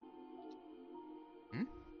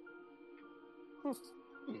Not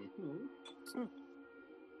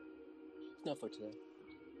for today.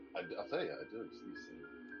 I'll tell you, I do.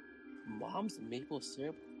 Mom's maple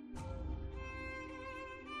syrup.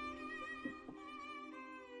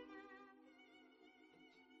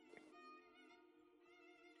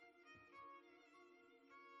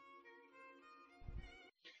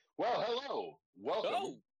 Well, hello.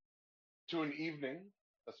 Welcome to an evening,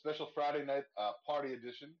 a special Friday night party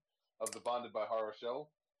edition of the Bonded by Horror show,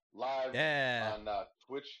 live on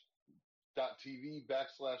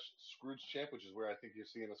twitch.tv/ScroogeChamp, which is where I think you're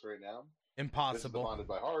seeing us right now. Impossible. This is the Bonded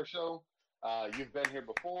by Horror show. You've been here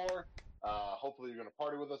before. Hopefully you're going to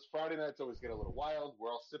party with us. Friday nights always get a little wild.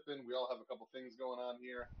 We're all sipping. We all have a couple things going on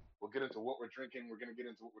here. We'll get into what we're drinking. We're going to get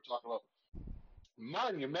into what we're talking about.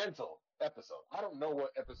 Monumental episode. I don't know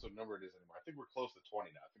what episode number it is anymore. I think we're close to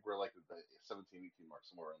 20 now. I think we're like the 17, 18 mark,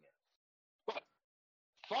 somewhere in there. But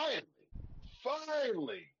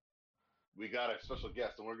finally, we got a special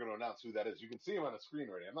guest, and we're going to announce who that is. You can see him on the screen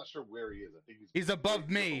already. I'm not sure where he is. I think he's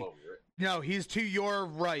above me. Below me, right? No, he's to your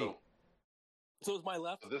right. So is my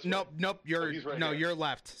left? Nope. You're right no, here. you're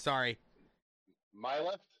left. Sorry. My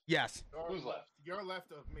left? Yes. Who's left? You're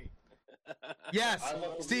left of me. Yes,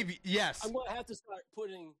 Steve. Yes. I'm gonna have to start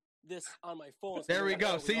putting this on my phone. There we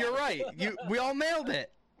go. So you're right. We all nailed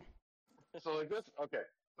it. So like this. Okay.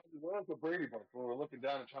 We're at the Brady Bunch when we're looking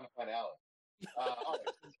down and trying to find Alan.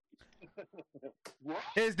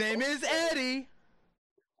 His name is Eddie.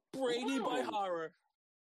 Brady by Horror.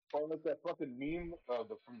 Oh, like that fucking meme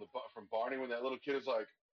from Barney when that little kid is like,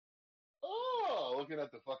 oh, looking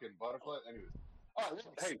at the fucking butterfly. Anyways, all right,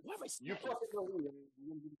 hey, you fucking know me.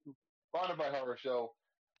 Bonded by Horror show.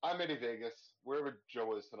 I'm Eddie Vegas. Wherever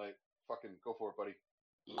Joe is tonight, fucking go for it, buddy.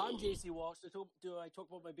 I'm JC Walsh. Do I talk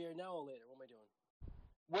about my beer now or later? What am I doing?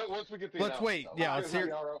 Once we get the Let's wait. Yeah, let's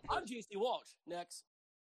hear. I'm JC Walsh. Next.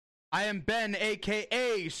 I am Ben,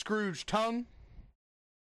 aka Scrooge Tongue.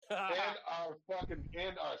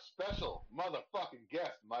 and our special motherfucking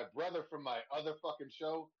guest, my brother from my other fucking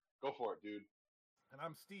show. Go for it, dude. And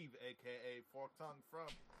I'm Steve, aka Fork Tongue from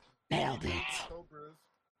Nailed it. Cobras.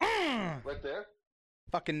 Right there.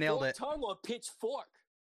 Fucking nailed it. Tongue or pitchfork?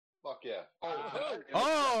 Fuck yeah.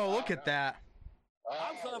 Oh, look at that.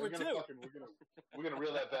 I'm clever too. We're gonna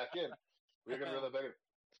reel that back in. We're gonna reel that back in.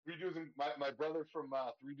 Three Dudes and my brother from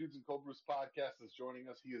Three Dudes and Cobras podcast is joining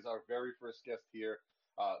us. He is our very first guest here.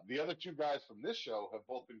 The other two guys from this show have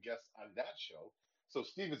both been guests on that show. So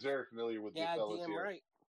Steve is very familiar with the fellas here. Right.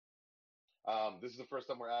 This is the first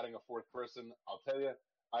time we're adding a fourth person. I'll tell you,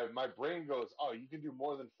 my brain goes, oh, you can do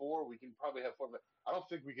more than four. We can probably have four. But I don't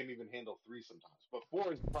think we can even handle three sometimes. But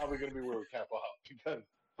four is probably going to be where we cap out because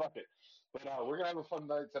fuck it. But we're going to have a fun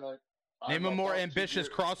night tonight. Name a more ambitious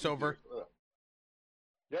crossover.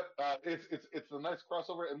 Yep. It's a nice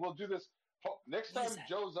crossover. And we'll do this next time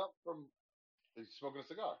Joe's up from... He's smoking a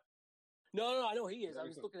cigar. No, I know he is. I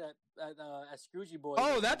was looking at Scroogey Boy.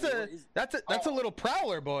 Oh, that's a little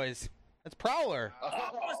Prowler, boys. That's Prowler.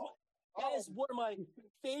 That is one of my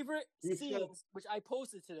favorite scenes, which I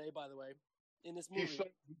posted today, by the way, in this movie.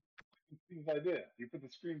 I did. You put the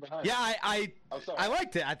screen behind. Yeah, I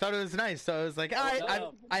liked it. I thought it was nice. So I was like,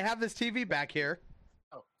 I have this TV back here.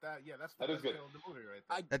 Oh, that's that is good. The movie right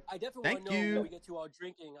there. I definitely want to know when we get to our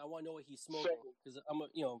drinking. I want to know what he's smoking because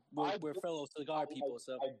we're fellow cigar people.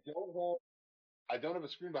 So I don't have a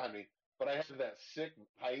screen behind me, but I have that sick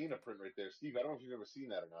hyena print right there, Steve. I don't know if you've ever seen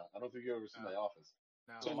that or not. I don't think you've ever seen my office.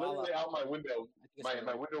 No. So literally out my window,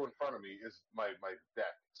 my window in front of me is my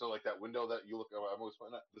deck. So like that window that you look, I'm always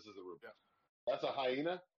pointing at. This is the roof. Yeah. That's a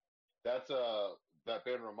hyena. That's that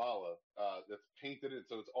band Ramallah that's painted it,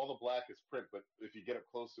 so it's all the black is print, but if you get up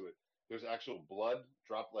close to it, there's actual blood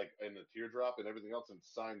dropped like in the teardrop and everything else, and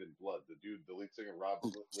signed in blood. The lead singer Rob.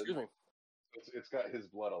 Excuse me. It's got his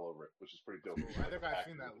blood all over it, which is pretty dope. I think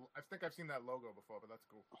I've seen that logo before, but that's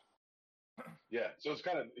cool. Yeah, so it's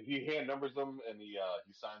kind of he hand numbers them and he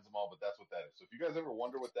signs them all, but that's what that is. So if you guys ever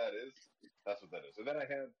wonder what that is, that's what that is. And then I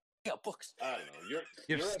have books. I don't know.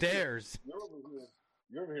 You're stairs. You're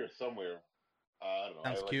over here somewhere. I don't know.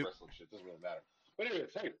 Sounds I like cute. wrestling shit. Doesn't really matter. But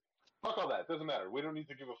anyways, hey, fuck all that. Doesn't matter. We don't need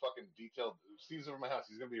to give a fucking detailed. Steve's over my house.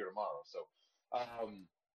 He's gonna be here tomorrow. So,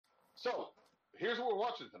 so here's what we're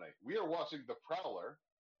watching tonight. We are watching The Prowler,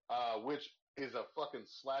 which is a fucking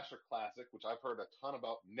slasher classic, which I've heard a ton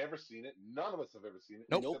about. Never seen it. None of us have ever seen it,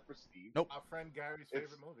 except for Steve. Nope. Our friend Gary's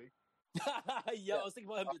favorite movie. I was thinking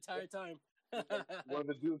about him the entire time. One of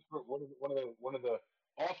the dudes, one of the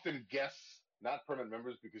often guests, not permanent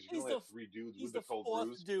members, because you can only have three dudes with the cold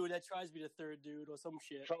brews. He's the fourth dude that tries to be the third dude or some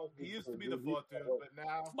shit. He used to be the fourth dude, but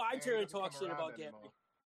now it's my turn to talk shit about Gary.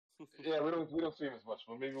 Yeah, we don't see him as much,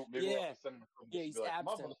 but maybe we'll have to send him a film he's be like, "Come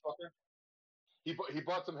on, absent. motherfucker." He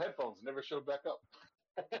bought some headphones, and never showed back up.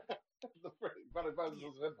 Bought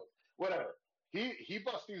those headphones. Whatever. He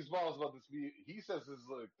busts these balls about this movie. He says this is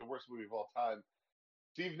like the worst movie of all time.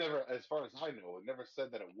 Steve never, as far as I know, never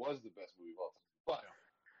said that it was the best movie of all time.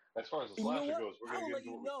 But as far as the slasher goes, we're going to get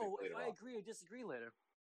into what we think later on. If I agree or disagree later.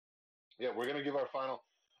 Yeah, we're going to give our final.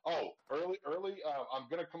 Oh, early. I'm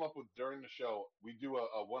going to come up with during the show. We do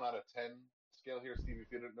a 1 out of 10 scale here, Steve.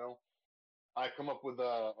 If you didn't know, I come up with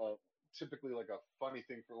a typically like a funny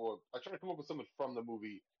thing or I try to come up with something from the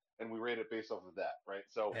movie, and we rate it based off of that, right?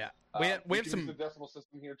 So yeah, we have some the decimal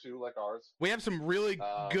system here too, like ours. We have some really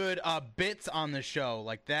good bits on the show,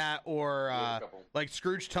 like that, or like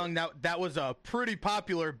Scrooge Tongue. That was a pretty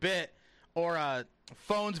popular bit, or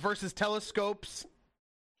phones versus telescopes.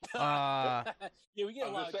 Yeah, we get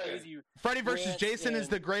a lot of crazy. Freddy vs. Jason is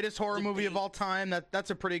the greatest horror movie of all time.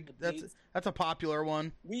 That's a popular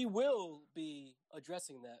one. We will be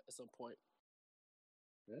addressing that at some point.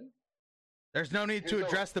 Hmm? There's no need to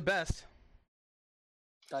address the best.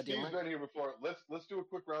 Steve's been here before. Let's do a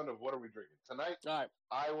quick round of what are we drinking tonight. All right.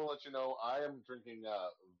 I will let you know. I am drinking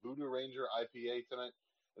Voodoo Ranger IPA tonight,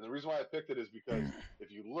 and the reason why I picked it is because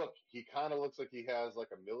if you look, he kind of looks like he has like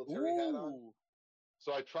a military hat on.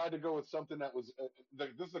 So I tried to go with something that was this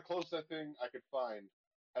is the closest thing I could find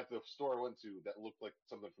at the store I went to that looked like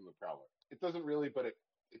something from the Prowler. It doesn't really, but it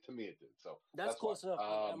to me it did. So that's close enough.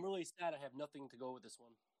 I'm really sad I have nothing to go with this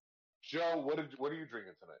one. Joe, what are you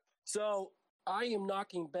drinking tonight? So I am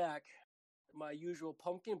knocking back my usual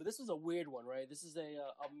pumpkin, but this is a weird one, right? This is a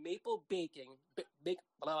maple bacon.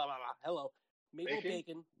 Hello, maple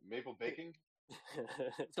bacon. Maple bacon.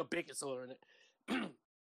 It's got bacon soda in it.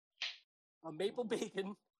 A maple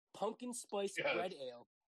bacon pumpkin spice red ale.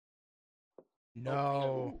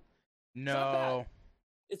 No.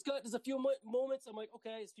 It's got. There's a few moments. I'm like,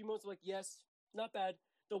 okay. It's a few moments. I'm like, yes, not bad.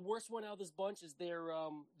 The worst one out of this bunch is their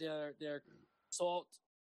salt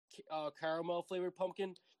caramel flavored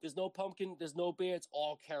pumpkin. There's no pumpkin. There's no beer. It's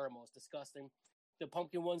all caramel. It's disgusting. The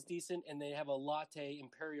pumpkin one's decent, and they have a latte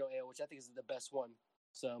imperial ale, which I think is the best one.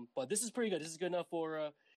 So, but this is pretty good. This is good enough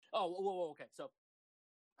for. Okay. So,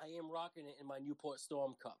 I am rocking it in my Newport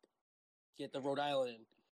Storm cup. Get the Rhode Island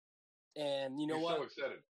in, and you know what? So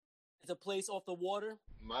excited. It's a place off the water.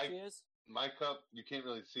 Cheers. My cup, you can't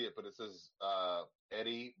really see it, but it says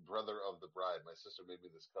Eddie, brother of the bride. My sister made me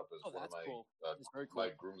this cup as one of my cool. Very cool. my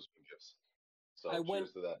groomsmen gifts. So I went,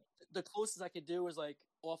 cheers to that. The closest I could do is like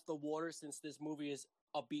off the water, since this movie is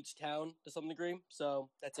a beach town to some degree. So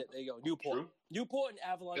that's it. There you go. Newport. True. Newport and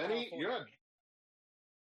Avalon, California.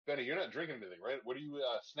 Benny, you're not drinking anything, right? What are you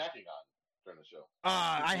snacking on during the show?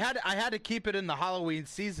 I had to keep it in the Halloween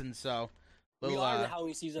season, so. We are in the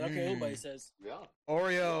Halloween season. Okay, anybody says. Yeah.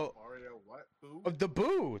 Oreo what? Boo? The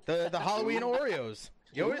Boo. The Halloween Oreos.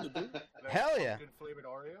 Hell yeah. Flavored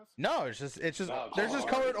Oreos? No, it's just they're just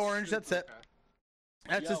colored orange. That's it.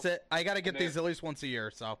 That's just it. I gotta get these at least once a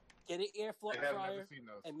year. So. Get an air fryer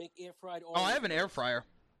and make air fried Oreos. Oh, I have an air fryer.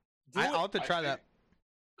 I'll have to try that.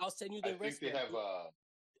 I'll send you the recipe.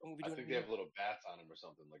 I think they have little bats on them or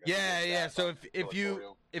something. Like yeah. So if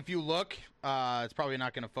you look, it's probably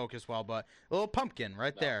not going to focus well, but a little pumpkin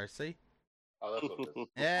right there. See? Oh, that's what it is.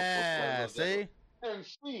 Yeah. See? And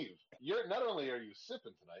Steve, you're not only are you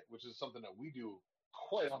sipping tonight, which is something that we do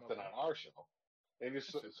quite often on our show, and you're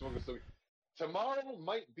smoking a stogie. Tomorrow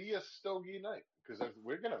might be a stogie night because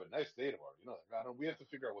we're gonna have a nice day tomorrow. You know, we have to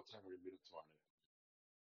figure out what time we're gonna meet up tomorrow night.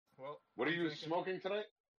 Well, what are you smoking tonight?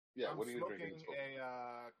 Yeah, what are you drinking?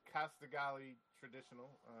 A Castigali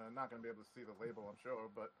traditional. Not going to be able to see the label, I'm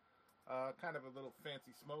sure, but kind of a little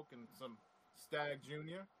fancy smoke and some Stag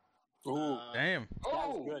Junior. Ooh, damn!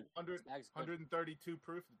 Good. 132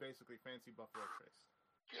 proof is basically fancy Buffalo Trace.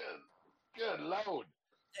 Good Lord!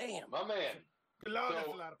 Damn, my man. Good Lord, that's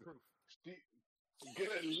a lot of proof.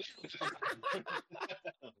 Good.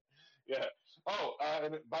 Yeah. Oh,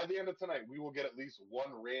 and by the end of tonight, we will get at least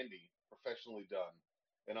one Randy professionally done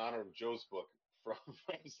in honor of Joe's book from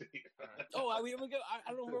Steve. Oh, I don't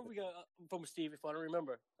remember if we got from Steve. If I don't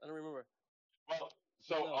remember. Well,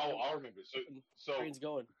 I'll remember. So brain's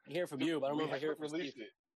going. I hear from you, but I don't remember hearing from Steve.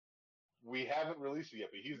 We haven't released it yet,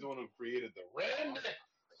 but he's the one who created the Randy.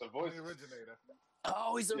 The voice originator.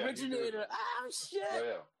 Oh, he's the originator. Oh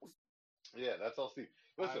shit. Yeah, that's all Steve.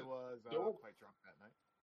 Listen, I was quite drunk that night.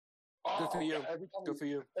 Oh, good for you. Good for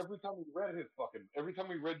you. Every time we read your book,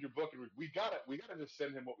 and we gotta just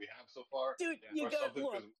send him what we have so far. Dude, you gotta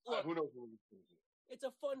look. Who knows when we finish it? It's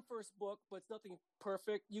a fun first book, but it's nothing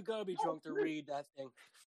perfect. You gotta be drunk to read that thing.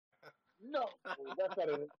 No, that's not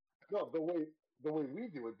it. No, the way we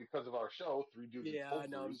do it, because of our show, Three Dudes and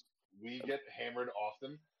Full Cruise, we get hammered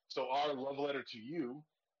often. So our love letter to you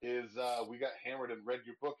is we got hammered and read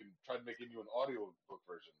your book and tried to make into an audio book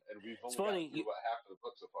version, and we've only gotten through about half of the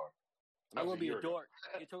book so far. I'm gonna be a dork.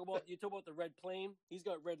 You talk about the red plane. He's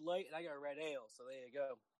got red light, and I got red ale. So there you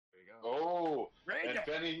go. There you go. Oh, and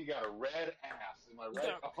Benny, you got a red ass. Am I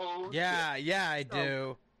right? Oh, yeah, shit. Yeah, I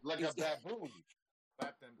do. Like a baboon.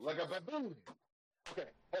 Like a baboon. Okay,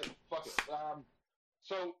 hey, fuck it.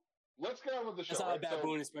 So let's get on with the show. That's not a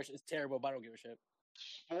baboon, especially. It's terrible, but I don't give a shit.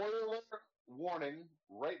 Spoiler warning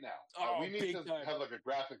right now. We need to have like a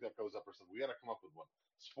graphic that goes up or something. We got to come up with one.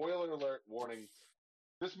 Spoiler alert warning.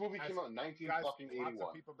 This movie came out in 1981. Lots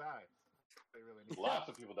of people died. They really need lots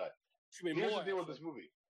of people died. Here's the deal with this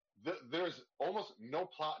movie. There's almost no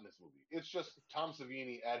plot in this movie. It's just Tom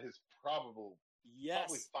Savini at his probably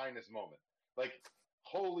finest moment. Like,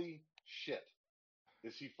 holy shit,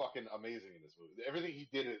 is he fucking amazing in this movie. Everything he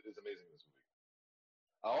did is amazing in this movie.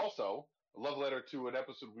 Also, a love letter to an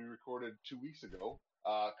episode we recorded 2 weeks ago,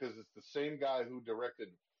 because it's the same guy who directed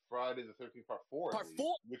Friday the 13th Part 4,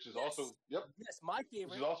 which is also my favorite.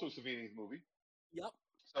 Which is also Savini's movie. Yep.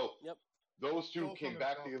 So those two came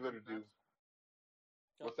back together to do.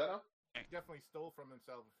 What's that now? He definitely stole from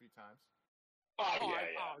himself a few times.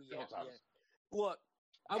 Yeah. Look,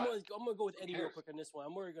 I'm gonna go with Eddie real quick on this one.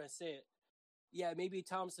 I'm already gonna say it. Yeah, maybe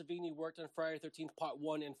Tom Savini worked on Friday the 13th Part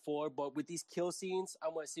 1 and 4, but with these kill scenes,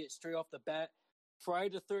 I'm gonna say it straight off the bat. Friday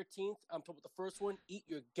the 13th, I'm talking about the first one. Eat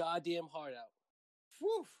your goddamn heart out.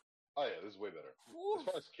 Whew. Oh yeah, this is way better. As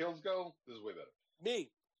far as kills go, this is way better.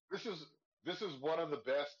 This is one of the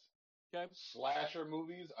best slasher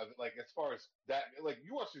movies. Like, as far as that, like,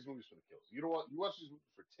 you watch these movies for the kills. You watch these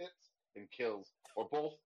movies for tits and kills, or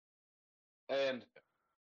both. And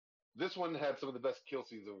this one had some of the best kill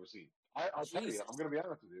scenes I've ever seen. I'll tell you, I'm going to be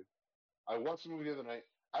honest with you. I watched the movie the other night.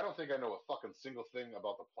 I don't think I know a fucking single thing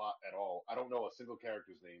about the plot at all. I don't know a single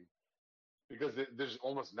character's name because there's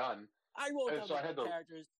almost none. I wrote down the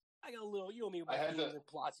characters. I got a little, you know me, with names and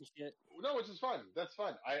plots and shit. No, which is fine. That's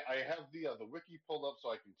fine. I have the wiki pulled up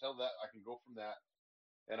so I can tell that. I can go from that,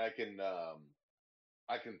 and I can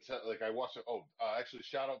tell, like, I watched it. Actually,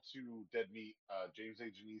 shout out to Dead Meat. James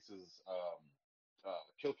A. Janice's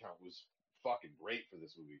kill count was fucking great for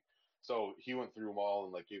this movie. So he went through them all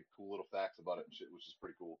and like gave cool little facts about it and shit, which is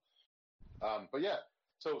pretty cool. But yeah.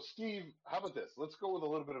 So Steve, how about this? Let's go with a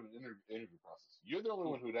little bit of an interview process. You're the only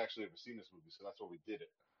one who'd actually ever seen this movie, so that's why we did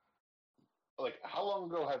it. Like, how long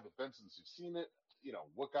ago has it been since you've seen it? You know,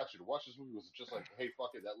 what got you to watch this movie? Was it just like, hey,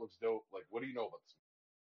 fuck it, that looks dope? Like, what do you know about this movie?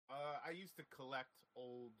 I used to collect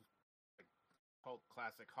old, like, cult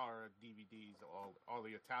classic horror DVDs, all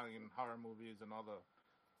the Italian horror movies and all the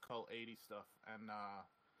cult 80s stuff. And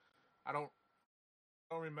I don't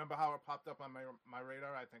remember how it popped up on my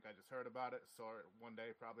radar. I think I just heard about it. Saw it one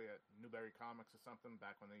day, probably at Newberry Comics or something,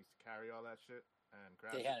 back when they used to carry all that shit. And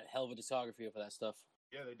they had a hell of a discography for that stuff.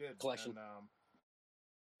 Yeah, they did. Collection. And,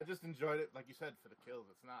 I just enjoyed it, like you said, for the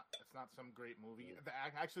kills. It's not some great movie.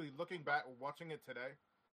 Actually, looking back, watching it today,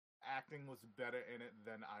 acting was better in it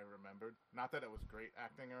than I remembered. Not that it was great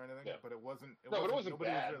acting or anything, but it wasn't. Nobody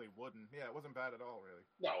bad. Was really wooden. Yeah, it wasn't bad at all, really.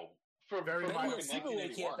 No.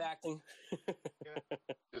 Sleepaway Camp acting.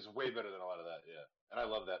 It's way better than a lot of that, yeah. And I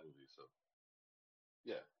love that movie, so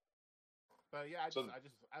yeah. But yeah,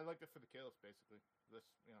 I liked it for the kills, basically. This,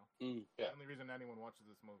 you know, the only reason anyone watches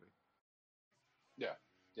this movie.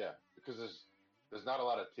 Yeah, because there's not a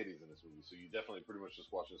lot of titties in this movie, so you definitely pretty much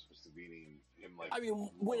just watch this for Savini and him, like. I mean,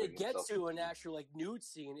 when it gets to an actual like nude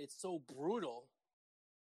scene, it's so brutal.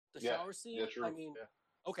 The shower scene. Yeah, true. I mean,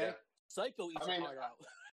 okay, Psycho eats your heart out.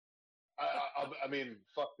 I mean,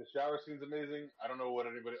 fuck, the shower scene's amazing. I don't know what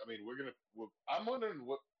anybody. I mean, I'm wondering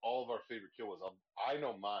what all of our favorite kill was. I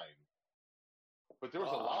know mine, but there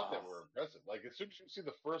was a lot that were impressive. Like, as soon as you see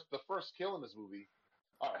the first kill in this movie.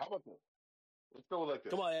 All right, how about this? Let's go like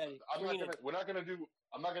this. Come on, Eddie. I'm not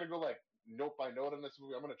gonna go like note by note on this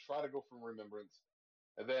movie. I'm gonna try to go from remembrance,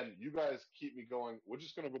 and then you guys keep me going. We're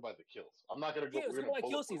just gonna go by the kills. I'm not gonna go. Yeah, we're gonna go by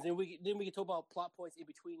kill scenes. Then we can talk about plot points in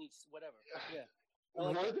between each whatever. Yeah.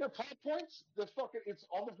 Were there plot points? It's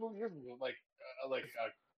all this movie is like.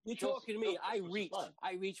 You're talking to me. I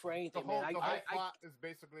reach for anything, the whole, man. The whole plot is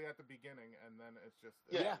basically at the beginning, and then it's just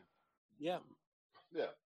yeah.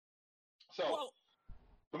 So.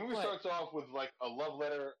 The movie starts off with like a love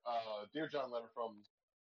letter, Dear John letter from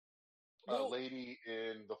a lady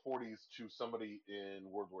in the 40s to somebody in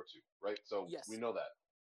World War II, right? So we know that.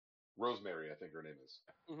 Rosemary, I think her name is.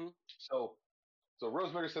 Mm-hmm. So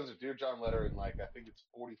Rosemary sends a Dear John letter in, like, I think it's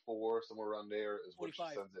 44, somewhere around there is where she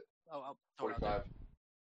sends it. 45.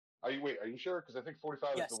 Are you sure? Because I think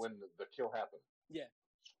 45 Yes. is when the kill happened. Yeah.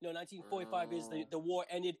 No, 1945 is the war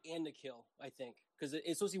ended and the kill, I think. Because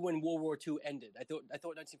it's supposed to be when World War II ended. I thought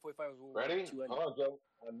 1945 was World War II ended. Hold on, Joe.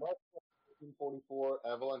 On March 1944,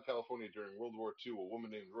 Avalon, California, during World War II, a woman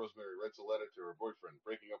named Rosemary writes a letter to her boyfriend,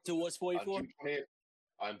 breaking up So it was 44?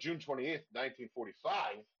 On June 28th,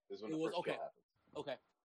 1945 is when the first kill happened. Okay.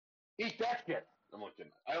 Eat that shit! I'm not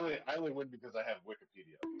kidding. I only win because I have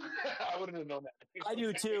Wikipedia. I wouldn't have known that. I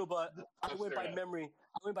do too, but I went by memory.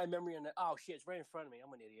 And oh shit, it's right in front of me.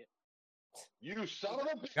 I'm an idiot. You son of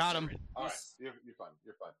a bitch! Got him. All right, you're fine.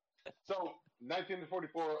 You're fine. So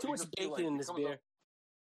 1944. Too much bacon in this beer.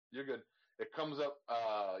 You're good. It comes up.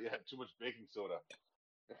 Too much baking soda.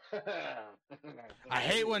 I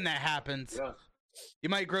hate when that happens. Yeah. You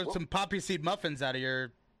might grow some poppy seed muffins out of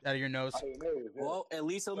your nose. Well, at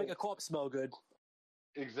least it'll make a corpse smell good.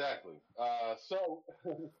 Exactly. So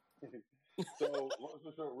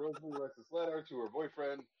Rosemary writes this letter to her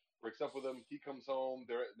boyfriend, breaks up with him. He comes home.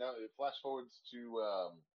 Now it flash forwards to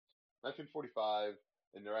 1945,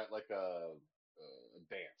 and they're at like a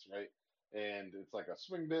dance, right? And it's like a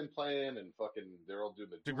swing band playing, and fucking they're all doing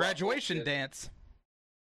the graduation dance.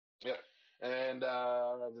 Yeah. And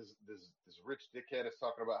this rich dickhead is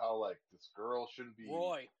talking about how like this girl shouldn't be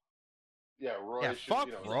Roy. Yeah, Roy. Yeah, fuck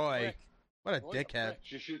Roy. What a dickhead.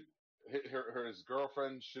 She should. His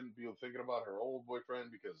girlfriend shouldn't be thinking about her old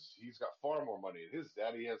boyfriend because he's got far more money. His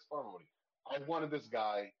daddy has far more money. I wanted this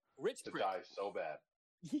guy to die so bad.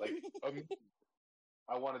 Like,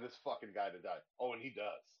 I wanted this fucking guy to die. Oh, and he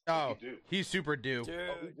does. Oh, he's super due. Dude.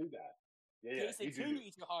 Oh, he do that. Yeah. He do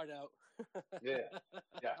eat your heart out. Yeah.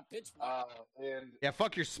 And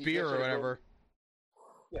fuck your spear or whatever.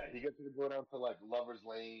 He gets to go down to like Lover's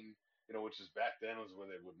Lane, which is back then was when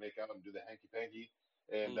they would make out and do the hanky panky.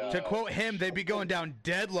 And to quote him, they'd be going down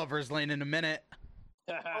dead Lover's Lane in a minute.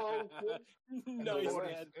 No, he's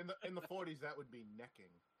dead. In the 40s, that would be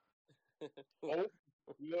necking. Good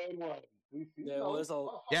one.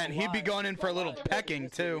 And he'd be going in for a little pecking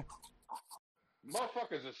too.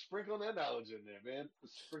 Motherfuckers are sprinkling that knowledge in there, man.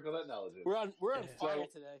 Sprinkle that knowledge in. We're on fire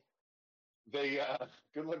today. They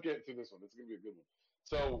good luck getting to this one. It's gonna be a good one.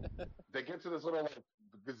 So they get to this little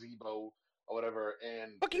gazebo or whatever,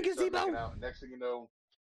 and fucking gazebo. Next thing you know,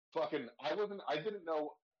 I didn't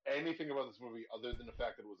know anything about this movie other than the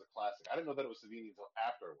fact that it was a classic. I didn't know that it was Savini until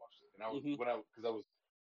after I watched it, and I was.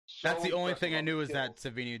 So that's the only thing I knew is that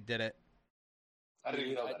Savini did it. I didn't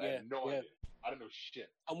even know that. I had no idea. I didn't know shit.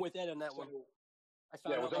 I'm with Ed on that one. I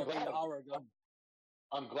found out like an hour ago.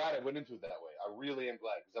 I'm glad I went into it that way. I really am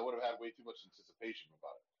glad because I would have had way too much anticipation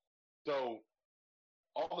about it. So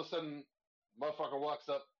all of a sudden, motherfucker walks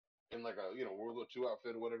up in like a World War II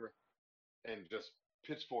outfit or whatever, and just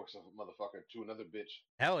pitchforks a motherfucker to another bitch.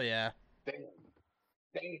 Hell yeah! Damn.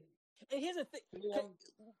 And here's the thing.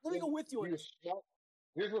 Let me go with you on this.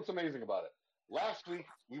 Here's what's amazing about it. Last week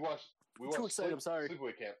we watched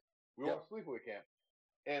Sleepaway Camp. We watched Sleepaway Camp,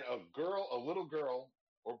 and a little girl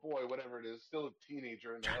or boy, whatever it is, still a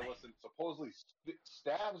teenager and adolescent, supposedly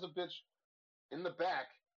stabs a bitch in the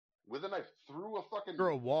back with a knife through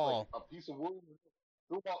a wall, like, a piece of wood,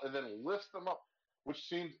 through a wall, and then lifts them up, which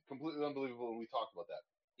seemed completely unbelievable when we talked about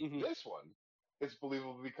that. Mm-hmm. This one is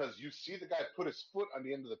believable because you see the guy put his foot on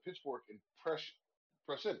the end of the pitchfork and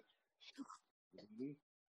press in.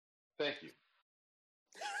 Thank you.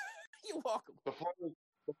 You're welcome. The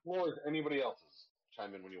floor is anybody else's.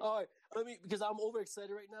 Chime in when you want. All right, because I'm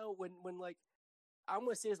overexcited right now. When like, I'm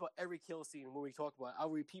gonna say this about every kill scene when we talk about it. I'll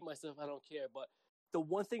repeat myself. I don't care. But the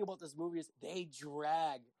one thing about this movie is they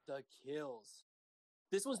drag the kills.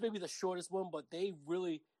 This one's maybe the shortest one, but they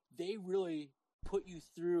really put you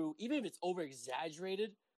through. Even if it's over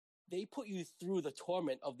exaggerated, they put you through the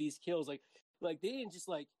torment of these kills. Like they didn't just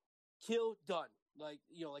like kill done. Like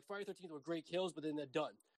like Friday the 13th were great kills, but then they're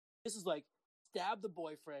done. This is like stab the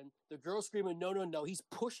boyfriend, the girl screaming, no, he's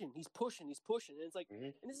pushing, and it's like,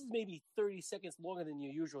 and this is maybe 30 seconds longer than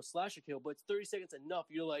your usual slasher kill, but it's 30 seconds enough.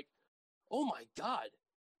 You're like, oh my god,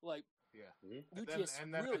 like, yeah. You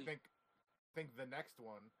and then really... I think the next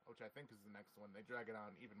one, which I think is the next one, they drag it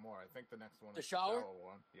on even more. I think the next one is the shower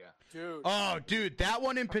one. Yeah. Dude. Oh, dude, that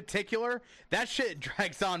one in particular, that shit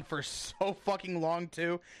drags on for so fucking long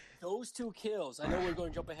too. Those two kills, I know we're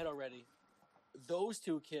going to jump ahead already. Those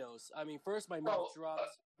two kills. I mean, first my mouth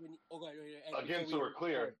drops. Again, so we're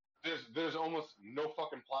clear. There's almost no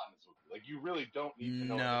fucking plot in this movie. Like you really don't need to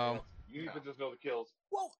know. No. You need to just know the kills.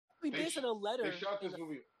 Well, based on a letter. They shot this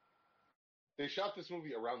movie. They shot this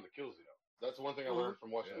movie around the kills. That's the one thing I learned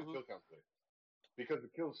from watching the kill count today. Because the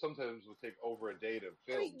kills sometimes will take over a day to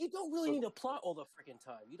film. I mean, you don't really need to plot all the freaking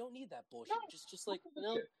time. You don't need that bullshit. Just like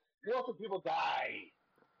You're welcome. People die.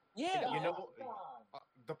 Yeah,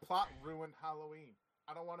 the plot ruined Halloween.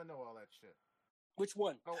 I don't want to know all that shit. Which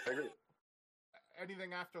one?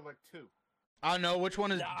 Anything after like 2. I don't know which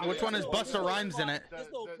one is Busta Rhymes in it.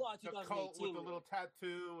 There's no plot. The cult with the little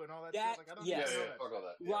tattoo and all that shit. Like, I don't yes. Fuck all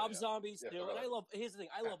that. Rob Zombie still, and I love. Here's the thing,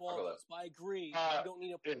 I love all those, but I agree. You don't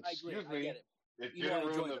need a. I agree. I get it.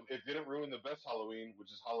 It didn't ruin the best Halloween,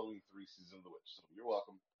 which is Halloween 3: Season of the Witch. So you're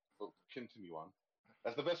welcome. But continue on.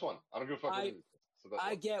 That's the best one. I don't give a fuck.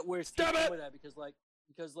 I get where Steve's going with that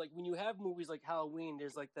because when you have movies like Halloween,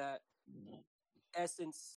 there's like that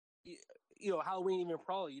essence. Halloween, even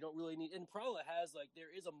Prowler, you don't really need. And Prowler has there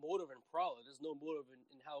is a motive in Prowler. There's no motive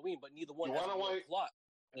in Halloween, but neither one has a plot.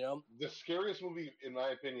 The scariest movie, in my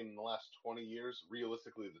opinion, in the last 20 years,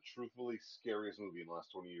 realistically, the truthfully scariest movie in the last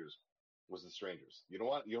 20 years was The Strangers. You know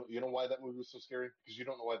what? You know why that movie was so scary? Because you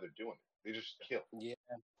don't know why they're doing it. They just kill. Yeah.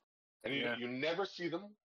 And you never see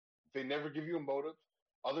them. They never give you a motive,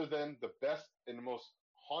 other than the best and the most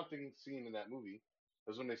haunting scene in that movie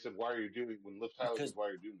is when they said, "Why are you doing?" When Liv Tyler says, "Why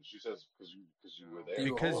are you doing this?" She says, "Because you were there."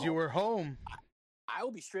 Because you were home. I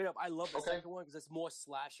will be straight up. I love the second one because it's more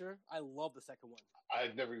slasher. I love the second one.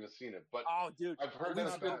 I've never even seen it, but dude, I've heard that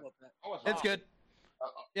it's good. It's good.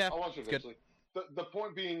 I'll watch it eventually. The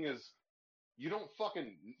point being is, you don't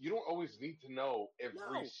always need to know every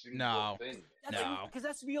single thing. Because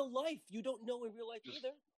that's real life. You don't know in real life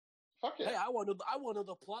either. Fuck it. Hey, I want to know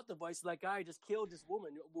the plot device. That guy just killed this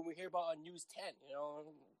woman when we hear about on News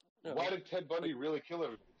 10. Why did Ted Bundy really kill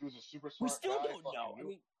her? He was a super smart guy. We still don't know. I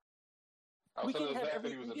mean, we can have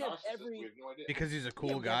every. We have no idea. Because he's a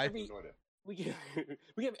cool guy.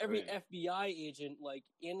 We have every FBI agent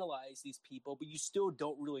analyze these people, but you still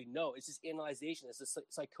don't really know. It's just analyzation. It's a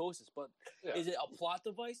psychosis. But is it a plot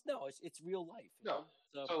device? No, it's real life. No.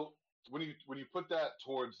 So when you put that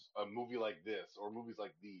towards a movie like this or movies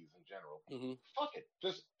like these in general, fuck it.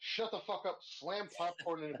 Just shut the fuck up, slam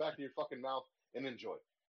popcorn in the back of your fucking mouth, and enjoy.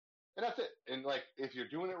 And that's it. And if you're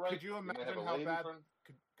doing it right, could you imagine how bad?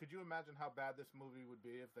 Could you imagine how bad this movie would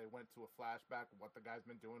be if they went to a flashback of what the guy's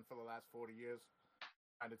been doing for the last 40 years?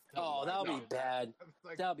 And it's that would be bad.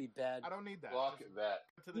 That would be bad. I don't need that. Fuck that.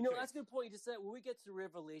 That's a good point you just said. When we get to the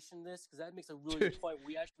revelation of this, because that makes a really good point,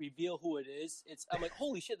 we actually reveal who it is. I'm like,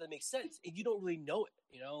 holy shit, that makes sense. And you don't really know it,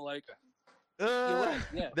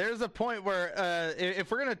 There's a point where if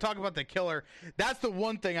we're going to talk about the killer, that's the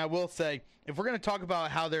one thing I will say. If we're going to talk about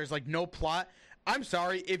how there's no plot, I'm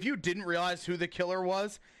sorry, if you didn't realize who the killer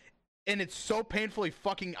was, and it's so painfully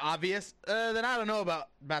fucking obvious, then I don't know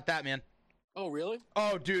about that, man. Oh, really?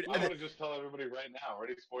 Oh, dude. I want to just tell everybody right now,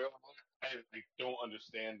 already spoil I don't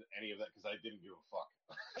understand any of that because I didn't give a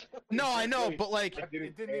fuck. No, I know, but it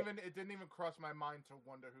didn't even cross my mind to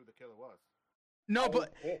wonder who the killer was. No,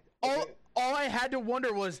 but all I had to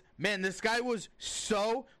wonder was, man, this guy was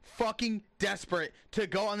so fucking desperate to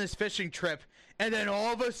go on this fishing trip, and then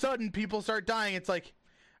all of a sudden people start dying. It's like,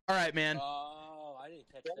 all right, man. Oh, I didn't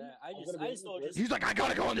catch that. I just thought he's like, I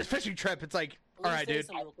gotta go on this fishing trip. It's like, all right, dude.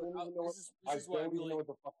 I don't even know what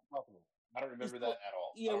the fuck I'm talking about. I don't remember that at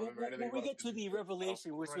all. Yeah, when we get to the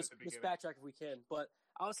revelation, we'll backtrack if we can. But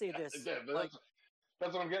I'll say this: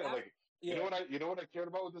 that's what I'm getting. You know what I cared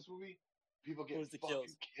about with this movie? People get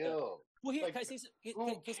fucking killed. Well, here, can I say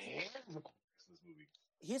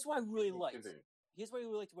here's why I really liked. Here's why we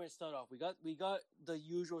like to where it start off. We got the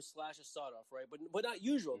usual slasher start off, right? But not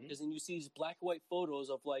usual because then you see these black and white photos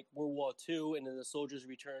of World War II, and then the soldiers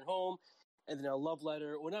return home, and then a love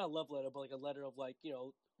letter, or not a love letter, but a letter of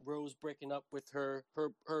Rose breaking up with her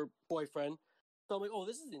boyfriend. So I'm like, oh,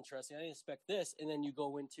 this is interesting. I didn't expect this. And then you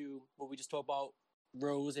go into what we just talked about,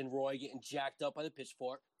 Rose and Roy getting jacked up by the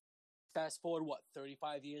pitchfork. Fast forward,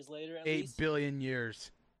 35 years later at least? 8 billion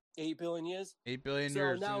years. 8 billion years? 8 billion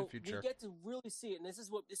years now in the future. We get to really see it, and this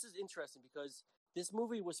is interesting because this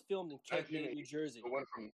movie was filmed in Cape May, New Jersey. It went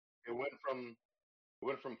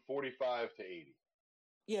from 45 to 80.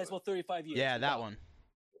 Yeah, it's about 35 years. Yeah, that one.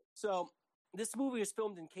 So this movie was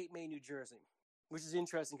filmed in Cape May, New Jersey, which is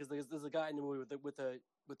interesting because there's a guy in the movie with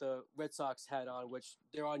a Red Sox hat on, which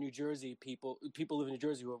there are New Jersey people live in New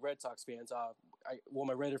Jersey who are Red Sox fans.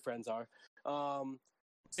 My Reddit friends are.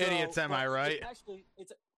 Idiots, am I right?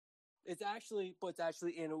 It's actually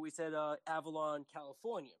in, we said, Avalon,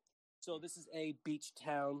 California. So this is a beach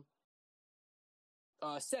town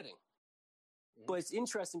setting. But it's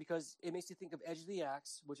interesting because it makes you think of Edge of the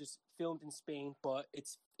Axe, which is filmed in Spain, but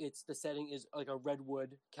it's the setting is like a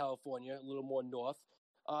Redwood, California, a little more north.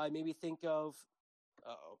 It made me think of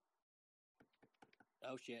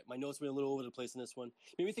oh shit, my notes were a little over the place in this one.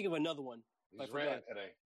 Made me think of another one. He's ranting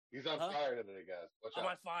today. He's on fire today, guys. Watch out. I'm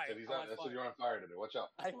on fire. I said you're on fire today. Watch out.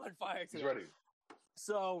 I'm on fire today. He's ready.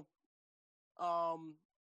 So, oh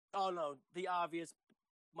no, the obvious.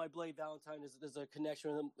 My Blade Valentine there's a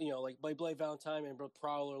connection with them. You know, like my Blade Valentine and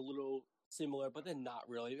Prowler are a little similar, but they're not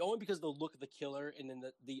really. Only because of the look of the killer and then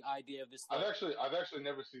the idea of this. I've actually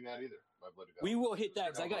never seen that either. My Bloody Valentine. We will hit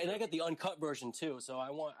that. I got the uncut version too. So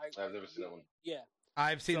I've never seen that one. Yeah,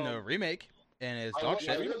 I've seen the remake and it's dog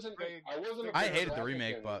shit. I hated the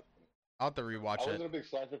remake, but I'll have to rewatch it. I wasn't a big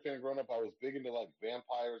slasher fan growing up. I was big into like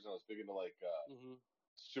vampires and I was big into like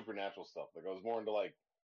supernatural stuff. Like I was more into like.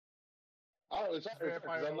 I don't know. It's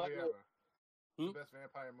vampire movie ever. The best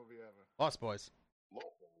vampire movie ever. Lost Boys.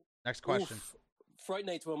 Next question. Oof. Fright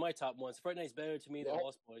Night's one of my top ones. Fright Night's better to me than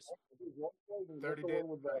Lost Boys. 30 Days.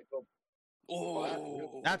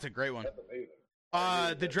 Oh, that's a great one. That's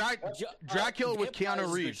amazing. The Dracula with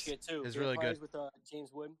Keanu Reeves is really good. With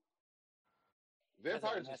James Wood.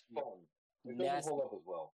 Vampires is fun. It doesn't hold up as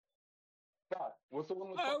well. But what's the one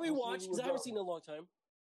with? I rewatched because I haven't seen it in a long time.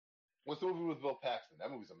 What's the movie with Bill Paxton?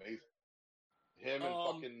 That movie's amazing. Him and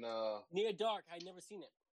fucking Near Dark. I never seen it.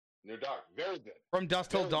 Near Dark, very good. From Dusk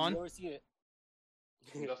Till Dawn. Never seen it.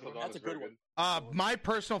 That's a good one. My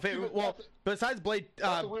personal favorite. Well, besides Blade,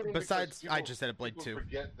 besides I just said it, Blade 2.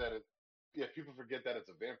 People forget that it's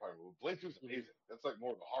a vampire movie. Blade 2 is amazing. That's like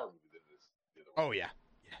more of a horror movie than it is the other one. Oh yeah.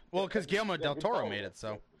 Well, because Guillermo del Toro made it,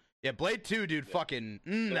 so yeah. Blade 2, dude, fucking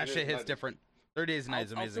that shit hits different. 30 Days a Night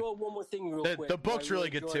is amazing. I'll throw one more thing real quick. The book's really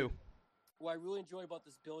good too. What I really enjoy about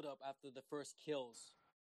this build-up after the first kills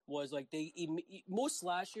was like most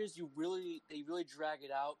slashers they really drag it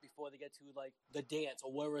out before they get to like the dance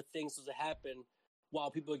or whatever things supposed to happen while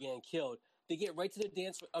people are getting killed. They get right to the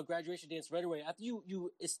dance, graduation dance right away. After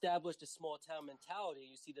you establish the small town mentality,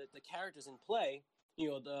 you see the characters in play. You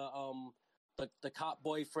know the cop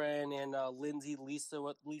boyfriend and Lisa,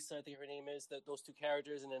 I think her name is. Those two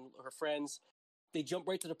characters, and then her friends. They jump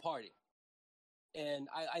right to the party. And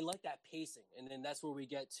I like that pacing, and then that's where we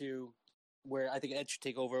get to where I think Ed should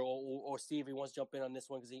take over, or Steve, he wants to jump in on this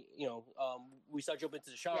one because we start jumping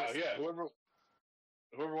into the shower. Yeah, whoever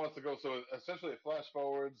wants to go. So essentially, it flash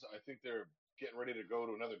forwards. I think they're getting ready to go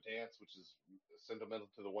to another dance, which is sentimental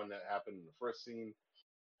to the one that happened in the first scene,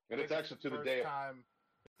 and it's actually to the day.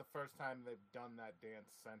 It's the first time they've done that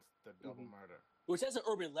dance since the double murder, which that's an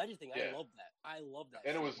urban legend thing. Yeah. I love that.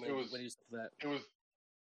 And it was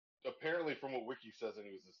apparently, from what Wiki says, and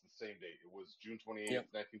it was the same date. It was June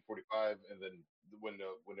 28th, 1945, and then when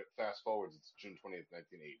it fast forwards, it's June 20th,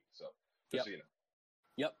 1980. So, just so you know.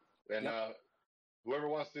 Yep. And whoever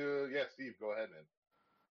wants to, Steve, go ahead, man.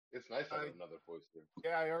 It's nice to have another voice here.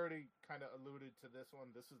 Yeah, I already kind of alluded to this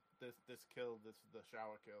one. This is the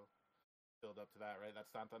shower kill. Build up to that, right?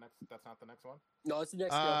 That's not the next one. No, it's the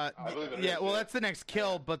next kill. That's the next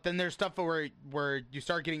kill. But then there's stuff where you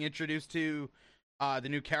start getting introduced to the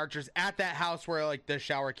new characters at that house where like the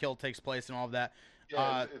shower kill takes place and all of that.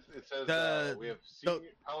 Yeah, it says we have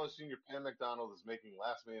college senior Pam McDonald is making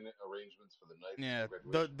last minute arrangements for the night. Yeah,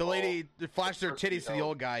 the lady flashed her titties to the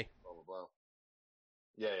old guy. Blah blah blah.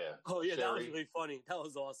 Yeah. Oh yeah, that was really funny. That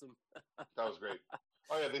was awesome. That was great.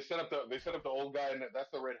 Oh yeah, they set up the old guy, and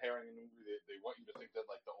that's the red herring in the movie. They want you to think that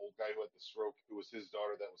like the old guy who had the stroke, it was his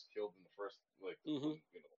daughter that was killed in the first the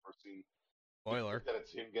first scene. Spoiler. That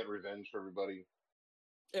it's him getting revenge for everybody.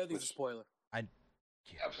 Everything's a spoiler.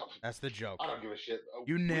 That's the joke. I don't give a shit.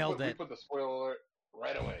 You nailed it. We put the spoiler alert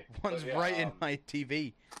right away. One's right in my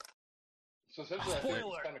TV. So essentially,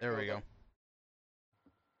 spoiler. There we go.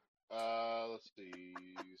 Let's see.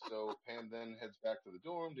 So Pam then heads back to the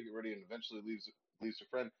dorm to get ready and eventually leaves her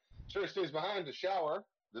friend. Sherry stays behind to shower.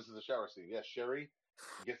 This is the shower scene. Yes, Sherry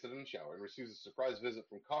gets it in the shower and receives a surprise visit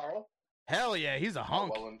from Carl. Hell yeah, he's a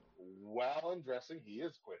hunk. While undressing, he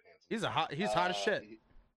is quite handsome. He's hot as shit.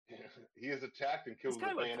 He is attacked and killed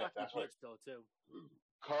with a bayonet. That's right. Though, too.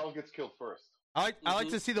 Carl gets killed first. I like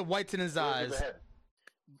to see the whites in his eyes.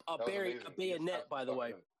 A bayonet, by the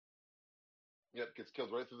way. Yep, gets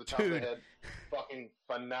killed right through the top of the head. Fucking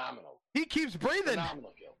phenomenal. He keeps breathing.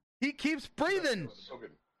 Phenomenal kill. He keeps breathing. So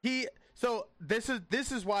good. So this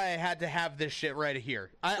is why I had to have this shit right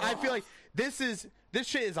here. I feel like this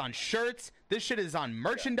shit is on shirts. This shit is on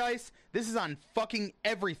merchandise. This is on fucking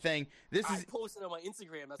everything. I posted on my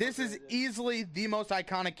Instagram. This is easily the most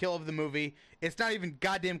iconic kill of the movie. It's not even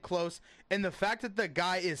goddamn close. And the fact that the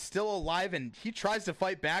guy is still alive and he tries to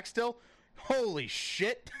fight back still, holy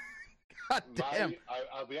shit. God damn.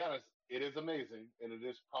 I'll be honest, it is amazing, and it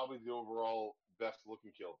is probably the overall best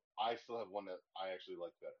looking kill. I still have one that I actually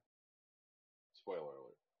like better. Spoiler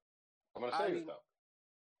alert. I'm gonna say it though.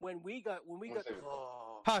 When we got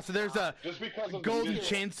So there's a just because of golden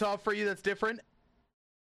chainsaw for you that's different.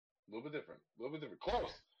 A little bit different.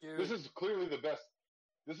 Close. Dude. This is clearly the best.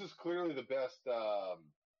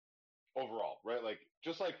 Overall, right? Like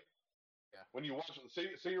just like when you watch,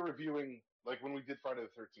 say you're reviewing, like when we did Friday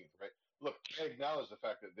the 13th, right? Look, I acknowledge the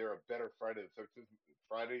fact that there are better Friday the 13th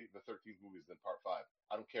movies than Part 5.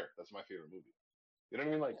 I don't care. That's my favorite movie. You know what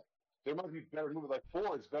I mean? Like there might be better movies. Like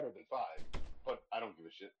 4 is better than 5, but I don't give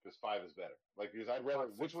a shit because 5 is better. Like because I'd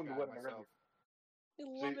rather which one would I rather? I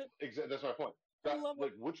love it. Exactly. That's my point.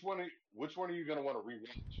 Like which one are you gonna want to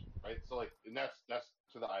rewatch, right? So like, and that's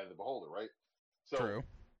to the eye of the beholder, right? So True.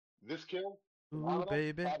 This kill,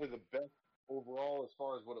 baby, probably the best overall as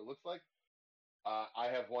far as what it looks like. I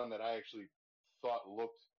have one that I actually thought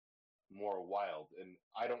looked more wild, and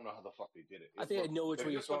I don't know how the fuck they did it. I think I know which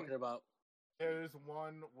one you're talking about. There's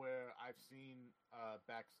one where I've seen not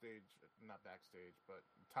backstage, but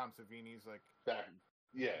Tom Savini's like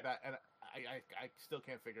and I still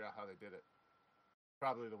can't figure out how they did it.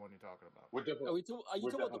 Probably the one you're talking about. Are you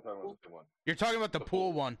talking about the one? You're talking about the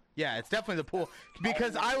pool one. Yeah, it's definitely the pool.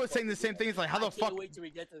 Because I was saying the same thing. It's like, how the fuck? Wait till we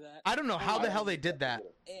get to that. I don't know how the hell they did that.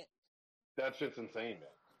 That shit's insane, man.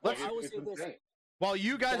 Like, it's insane. While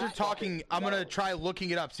you guys are talking, I'm gonna try looking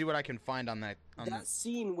it up, see what I can find on that. That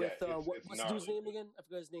scene with what's the dude's name again? I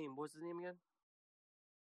forgot his name. What's his name again?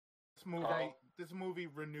 This movie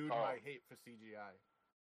renewed my hate for CGI.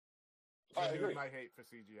 Renewed my hate for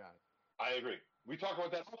CGI. I agree. We talk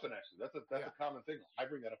about that often, actually. That's a common thing. I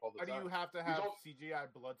bring that up all the time. Why do you have to have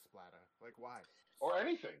CGI blood splatter? Like, why? Or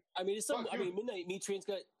anything. I mean, Midnight Meat Train's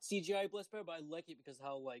got CGI blood splatter, but I like it because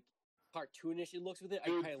how like cartoonish it looks with it.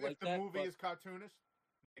 Dude, I kind of like that. If the movie is cartoonish,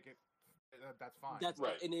 that's fine. That's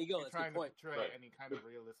right. And there you go. That's the point. Trying to portray any kind of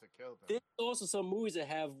realistic kill. There's also some movies that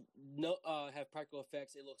have have practical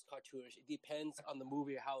effects. It looks cartoonish. It depends on the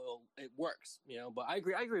movie how it works. You know, but I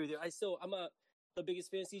agree with you. I'm not the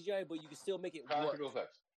biggest fan of CGI, but you can still make it practical work.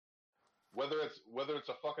 Effects. Whether it's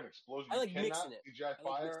a fucking explosion, I like you cannot mixing it. CGI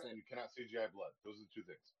fire and you cannot CGI blood. Those are the two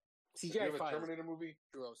things. CGI if you have a Terminator movie,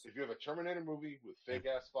 gross. If you have a Terminator movie with fake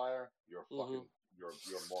ass fire, you're a fucking you're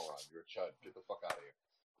a moron. You're a chud. Get the fuck out of here.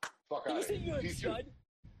 Fuck out of here. You're a chud?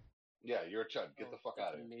 Yeah, you're a chud. Get the fuck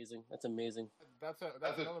out of here. Amazing. That's amazing. That's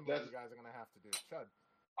another movie you guys are gonna have to do. Chud.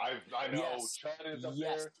 I know. Yes. Chud is up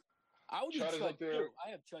there. I would do Chud too.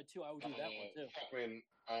 I have Chud too. I would do that one too.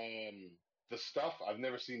 I mean, The Stuff. I've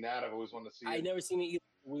never seen that. I've always wanted to see it. I've never seen it either.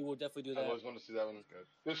 We will definitely do that. I always wanted to see that one. Good.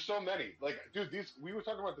 There's so many. Like, dude, we were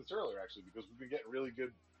talking about this earlier actually because we've been getting really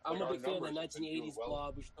good. I'm a big fan of the 1980s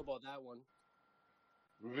blob. We should talk about that one.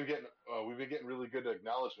 We've been getting really good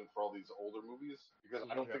acknowledgement for all these older movies because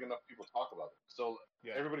I don't think enough people talk about them. So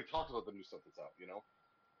everybody talks about the new stuff that's out, you know.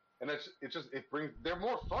 And they're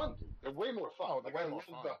more fun, dude. They're way more fun. Like I love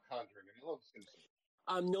The Conjuring and I love Simpsons.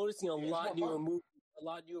 I'm noticing a lot newer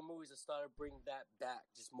movies have started bringing that back,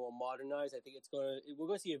 just more modernized. I think we're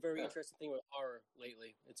gonna see a very interesting thing with horror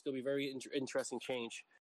lately. It's gonna be a very interesting change.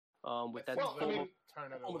 With that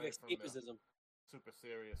turn it away from escapism. Super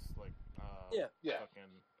serious, like and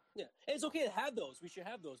it's okay to have those. We should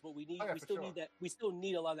have those, but we still need that. We still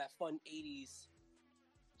need a lot of that fun 80s.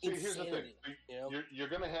 See, here's the thing. You're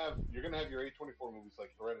gonna have your A24 movies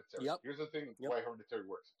like Hereditary. Yep. Here's the thing why Hereditary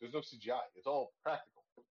works. There's no CGI. It's all practical.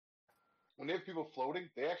 When they have people floating,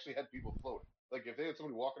 they actually had people floating. Like if they had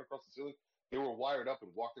somebody walking across the ceiling, they were wired up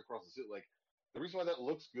and walked across the ceiling. Like the reason why that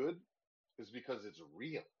looks good is because it's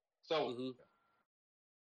real. So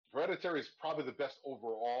Hereditary is probably the best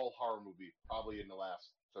overall horror movie probably in the last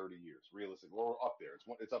 30 years, realistically. Or up there.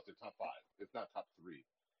 It's up to top 5. It's not top 3.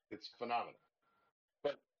 It's phenomenal.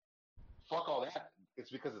 But fuck all that.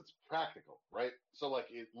 It's because it's practical, right? So like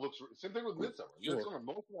it looks. Same thing with Midsommar. Midsommar,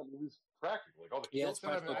 most of that movie's practical. Like all the kills.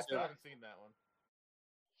 I still haven't seen that one.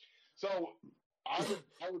 So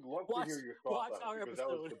I would love to hear your thoughts on it because that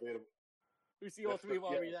was debatable. We see all three of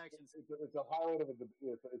our reactions. It's a highlight of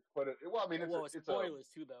it's quite a. Well, I mean, it's spoilers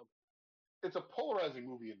too, though. It's a polarizing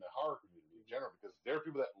movie in the horror community in general because there are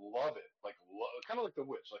people that love it, like kind of like The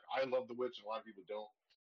Witch. Like I love The Witch, and a lot of people don't.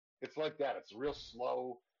 It's like that. It's real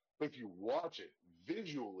slow, but if you watch it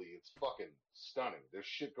visually, it's fucking stunning. There's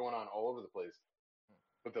shit going on all over the place,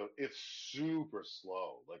 but it's super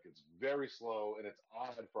slow. Like it's very slow, and it's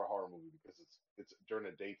odd for a horror movie because it's during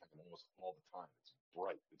the daytime almost all the time. It's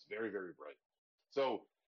bright. It's very very bright. So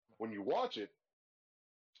when you watch it,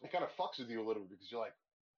 it kind of fucks with you a little bit because you're like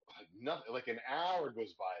nothing. Like an hour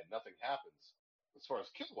goes by and nothing happens as far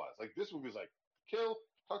as kill wise. Like this movie is like kill,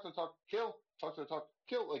 talk, kill, talk,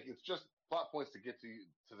 kill. Like it's just plot points to get to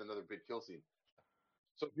another big kill scene.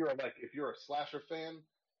 So if you're a slasher fan,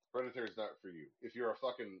 Hereditary is not for you. If you're a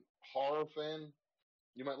fucking horror fan,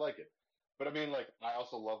 you might like it. But I mean, like, I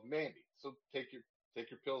also love Mandy. So take your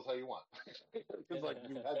pills how you want. Because like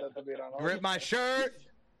you had that debate on. You ripped my shirt.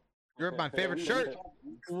 You ripped my favorite shirt.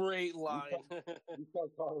 Great line. We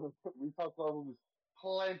talked horror movies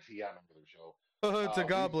plenty on another show. It's a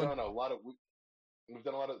goblin. We've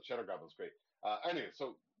done a lot of Cheddar Goblin's great. Anyway,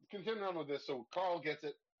 so continuing on with this, so Carl gets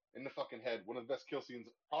it in the fucking head. One of the best kill scenes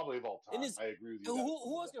probably of all time. I agree with you.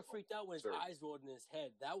 Who was gonna freak out when his eyes rolled in his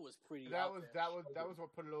head? That was pretty. That was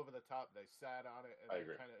what put it over the top. They sat on it. And I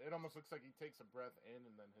agree. It almost looks like he takes a breath in,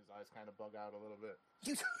 and then his eyes kind of bug out a little bit.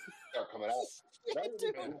 Start coming out.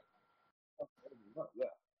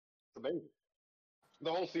 Yeah, it's amazing.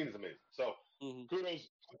 The whole scene is amazing. So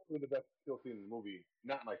kudos to the best kill scene in the movie.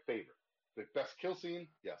 Not my favorite. The best kill scene,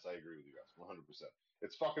 yes, I agree with you guys, 100%.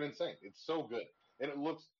 It's fucking insane. It's so good, and it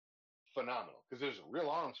looks phenomenal because there's real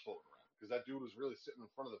arms floating around. Because that dude was really sitting in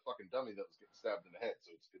front of the fucking dummy that was getting stabbed in the head.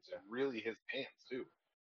 So it's really his hands too.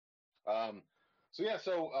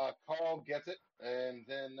 So Carl gets it, and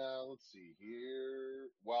then let's see here.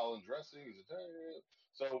 While undressing,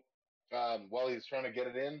 while he's trying to get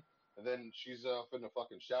it in, and then she's up in the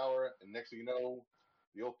fucking shower, and next thing you know,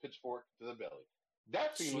 the old pitchfork to the belly.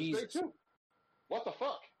 That scene was great too. What the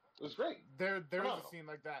fuck? It was great. There is a scene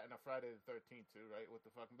like that in a Friday the 13th too, right? With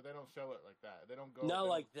the fucking, but they don't show it like that. They don't go. Not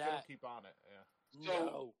like that. They don't keep on it. Yeah.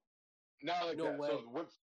 So, not like that. Way. So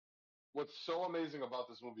what's so amazing about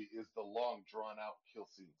this movie is the long, drawn out kill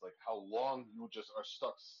scenes. Like how long you just are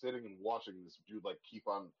stuck sitting and watching this dude like keep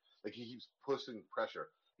on, like he keeps pushing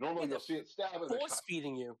pressure. Normally you'll see it stab and force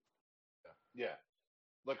feeding you. Yeah.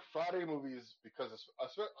 Like Friday movies, because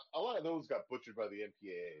a lot of those got butchered by the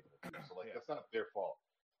MPAA. So like that's not their fault.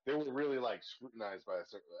 They were really like scrutinized at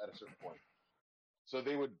a certain point. So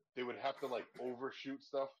they would have to like overshoot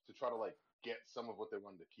stuff to try to like get some of what they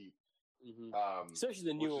wanted to keep. Especially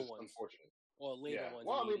the newer ones. Unfortunate. Or later ones.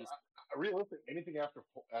 Well, I mean, realistic. Anything after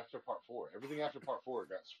part 4, everything after part 4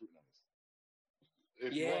 got scrutinized.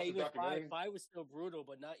 Even 5 was still brutal,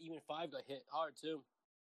 but not even 5 got hit hard too.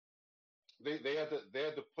 They had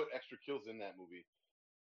to put extra kills in that movie.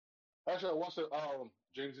 Actually, I watched it.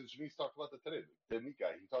 James and Janice talked about that today. The meat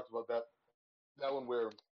guy. He talked about that one where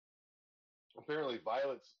apparently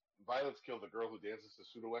Violet's killed the girl who dances to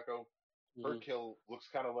Pseudo Echo. Her kill looks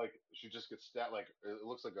kind of like she just gets stabbed. Like it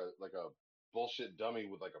looks like a bullshit dummy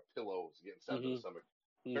with like a pillow getting stabbed in the stomach.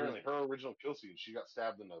 Apparently, her original kill scene, she got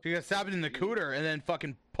stabbed in the. She got stabbed in the cooter and then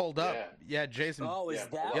fucking pulled up. Yeah, Jason. Oh, is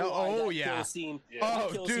that? Yeah. Kill scene? Oh,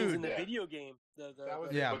 kill dude. In the video game. But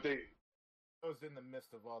it was in the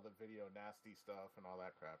midst of all the video nasty stuff and all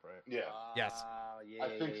that crap, right? Yeah. Yes.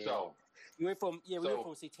 I think so. We went from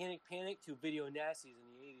Satanic Panic to video nasties in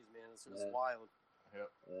the 80s, man. This was wild. Yep.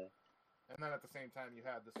 Yeah. And then at the same time, you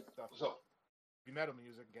had this stuff. Metal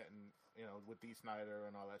music getting, with D. Snyder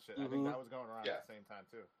and all that shit. I think that was going around at the same time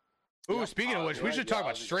too. Ooh, speaking of which, we should talk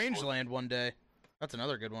about Strangeland one day. That's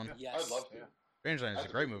another good one. Yes. I'd love to. Strangeland is a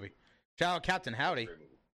great movie. Shout out Captain Howdy.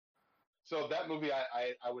 So that movie,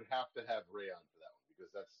 I would have to have Ray on for that one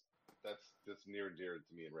because that's near and dear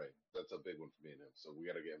to me and Ray. That's a big one for me and him. So we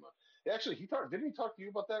got to get him on. Actually, didn't he talk to you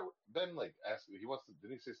about that? Ben, like,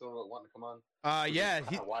 didn't he say something about wanting to come on? Yeah. It's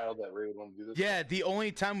kind of wild that Ray would want to do this. Yeah, the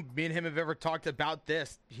only time me and him have ever talked about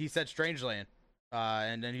this, he said Strangeland.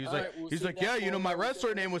 And then he was my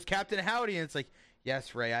wrestler name was Captain Howdy, and it's like,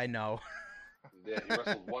 yes, Ray, I know. Yeah, he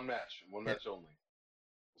wrestled one match only.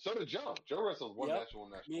 So did Joe. Joe wrestled one match.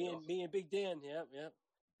 Me and Big Dan.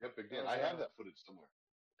 Yep, Big Dan. I have that footage somewhere.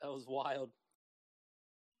 That was wild.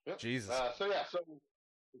 Yep. Jesus. So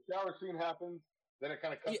the shower scene happens. Then it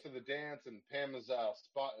kind of cuts to the dance, and Pam is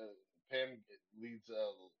Pam leads.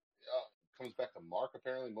 Comes back to Mark.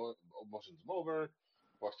 Apparently, motions him over.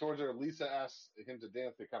 Walks towards her. Lisa asks him to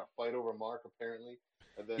dance. They kind of fight over Mark. Apparently,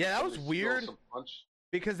 and then that was weird.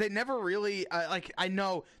 Because they never really I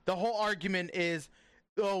know the whole argument is,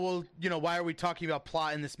 oh well, why are we talking about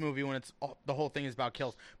plot in this movie when the whole thing is about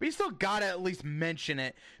kills? But you still gotta at least mention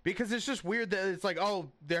it because it's just weird that it's like,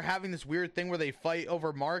 oh, they're having this weird thing where they fight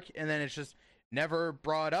over Mark and then it's just never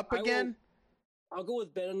brought up again. I'll go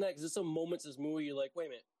with Ben on that because there's some moments in this movie you're like, wait a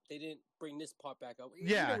minute, they didn't bring this part back up. You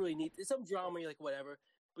don't really need. There's some drama, you're like, whatever,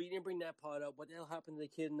 but you didn't bring that part up. What the hell happened to the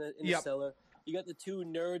kid in the cellar? You got the two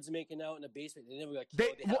nerds making out in the basement. They never got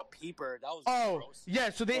killed. They had a peeper. That was gross.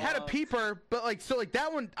 Yeah, so they had a peeper, but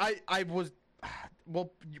that one, I was,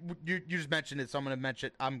 well, you just mentioned it, so I'm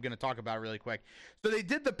going to talk about it really quick. So they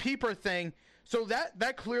did the peeper thing, so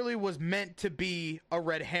that clearly was meant to be a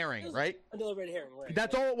red herring, right? Another red herring, right.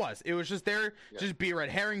 That's all it was. It was just there, just be a red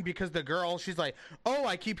herring because the girl, she's like, oh,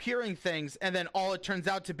 I keep hearing things, and then all it turns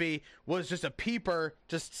out to be was just a peeper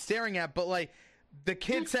just staring at, but the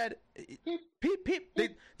kid said, "Peep, peep."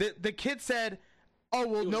 The kid said, "Oh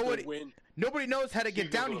well, nobody knows how to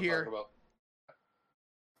get down here.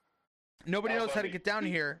 Nobody knows how to get down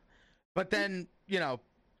here." But then, you know.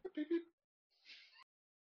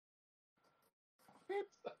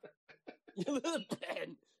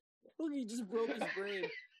 Ben. Look, he just broke his brain.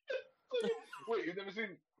 Wait, you've never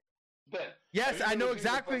seen Ben? Yes, I know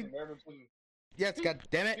exactly. Yes, God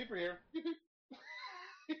damn it. Keeper here.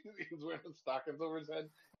 He's wearing stockings over his head.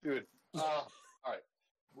 Dude, all right.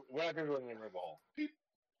 We're not going to go in the Rainbow Hall.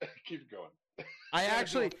 Keep going. I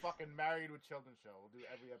actually... fucking Married with Children show. We'll do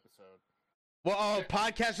every episode. Well,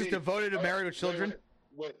 podcast is devoted to Married with Children.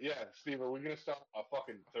 Wait, yeah, Steve, are we going to start a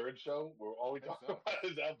fucking third show where all we talk about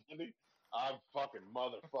is Al Bundy? I'm fucking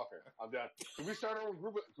motherfucker. I'm down. Can we start our own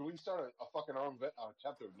group? Can we start a fucking own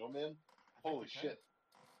chapter of No Man? Holy shit.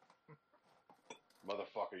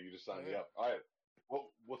 Motherfucker, you just signed me up. All right.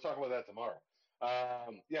 We'll talk about that tomorrow.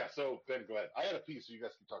 Yeah, so Ben, go ahead. I had a piece, so you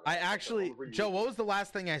guys can talk about I actually, Joe, what was the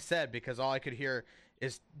last thing I said? Because all I could hear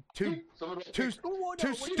is two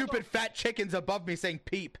stupid fat chickens above me saying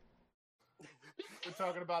peep. We're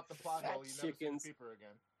talking about the plot hole. You never seen Peeper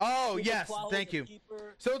again. Oh, yes. Thank you.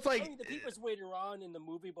 So it's like... I mean, the Peeper's later on in the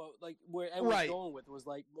movie, but like where everyone's going with was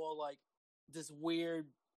like more like this weird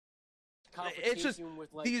confrontation it's just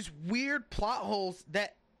with like... these weird plot holes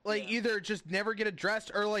that like either just never get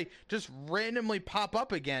addressed or like just randomly pop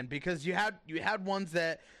up again, because you had ones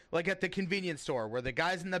that like at the convenience store where the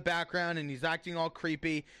guy's in the background and he's acting all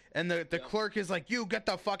creepy and the clerk is like, "You get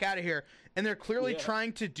the fuck out of here." And they're clearly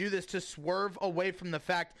trying to do this to swerve away from the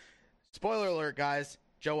fact. Spoiler alert, guys.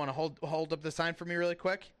 Joe, want to hold up the sign for me really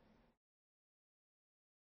quick?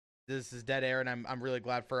 This is dead air, and I'm really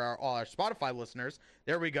glad for all our Spotify listeners.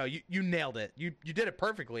 There we go. You nailed it. You did it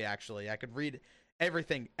perfectly, actually. I could read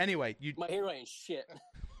everything. Anyway, my handwriting shit.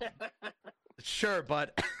 Sure,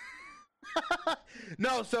 but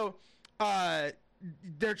no. So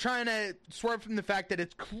they're trying to swerve from the fact that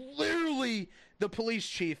it's clearly the police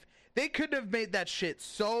chief. They couldn't have made that shit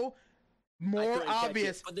so more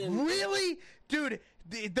obvious. Really, dude?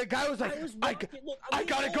 The guy was like, I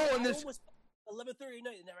gotta go on this. 11:30 at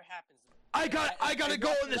night. It never happens. I gotta go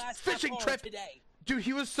on this fishing trip today. Dude,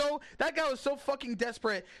 that guy was so fucking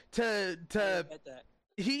desperate to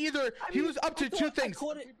he was up to two things.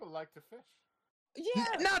 People like to fish. Yeah,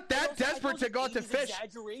 not that desperate to go out to fish.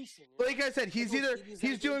 Like I said,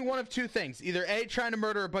 he's doing one of two things. Either A, trying to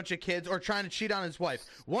murder a bunch of kids, or trying to cheat on his wife.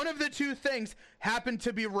 One of the two things happened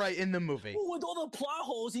to be right in the movie. Well, with all the plot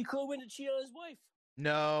holes, he could have went to cheat on his wife.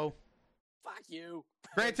 No. Fuck you.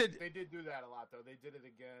 Granted, they did do that a lot, though. They did it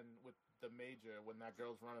again with the Major when that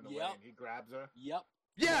girl's running away and he grabs her. Yep.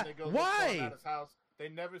 Yeah. Why? Out his house. They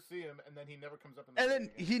never see him, and then he never comes up. And then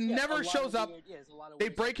he never shows up. They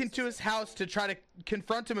break into his house to try to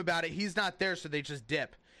confront him about it. He's not there, so they just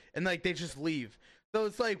dip, and like they just leave. So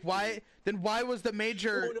it's like, why? Then why was the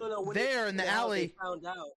Major there in the alley?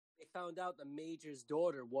 They found out the Major's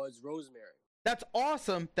daughter was Rosemary. That's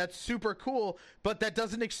awesome. That's super cool. But that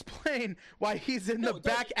doesn't explain why he's in the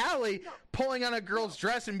back alley pulling on a girl's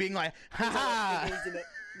dress and being like, "Ha ha."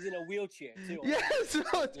 He's in a wheelchair too. Yes.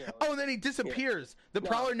 And then he disappears. The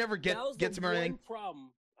Prowler never gets him or anything. One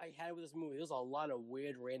problem I had with this movie. There's a lot of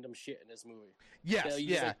weird, random shit in this movie. Yes.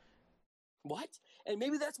 Like, what? And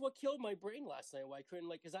maybe that's what killed my brain last night. Why I couldn't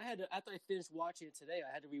after I finished watching it today,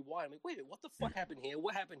 I had to rewind. I'm like, wait, what the fuck happened here?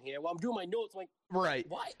 What happened here? Well, I'm doing my notes. I'm like, right.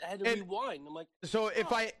 What? I had to rewind. I'm like, so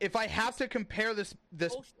if I have to compare this.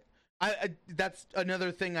 That's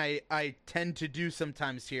another thing I tend to do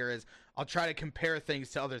sometimes here is I'll try to compare things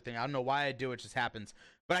to other things. I don't know why I do it, just happens.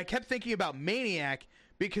 But I kept thinking about Maniac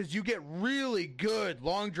because you get really good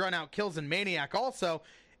long drawn out kills in Maniac also,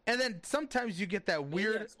 and then sometimes you get that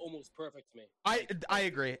weird. Maniac's almost perfect to me. I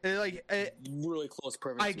agree. Really close,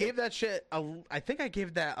 perfect. I gave that shit. I think I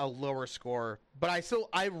gave that a lower score, but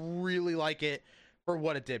I really like it for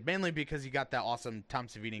what it did, mainly because you got that awesome Tom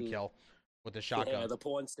Savini kill. With the shotgun. Yeah, the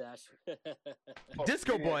porn stash.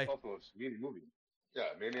 Disco Boy. Also a Savini movie. Yeah,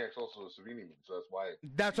 Maniac's also a Savini movie, so that's why.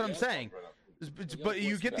 That's what I'm saying. But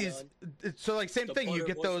you get these. So, like, same thing. You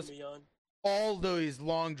get all those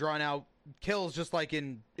long, drawn out kills just like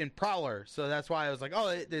in Prowler. So that's why I was like,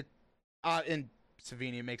 in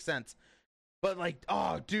Savini, it makes sense. But, like,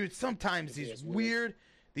 dude, sometimes these weird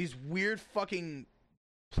fucking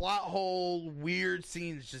plot hole, weird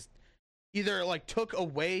scenes just either, like, took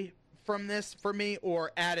away from this for me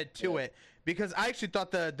or added to it, because I actually thought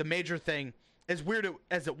the Major thing, as weird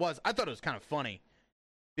as it was, I thought it was kind of funny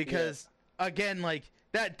because again, like,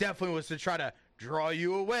 that definitely was to try to draw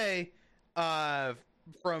you away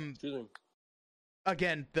from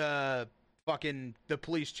again the fucking the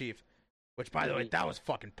police chief. Which, by the way, that was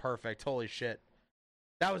fucking perfect. Holy shit.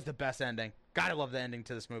 That was the best ending. God, I love the ending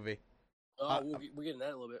to this movie. We'll get into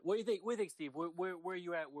that a little bit. What do you think? What do you think, Steve? Where are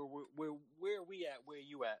you at? Where are we at? Where are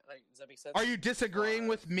you at? Like, does that make sense? Are you disagreeing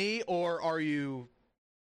with me, or are you?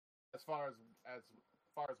 As far as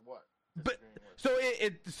what? But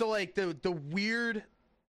so like the weird,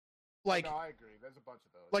 like. No, I agree. There's a bunch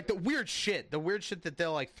of those. Like the weird shit that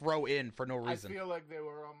they'll like throw in for no reason. I feel like they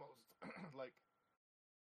were almost like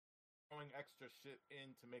throwing extra shit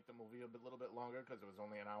in to make the movie a little bit longer because it was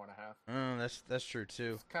only an hour and a half. That's true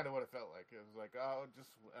too. That's kind of what it felt like. It was like,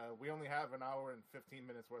 we only have an hour and 15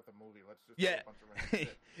 minutes worth of movie. Let's just do a bunch of random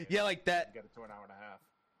shit, yeah, like that. Get it to an hour and a half.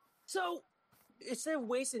 So instead of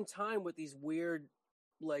wasting time with these weird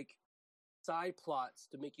like side plots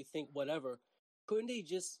to make you think whatever, couldn't they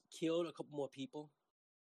just killed a couple more people?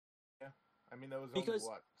 Yeah, I mean there was only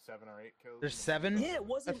 7 or 8 kills. There's 7. Yeah, it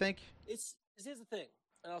wasn't. I think here's the thing,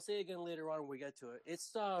 and I'll say it again later on when we get to it. It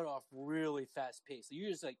started off really fast paced. So you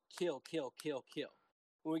just like kill.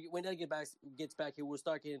 When that gets back here, we'll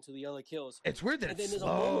start getting to the other kills. It's weird that it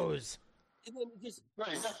slows. And then it just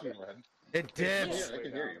it dips. Yeah, I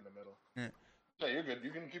can hear you. In the middle. Yeah, you're good. You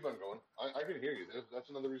can keep on going. I can hear you. That's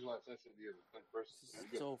another reason why I said the first.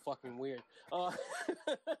 So fucking weird.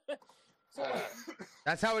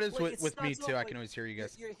 That's how it is with me too. I can always hear you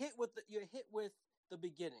guys. You're hit with the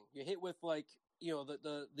beginning. You're hit with like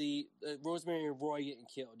the Rosemary and Roy getting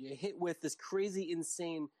killed. You're hit with this crazy,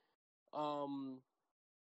 insane.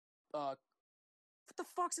 What the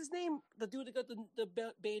fuck's his name? The dude that got the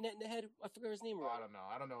bayonet in the head. I forgot his name. I don't know.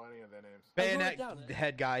 I don't know any of their names. Bayonet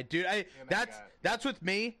head guy, dude. That's with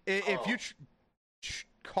me. If you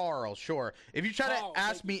Carl, sure. If you try to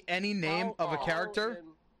ask me any name of a character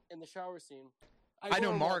in the shower scene, I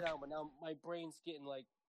know Mark. But now my brain's getting like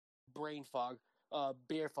brain fog,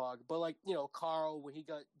 bear fog. But like Carl when he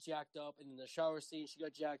got jacked up, and in the shower scene she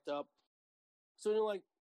got jacked up. So like.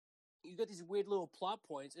 You got these weird little plot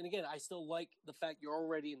points, and again, I still like the fact you're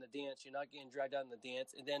already in the dance. You're not getting dragged out in the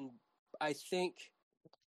dance, and then I think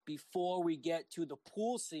before we get to the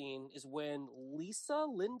pool scene is when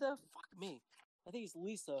Linda, fuck me, I think it's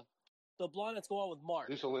Lisa, the blonde that's going on with Mark.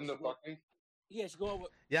 Linda, fuck me. Yeah, she's going on with.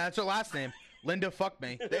 Yeah, that's her last name, Linda. Fuck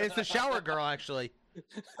me. It's the shower girl, actually.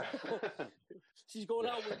 She's going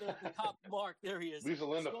out with the cop Mark. There he is.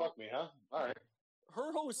 Linda, fuck me, huh? All right.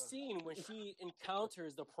 Her whole scene when she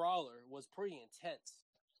encounters the Prowler was pretty intense.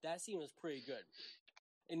 That scene was pretty good.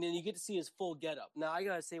 And then you get to see his full getup. Now, I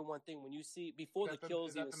gotta say one thing. When you see, before the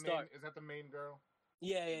kills even start... Is that the main girl?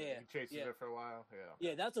 Yeah. He chases her for a while,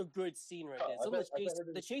 Yeah, that's a good scene right there. Some of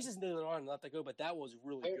the chases later on not that good, but that was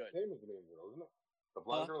really good. Pam is the main girl, isn't it? The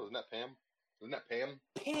blonde girl, isn't that Pam? Isn't that Pam?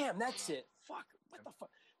 Pam, that's it. Fuck, what the fuck?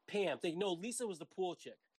 Pam. No, Lisa was the pool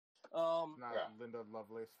chick. Not Linda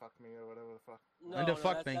Lovelace, fuck me, or whatever the fuck. Linda,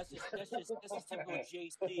 fuck me. That's just typical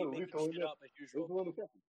JC making shit up as usual.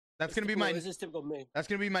 That's gonna be my. This is typical me. That's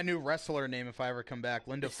gonna be my new wrestler name if I ever come back.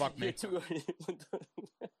 Linda, fuck me. LL,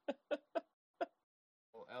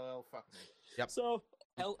 fuck me. Yep. So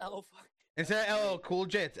LL, fuck. Instead of LL Cool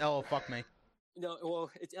J, it's LL, fuck me. No, well,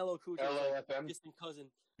 it's LL Cool J. LLFM. Distant cousin.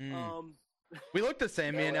 We look the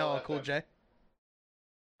same, me and LL Cool J.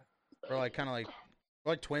 We're like kind of like.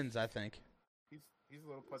 We're like twins, I think. He's a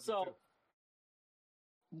little pudgy too.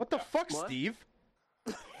 What the fuck, what? Steve?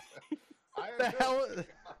 the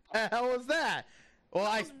hell was that? Well,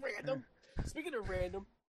 that was random. Speaking of random.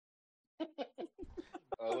 I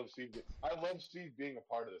love Steve being a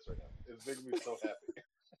part of this right now. It's making me so happy.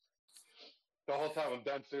 The whole time I'm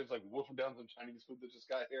downstairs, like wolfing down some Chinese food that just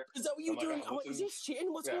got here. Is that what you're doing? Is he shitting?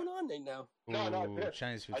 What's going on right now? No, I did.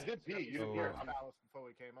 Chinese food. I did pee. You didn't hear it. Before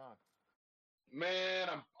we came on. Man,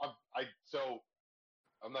 I'm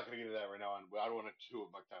not gonna get into that right now. I don't want to chew up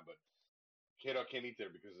my time, but K-Dog can't eat there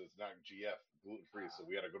because it's not GF gluten free, so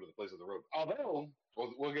we got to go to the place of the road. Although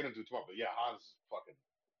we'll get into it tomorrow, but yeah, Hans is fucking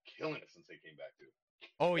killing it since they came back too.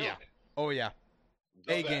 Oh yeah.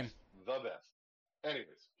 A game. The best.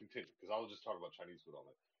 Anyways, continue because I will just talk about Chinese food all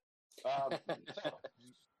night.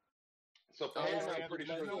 So I'm pretty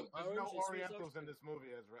sure there's no Orientals in this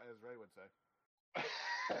movie, as Ray would say.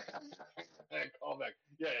 Callback.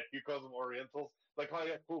 Yeah, he calls them Orientals. Like, oh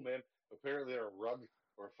yeah, cool, man. Apparently they're a rug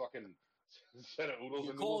or a fucking set of oodles.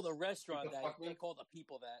 You call the restaurant that. You can't call the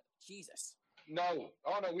people that. Jesus. No.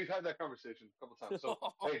 Oh no, we've had that conversation a couple times. So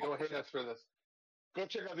hey, don't hate us for this. Go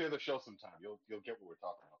check out the other show sometime. You'll get what we're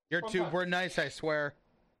talking about. Your tube, we're nice, I swear.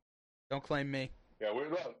 Don't claim me. Yeah, we're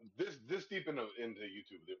this deep into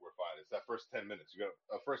YouTube that we're fine. It's that first 10 minutes. You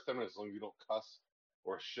got first 10 minutes as long as you don't cuss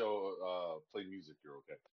or show play music, you're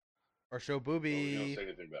okay. Or show booby. So you don't say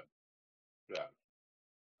anything bad. Yeah.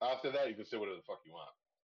 After that, you can say whatever the fuck you want.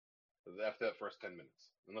 After that first 10 minutes,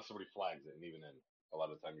 unless somebody flags it, and even then, a lot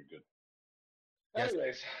of the time you're good. Yes,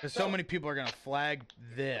 Anyways, because so many people are gonna flag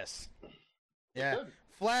this. Yeah,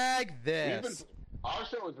 flag this. Our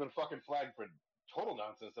show has been fucking flagged for total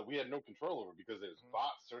nonsense that we had no control over because there's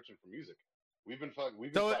bots searching for music. We've been flagged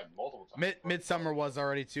multiple times. Midsummer was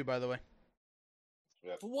already too, by the way.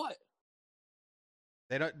 Yeah. For what?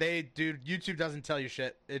 Dude, YouTube doesn't tell you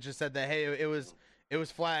shit. It just said that hey, it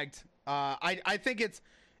was flagged. I think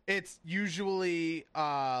it's usually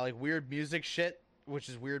like weird music shit, which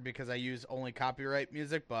is weird because I use only copyright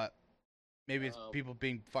music, but maybe it's people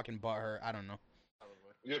being fucking butthurt. I don't know.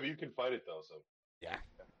 Yeah, but you can fight it though, so yeah,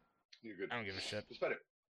 you're good. I don't give a shit. Just fight it.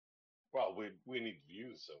 Well, we need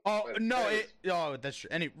views, so. Oh no, that's true.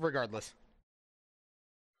 Regardless.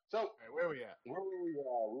 So where are we at? Where were we?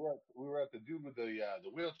 We were at the dude with the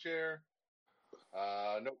wheelchair.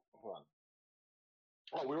 No, hold on.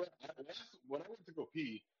 Oh, we were when I went to go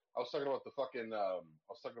pee. I was talking about the fucking. I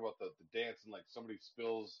was talking about the dance and like somebody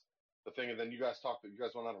spills the thing, and then you guys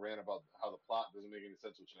went on a rant about how the plot doesn't make any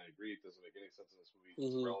sense, which I agree, it doesn't make any sense in this movie.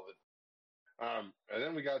 It's irrelevant. And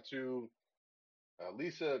then we got to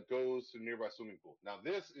Lisa goes to a nearby swimming pool. Now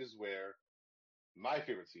this is where my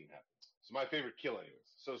favorite scene happens. It's my favorite kill,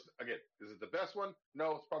 anyways. So again, is it the best one?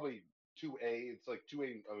 No, it's probably 2A. It's like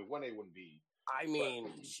 2A. I mean, 1A, 1B. I mean,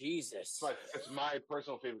 Jesus. It's my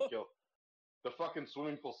personal favorite kill. The fucking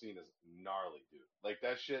swimming pool scene is gnarly, dude. Like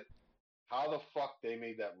that shit. How the fuck they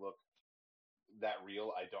made that look that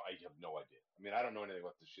real? I have no idea. I mean, I don't know anything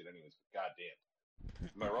about this shit, anyways. But goddamn.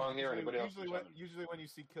 Am I wrong here? Anybody else? Usually when you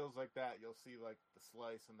see kills like that, you'll see like the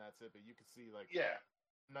slice and that's it. But you could see like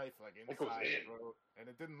knife like inside the throat, and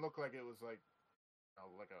it didn't look like it was like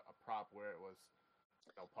like a prop where it was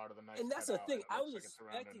part of the knife. And that's the thing. I was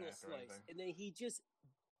expecting a slice, and then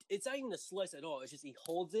it's not even a slice at all. It's just he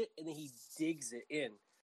holds it and then he digs it in.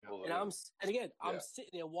 And I'm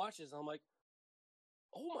sitting there watching this, and I'm like,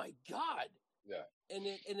 oh my god. Yeah.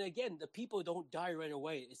 And again, the people don't die right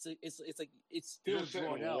away. It's like it's still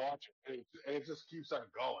drawn out. And it just keeps on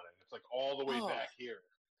going. And it's like all the way back here.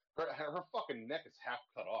 Her fucking neck is half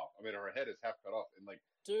cut off. I mean, her head is half cut off, and like,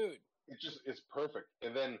 dude, it's perfect.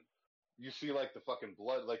 And then you see like the fucking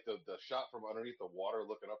blood, like the shot from underneath the water,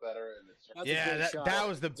 looking up at her, and it's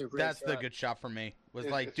that's the good shot for me. Was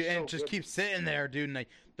like, dude, and it just keeps sitting there, dude, and like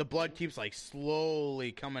the blood keeps like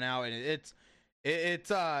slowly coming out, and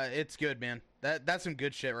it's good, man. That's some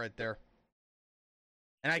good shit right there.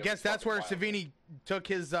 And I guess that's where Savini took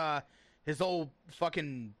his old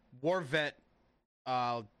fucking war vet,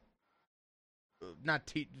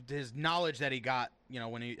 his knowledge that he got,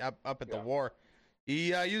 when he up at the war.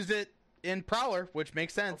 He used it in Prowler, which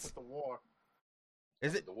makes sense. Up at the war.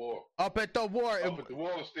 Is it the war? Up at the war. Up at the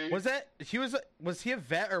war, Steve. Was he a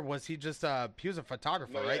vet or was he just he was a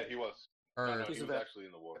photographer, right? Yeah, he was. No, he was actually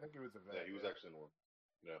in the war. I think he was a vet. Yeah, he was actually in the war.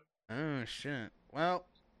 Yeah. Oh shit. Well,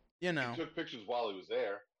 he took pictures while he was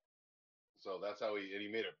there, so that's how he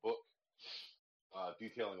made a book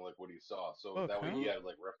detailing like what he saw. So that way he had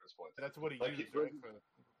like reference points. That's what he used right,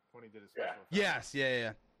 when he did his special. Yes.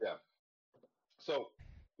 Yeah. So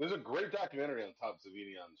there's a great documentary on Tom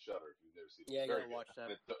Savini on Shudder. If you've never seen it, yeah, you gotta watch that.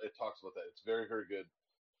 It talks about that. It's very, very good.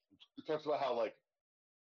 It talks about how like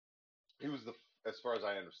he was as far as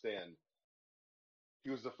I understand, he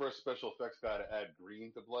was the first special effects guy to add green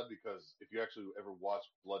to blood, because if you actually ever watch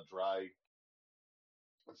blood dry,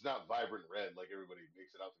 it's not vibrant red like everybody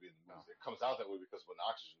makes it out to be in the movies. It comes out that way because when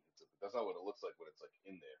oxygen hits it, but that's not what it looks like when it's like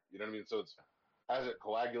in there. You know what I mean? So it's as it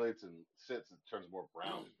coagulates and sits, it turns more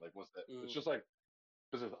brown. Like once that, it's just like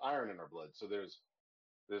because there's iron in our blood, so there's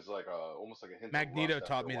like almost like a hint. Magneto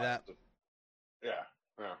taught me that. Yeah,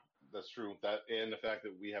 that's true. That and the fact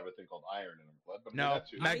that we have a thing called iron in our blood. But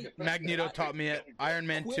Magneto taught me it. Iron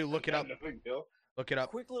Man 2. Look it up. Look it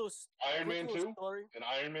up. Quick little Iron Man 2 story. And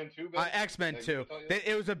Iron Man 2. X-Men 2.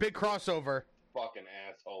 It was a big crossover. Fucking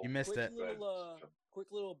asshole. You missed it.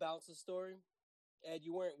 Quick little bouncer story. Ed,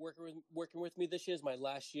 you weren't working with me this year. It's my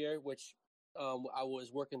last year, which I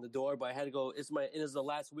was working the door, but I had to go. It was the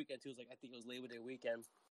last weekend too. It was I think it was Labor Day weekend,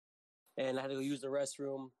 and I had to go use the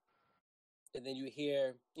restroom. And then you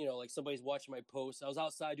hear, like somebody's watching my posts. I was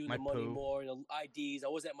outside doing the money more, IDs. I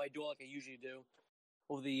was at my door like I usually do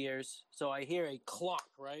over the years. So I hear a clock,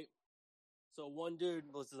 right? So one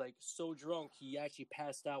dude was like so drunk he actually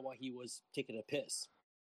passed out while he was taking a piss.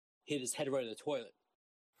 Hit his head right in the toilet.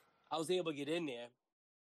 I was able to get in there.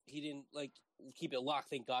 He didn't keep it locked,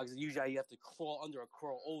 thank God. Because usually you have to crawl under or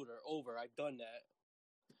crawl over. I've done that.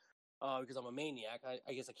 Because I'm a maniac.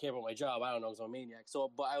 I guess I care about my job. I don't know because I'm a maniac. So,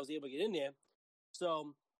 but I was able to get in there.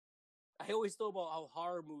 So I always thought about how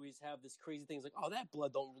horror movies have this crazy things like, oh, that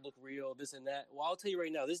blood don't look real, this and that. Well, I'll tell you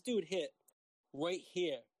right now, this dude hit right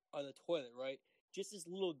here on the toilet, right? Just this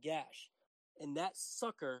little gash. And that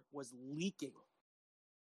sucker was leaking.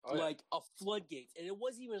 Oh, yeah. Like a floodgate. And it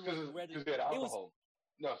wasn't even like red. Because they had alcohol.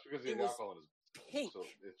 No, it's because they had alcohol in his pink. So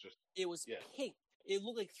it's just, it was pink. It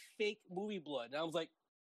looked like fake movie blood. And I was like,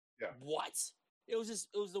 what? It was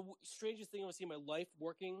the strangest thing I've seen in my life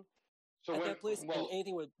working at that place. And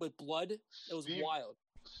anything with blood, it was wild.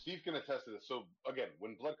 Steve can attest to this. So again,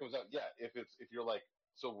 when blood comes out, if you're like,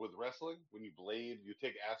 so with wrestling, when you blade, you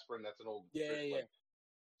take aspirin. That's an old trick. Like,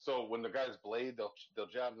 so when the guys blade,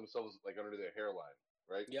 they'll jab themselves like under their hairline,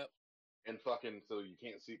 right? Yep. And fucking, so you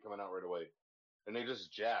can't see it coming out right away. And they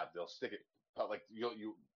just jab. They'll stick it like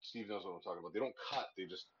you. Steve knows what I'm talking about. They don't cut. They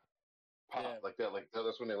just pop like that. Like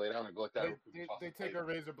that's when they lay down and go like that. They take a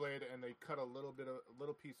razor blade and they cut a little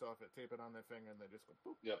piece off it, tape it on their finger, and they just go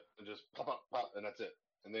boop. Yep, and just pop, and that's it.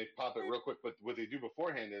 And they pop it real quick. But what they do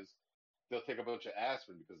beforehand is they'll take a bunch of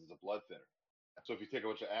aspirin because it's a blood thinner. So if you take a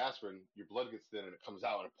bunch of aspirin, your blood gets thin and it comes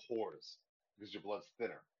out and it pours because your blood's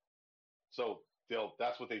thinner. So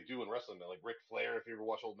that's what they do in wrestling. They're like Ric Flair, if you ever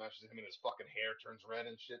watch old matches, him and his fucking hair turns red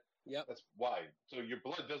and shit. Yep. That's why. So your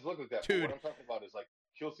blood does look like that. Dude. But what I'm talking about is like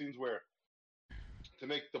kill scenes where to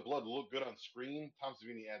make the blood look good on screen, Tom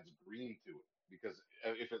Savini adds green to it. Because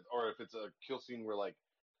if it's a kill scene where like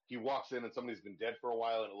he walks in and somebody's been dead for a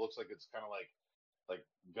while and it looks like it's kind of like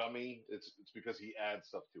gummy, it's because he adds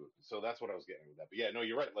stuff to it. So that's what I was getting with that. But yeah, no,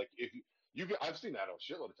 you're right. Like if I've seen that a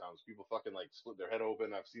shitload of times. People fucking like split their head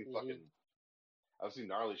open. I've seen I've seen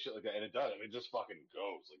gnarly shit like that, and it does. I mean, it just fucking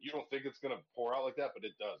goes. Like you don't think it's gonna pour out like that, but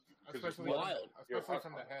it does. Especially from the head. Yeah,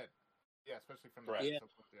 especially from the head.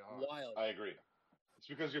 Yeah, wild. I agree. It's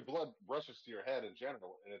because your blood rushes to your head in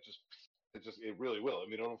general, and it really will. I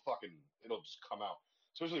mean, it'll just come out.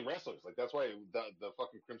 Especially wrestlers, like that's why the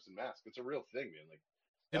fucking Crimson Mask. It's a real thing, man. Like,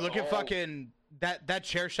 dude, look at fucking that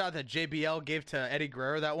chair shot that JBL gave to Eddie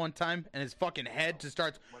Guerrero that one time, and his fucking head just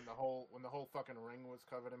starts. When the whole fucking ring was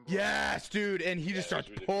covered in blood. Yes, dude, and he just starts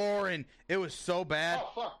pouring. It was so bad.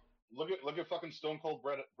 Oh fuck! Look at fucking Stone Cold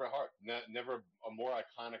Bret Hart. Never a more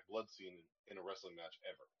iconic blood scene in a wrestling match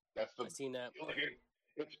ever. I've seen that.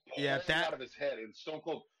 It's pouring out of his head, and Stone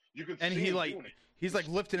Cold. You can and see he like he's like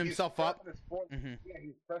lifting himself up. Yeah,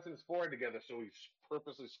 he's pressing his forehead together, so he's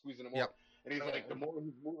purposely squeezing it more. Yep. And he's like, the more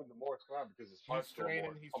he's moving, the more it's coming out because his heart's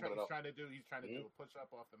training. He's trying to do a push up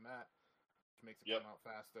off the mat, which makes it come out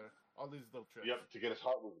faster. All these little tricks. Yep, to get his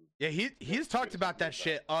heart moving. Yeah, he's talked about that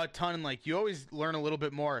shit a ton. And like you always learn a little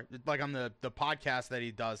bit more, like on the podcast that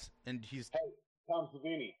he does. And he's Tom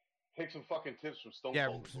Savini. Take some fucking tips from Stone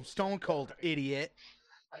Cold. Yeah, Stone Cold idiot.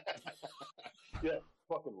 Yeah,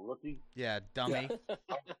 fucking rookie. Yeah, dummy.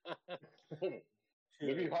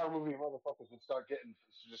 Maybe horror movie motherfuckers should start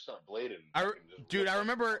blading. Dude, I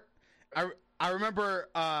remember.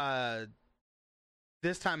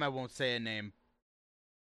 This time I won't say a name,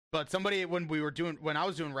 but somebody when I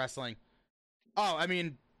was doing wrestling. Oh, I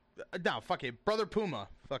mean, no, fuck it, Brother Puma,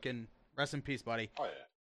 fucking rest in peace, buddy. Oh yeah.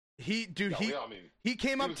 He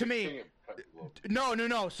came up to me.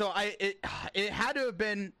 No. So it had to have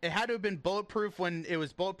been Bulletproof when it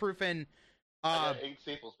was Bulletproof in. I got 8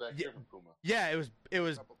 staples back here from Puma. Yeah, it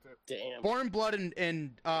was damn. Born Blood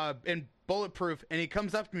and Bulletproof, and he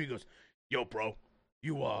comes up to me and goes, "Yo, bro,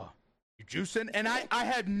 you juicing?" And I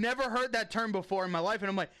had never heard that term before in my life, and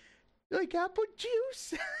I'm like apple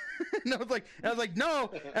juice, and I was like,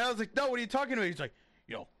 no, and I was like, no, what are you talking about? He's like,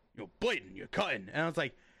 you're blading, you're cutting, and I was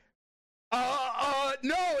like,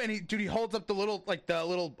 no, and he holds up the little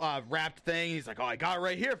wrapped thing. He's like, oh, I got it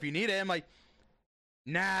right here if you need it. I'm like,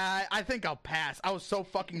 nah, I think I'll pass. I was so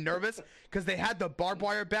fucking nervous because they had the barbed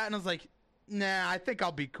wire bat, and I was like, nah, I think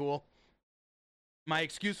I'll be cool. My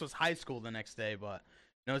excuse was high school the next day, but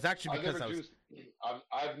no, it's actually because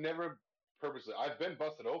I've never purposely. I've been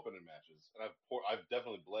busted open in matches, and I've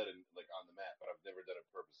definitely bled on the mat, but I've never done it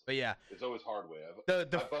purposely. But yeah, it's always hard way.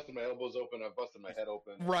 I've busted my elbows open. I've busted my head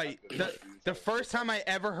open. Right. The first time I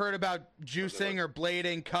ever heard about juicing or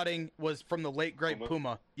blading, cutting was from the late great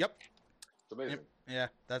Puma. Yep. It's amazing. Yeah,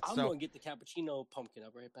 I'm gonna get the cappuccino pumpkin.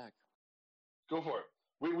 I'll be right back. Go for it.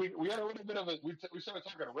 We had a little bit of a we started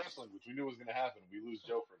talking wrestling, which we knew was gonna happen. We lose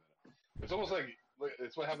Joe for a minute. It's almost like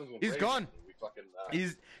it's what happens when he's gone. We fucking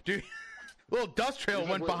he's dude. Little dust trail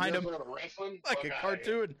went behind him like a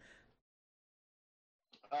cartoon.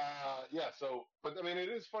 Yeah. So, but I mean, it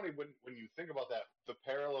is funny when you think about that. The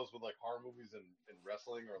parallels with like horror movies and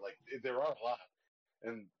wrestling, or like there are a lot,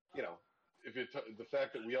 and you know. If the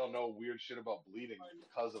fact that we all know weird shit about bleeding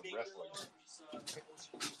because of wrestling,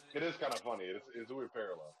 it is kind of funny. It's a weird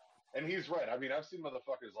parallel. And he's right. I mean, I've seen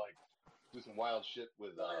motherfuckers like do some wild shit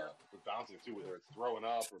with bouncing too, whether it's throwing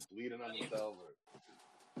up or bleeding on themselves or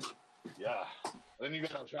And then you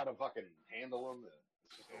gotta try to fucking handle them.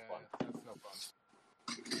 It's just no fun. That's no fun.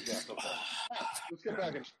 Yeah, it's no fun. Let's get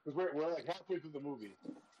back in because we're like halfway through the movie,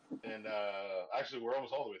 and actually we're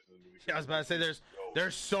almost all the way through the movie. Yeah, I was about to say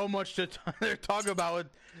there's so much to talk about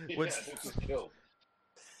with it's kills.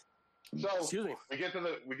 So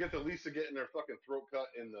we get to Lisa getting her fucking throat cut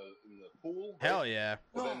in the pool. Right? Hell yeah!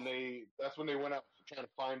 And then that's when they went out to try to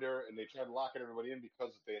find her, and they tried locking everybody in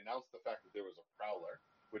because they announced the fact that there was a Prowler,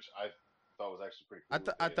 which I thought was actually pretty cool.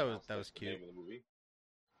 I thought that was cute. The name of the movie.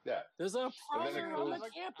 Yeah, there's a Prowler on the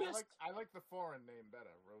campus. I like the foreign name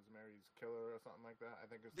better, Rosemary's Killer or something like that. I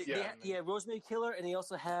think it's Rosemary Killer, and he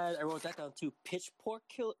also had I wrote that down too. Pitchfork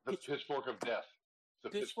Killer. The Pitchfork of Death. The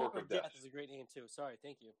Pitchfork of Death is a great name too. Sorry,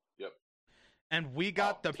 thank you. Yep. And we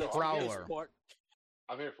got the Prowler.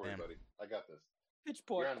 I'm here for you, buddy. I got this.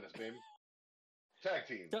 Pitchfork. You're on this, baby. Tag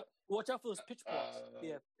team. Watch out for those pitchforks.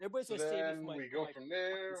 Everybody's gonna save me from we go from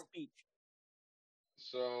there. Speech.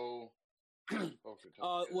 So.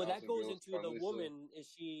 Well, that goes into the woman. Is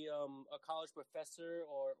she a college professor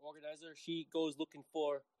or organizer? She goes looking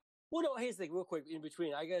for. Well, no. Here's the thing, real quick. In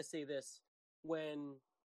between, I gotta say this: when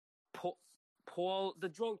Paul, the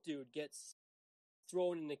drunk dude, gets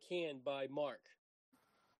thrown in the can by Mark,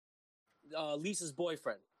 Lisa's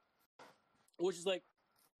boyfriend, which is like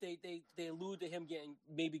they allude to him getting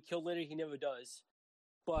maybe killed later. He never does.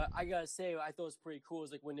 But I gotta say, I thought it was pretty cool. It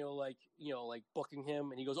was like when they were like, booking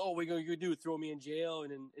him, and he goes, "Oh, what are you gonna do? Throw me in jail?"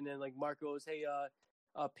 And then like Mark goes, "Hey,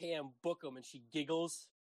 Pam, book him," and she giggles.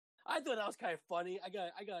 I thought that was kind of funny. I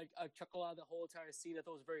got a chuckle out of the whole entire scene. I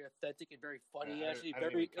thought it was very authentic and very funny. Actually,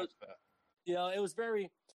 it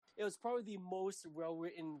was probably the most well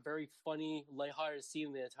written, very funny, lighthearted scene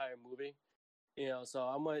in the entire movie. So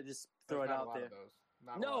I'm gonna just throw it out there.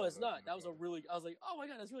 No, it's not. That was I was like, oh my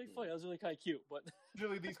god, that's really funny. That was really kind of cute. But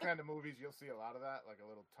usually these kind of movies, you'll see a lot of that, like a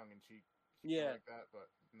little tongue in cheek, like that, but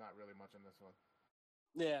not really much in this one.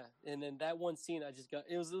 Yeah, and then that one scene, I just got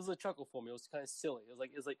it was a chuckle for me. It was kind of silly. It was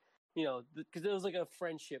like because there was like a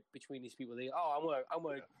friendship between these people. I'm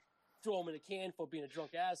gonna throw him in a can for being a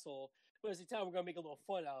drunk asshole. But at the time, we're gonna make a little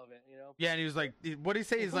fun out of it, Yeah, and he was like, "What did he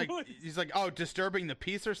say?" He's like, "Oh, disturbing the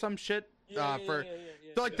peace or some shit." So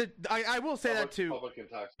like I will say that too.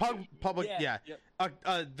 Public, yeah.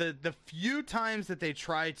 The few times that they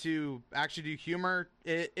try to actually do humor,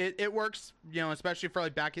 it works. Especially for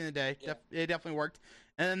like back in the day, it definitely worked.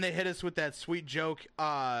 And then they hit us with that sweet joke.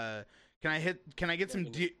 Can I get some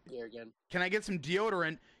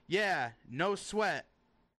deodorant? Yeah, no sweat.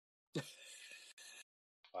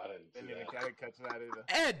 I didn't catch that either.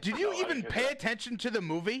 Ed, did you even pay attention to the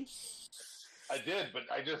movie? I did, but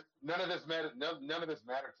none of this mattered. None of this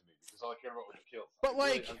mattered to me because all I cared about was the kills. But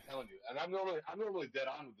I'm telling you, and I'm normally dead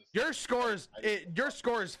on with this. Your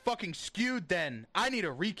score is fucking skewed. Then I need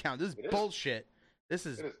a recount. This is bullshit. This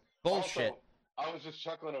is bullshit. Also, I was just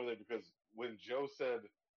chuckling over there because when Joe said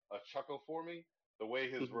a chuckle for me, the way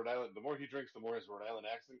his Rhode Island, the more he drinks, the more his Rhode Island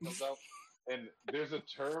accent comes out. And there's a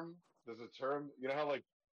term. You know how like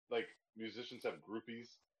musicians have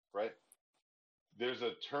groupies, right? There's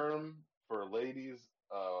a term for ladies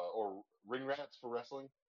or ring rats for wrestling.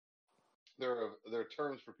 There are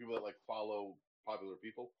terms for people that like follow popular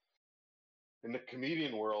people. In the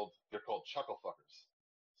comedian world, they're called chuckle fuckers.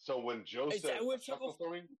 So when Joe said chuckle for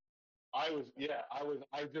me, I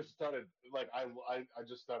just started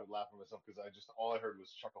laughing at myself because all I heard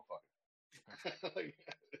was chuckle fucking. Like,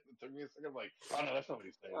 it took me a second. I'm like, oh no, that's not what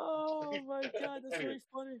he's saying. Oh my god, that's really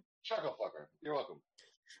funny. Chuckle fucker. You're welcome.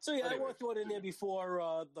 So I want to throw it in there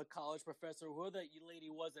before the college professor, whoever that lady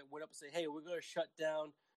was that went up and said, "Hey, we're gonna shut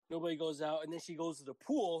down. Nobody goes out," and then she goes to the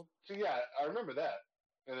pool. So yeah, I remember that,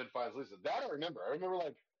 and then finds Lisa. That I remember. I remember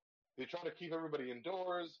like they try to keep everybody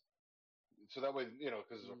indoors, so that way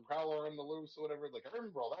because there's a Prowler on the loose or whatever. Like I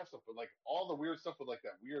remember all that stuff, but like all the weird stuff with like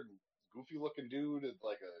that weird goofy looking dude at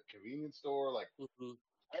like a convenience store, like.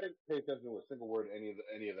 I didn't pay attention to a single word any of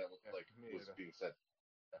that was being said.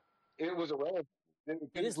 It was irrelevant.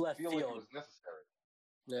 It is left field. Like it was necessary.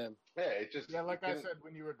 Yeah. Yeah, it just. Yeah, like I said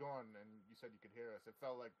when you were gone and you said you could hear us, it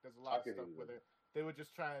felt like there's a lot of stuff where they were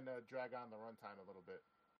just trying to drag on the runtime a little bit,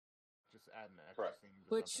 just adding an extra scene.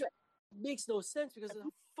 Which makes no sense because it's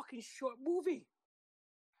a fucking short movie.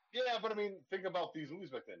 Yeah, but I mean, think about these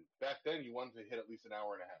movies back then. Back then, you wanted to hit at least an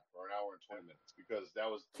hour and a half or an hour and 20 minutes because that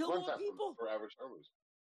was runtime for average horror movies.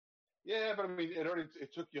 Yeah, but I mean,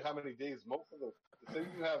 it took you how many days? Most of the say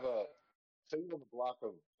you have a block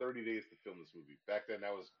of 30 days to film this movie. Back then,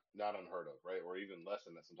 that was not unheard of, right? Or even less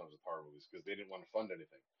than that sometimes with horror movies because they didn't want to fund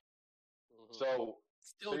anything. Mm-hmm. So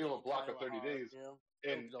say you have a block of 30 days,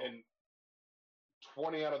 and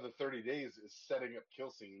 20 out of the 30 days is setting up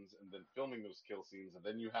kill scenes and then filming those kill scenes, and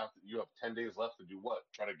then you have 10 days left to do what?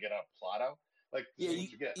 Try to get a plot out. Like, this is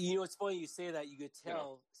what you get. You know, it's funny you say that. You could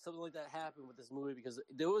tell something like that happened with this movie because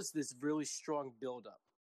there was this really strong build-up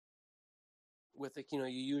with, like, your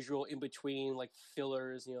usual in-between, like,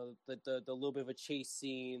 fillers, the little bit of a chase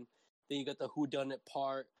scene. Then you got the whodunit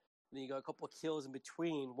part. Then you got a couple of kills in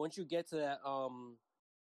between. Once you get to that,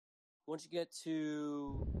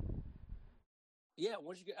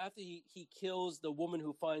 after he kills the woman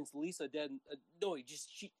who finds Lisa dead.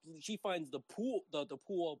 She finds the pool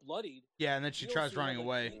all bloodied. Yeah, and then she tries running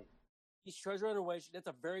away. He tries running away. That's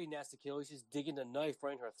a very nasty kill. He's just digging the knife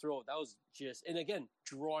right in her throat. That was just, and again,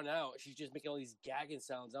 drawn out. She's just making all these gagging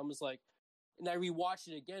sounds. I'm just like, and I rewatched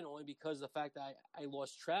it again only because of the fact that I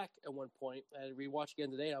lost track at one point. I rewatched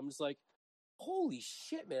again today. I'm just like, holy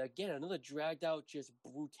shit, man! Again, another dragged out just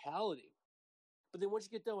brutality. But then once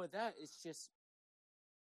you get done with that, it's just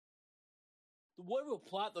whatever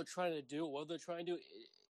plot they're trying to do, what they're trying to do,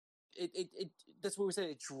 it that's what we said.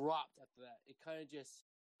 It dropped after that. It kind of just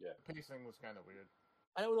pacing was kind of weird.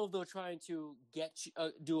 I don't know if they're trying to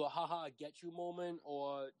do a haha get you moment,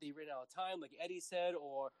 or they ran out of time, like Eddie said,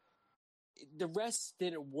 or the rest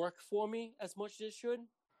didn't work for me as much as it should.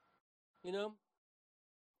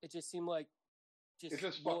 It just seemed like it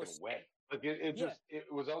just fucking went. Like it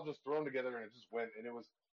was all just thrown together and it just went, and it was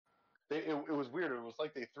weird. It was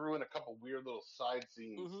like they threw in a couple weird little side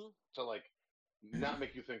scenes to like not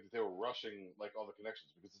make you think that they were rushing like all the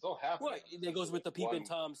connections, because it's all happening. Right, it goes with the Peep and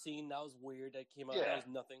Tom scene. That was weird. That came out. That was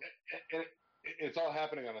nothing. And it's all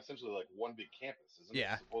happening on essentially like one big campus, isn't it?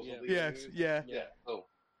 Supposedly. Yeah. So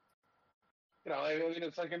I mean,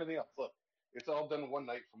 it's like anything else. Look, it's all done one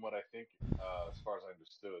night, from what I think, as far as I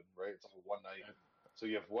understood. Right, it's all one night. So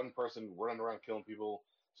you have one person running around killing people.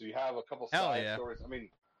 So you have a couple side stories. I mean,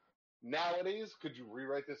 nowadays, could you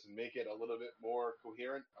rewrite this and make it a little bit more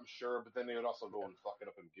coherent? I'm sure, but then they would also go and fuck it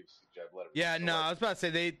up and give Jab letters. Yeah, so I was about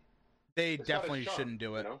to say they definitely shouldn't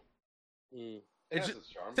do it. It's just, its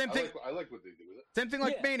charm. Same thing. I like what they do with it. Same thing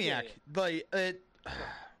like Maniac. Like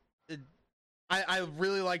I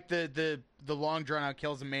really like the long drawn out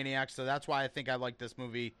kills in Maniac, so that's why I think I like this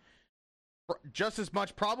movie just as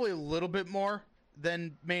much, probably a little bit more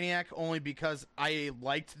than Maniac, only because I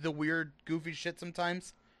liked the weird, goofy shit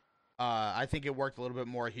sometimes. I think it worked a little bit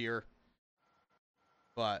more here,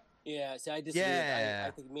 but see, I disagree.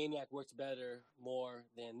 I think Maniac works more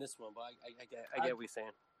than this one, but I get what you're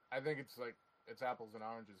saying. I think it's apples and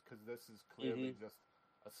oranges, because this is clearly just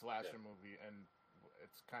a slasher movie, and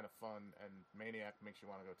it's kind of fun. And Maniac makes you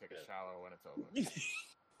want to go take a shower when it's over.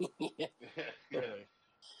 Really.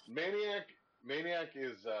 Maniac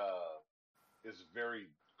is very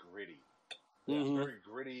gritty. It's very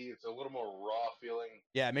gritty. It's a little more raw feeling.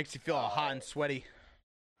 Yeah, it makes you feel hot and sweaty.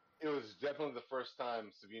 It was definitely the first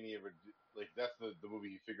time Savini ever that's the movie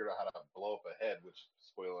he figured out how to blow up a head, which,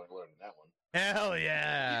 spoiler alert in that one. Hell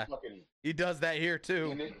yeah. He does that here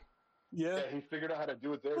too. Yeah, he figured out how to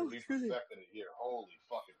do it there, but he perfected it here. Holy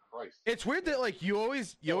fucking Christ. It's weird that like you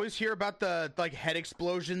always hear about the like head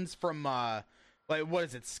explosions from like what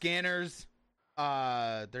is it, Scanners?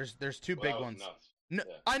 There's two big ones. Nuts. No,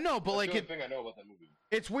 I know, but that's the thing I know about that movie.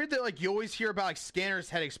 It's weird that like you always hear about like Scanner's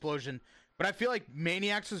head explosion, but I feel like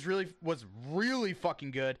Maniacs was really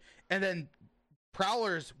fucking good, and then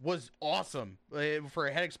Prowler's was awesome for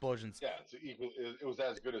head explosions. Yeah, it was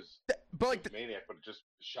as good as Maniac, but it just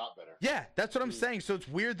shot better. Yeah, that's what I'm saying. So it's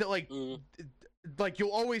weird that like you'll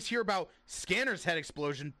always hear about Scanner's head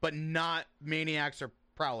explosion, but not Maniacs or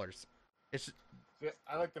Prowlers.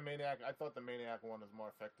 I like the Maniac. I thought the Maniac one was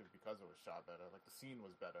more effective because it was shot better. Like, the scene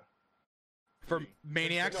was better. For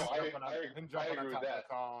Maniacs? No, I agree with that.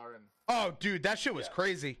 Oh, dude, that shit was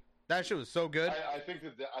crazy. That shit was so good. I think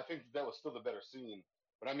that was still the better scene.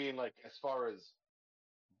 But I mean, like, as far as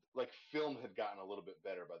like film had gotten a little bit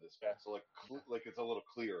better by this point, so like it's a little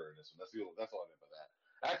clearer in this one. That's all I meant by that.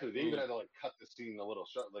 Actually, they even had to like cut the scene a little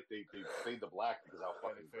short. Like they fade the black because how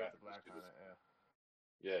fucking graphic it is.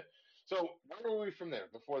 Yeah. So where are we from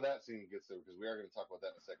there? Before that scene gets there, because we are going to talk about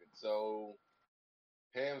that in a second. So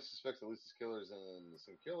Pam suspects that Lisa's killer is the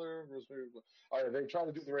same killer. All right, they try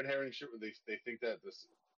to do the red herring shit where they think that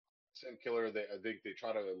this same killer. I think they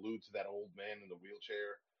try to allude to that old man in the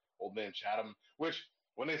wheelchair, old man Chatham. Which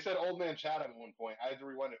when they said old man Chatham at one point, I had to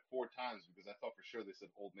rewind it 4 times because I thought for sure they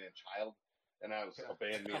said old man child, and I was a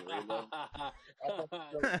band me and Ray Love.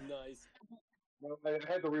 Nice. I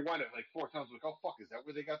had to rewind it like 4 times. Like, oh fuck, is that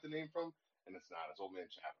where they got the name from? and it's not. It's Old Man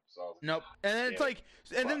Chatham. So nope. And then it's like,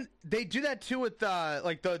 and then they do that too with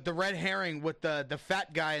like the red herring with the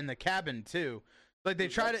fat guy in the cabin too. Like they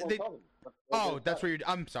try to. That's where you're.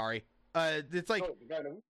 I'm sorry. It's like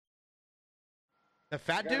the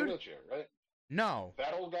fat dude. Wheelchair, right? No.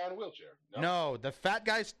 Fat old guy in a wheelchair. No, the fat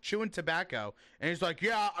guy's chewing tobacco, and he's like,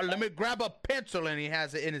 "Yeah, let me grab a pencil," and he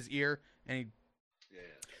has it in his ear, and he.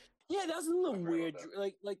 Yeah, that's a little weird.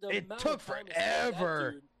 Like the. It took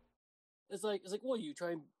forever. It's like, what are you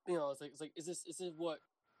trying? You know, it's like, is this what?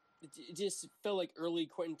 It just felt like early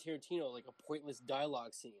Quentin Tarantino, like a pointless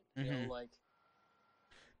dialogue scene. You know, like.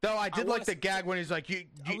 Though I did like the gag when he's like,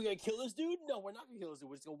 "Are we gonna kill this dude? No, we're not gonna kill this dude.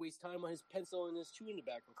 We're just gonna waste time on his pencil and his chewing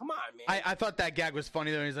tobacco. Come on, man." I thought that gag was funny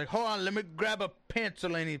though. He's like, "Hold on, let me grab a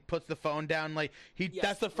pencil," and he puts the phone down. Like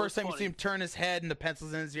that's the first time you see him turn his head and the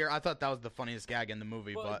pencil's in his ear. I thought that was the funniest gag in the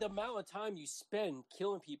movie. But the amount of time you spend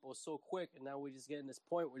killing people is so quick, and now we're just getting this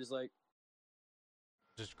point where it's like,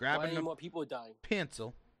 just grabbing more people dying.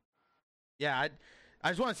 Pencil. Yeah, I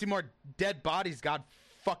just want to see more dead bodies. God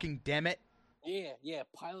fucking damn it. Yeah,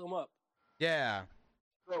 pile them up. Yeah.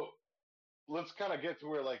 So let's kind of get to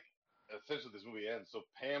where like essentially this movie ends. So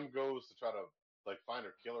Pam goes to try to like find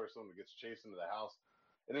her killer or someone that gets chased into the house,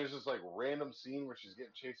 and there's this like random scene where she's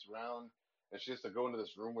getting chased around, and she has to go into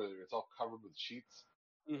this room where it's all covered with sheets.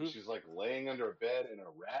 Mm-hmm. She's like laying under a bed, and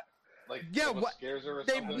a rat like what scares her. Or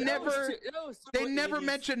They've something. they never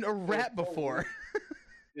mentioned a rat before.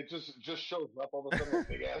 It just shows up all of a sudden, like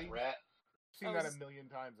big ass rat. Seen that a million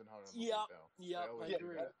times in horror movies. I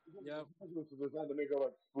agree. Yeah. So there's not to make her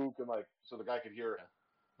like spook and like so the guy could hear her. Yeah.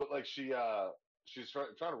 But like she's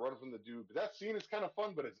trying to run from the dude. But that scene is kind of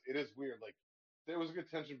fun, but it is weird. Like there was a good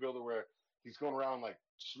tension builder where he's going around like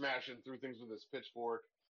smashing through things with his pitchfork.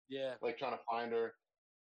 Yeah. Like trying to find her.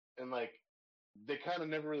 And like they kind of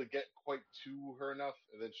never really get quite to her enough.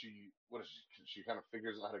 And then she kind of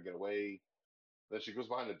figures out how to get away. Then she goes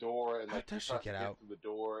behind the door and like how does she get out through the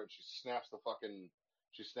door and she snaps the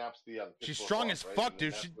she's strong as fuck,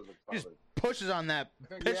 dude. She just pushes on that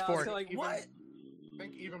pitchfork. Yeah, like, what? I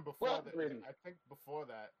think even before that. I think before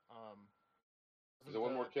that. Is there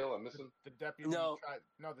one more kill I'm missing? The deputy. The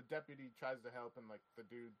deputy tries to help and like the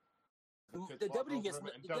dude. The deputy gets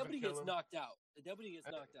knocked out. The deputy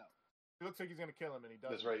gets knocked out. It looks like he's gonna kill him, and he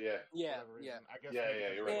doesn't. That's right. Yeah. I guess. Yeah.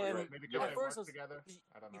 You're right. Maybe at first together.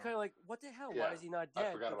 I don't know. You're kind of like, what the hell? Why is he not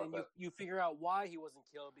dead? But then you figure out why he wasn't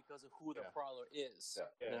killed because of who the Prowler is.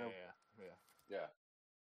 Yeah.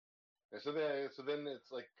 And so then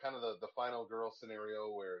it's like kind of the final girl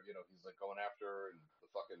scenario where he's like going after her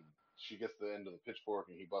and she gets the end of the pitchfork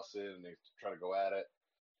and he busts in and they try to go at it.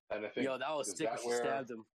 And I think that was sick when she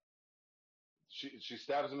stabbed him. She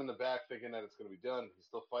stabs him in the back thinking that it's going to be done. He's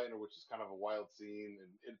still fighting her, which is kind of a wild scene. And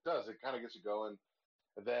it kind of gets you going.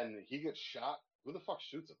 And then he gets shot. Who the fuck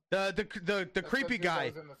shoots him? The creepy guy.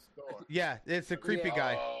 In the store. Yeah, it's the creepy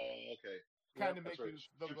guy. Oh, okay. Kind of make you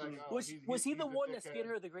look like, was he the one that scared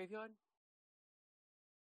her at the graveyard?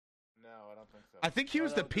 No, I don't think so. I think he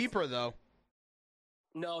was the peeper, though.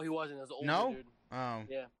 No, he wasn't. It was an older dude. Oh.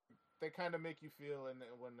 Yeah. They kind of make you feel,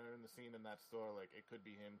 when they're in the scene in that store, like it could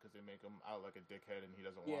be him because they make him out like a dickhead and he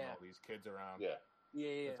doesn't want all these kids around. Yeah.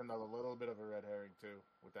 It's another little bit of a red herring too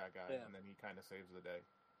with that guy, and then he kind of saves the day.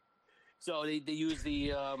 So they use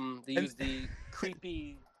the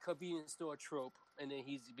creepy convenience store trope, and then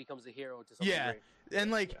he becomes a hero to something great. And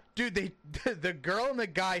like, dude, the girl and the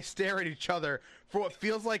guy stare at each other for what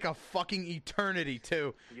feels like a fucking eternity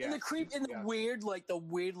too. Yeah. And the weird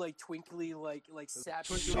twinkly like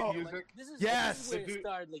sappy music. This is where it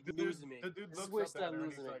started losing me. The dude looks where it started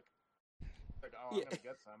losing me. Like, oh, I'm gonna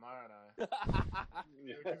get some, aren't I?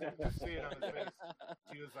 You can just see it on his face.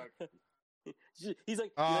 She was like. He's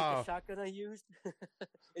like, you like the shotgun I used?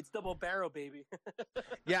 It's double barrel, baby.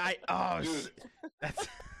 That's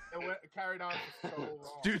it carried on for so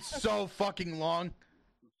long. Dude, so fucking long.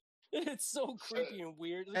 It's so creepy and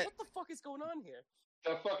weird. Like, what the fuck is going on here?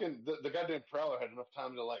 That fucking the goddamn Prowler had enough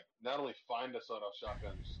time to like not only find a sawed-off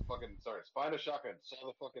shotgun, find a shotgun, saw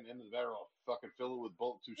the fucking end of the barrel, fucking fill it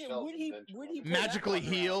with two shells. Would he magically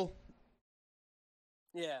heal?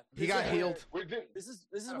 Yeah, he got healed. This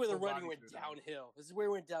is where the running went downhill. This is where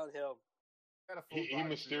it went downhill. He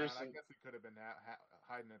mysteriously. I guess he could have been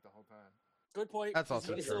hiding it the whole time. Good point. That's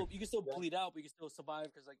also true. You can still bleed out, but you can still survive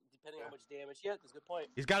because, like, depending on how much damage. Yeah, that's a good point.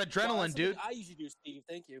 He's got adrenaline, dude. I usually do, Steve.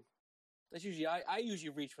 Thank you. That's usually I usually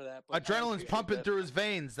reach for that. But adrenaline's pumping through his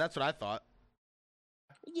veins. That's what I thought.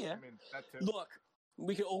 Yeah. I mean, that too. Look,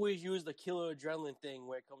 We can always use the killer adrenaline thing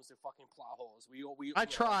when it comes to fucking plot holes. I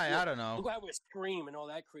try. I don't know. Look how we scream and all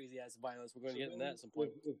that crazy ass violence. We're going to get in that at some point.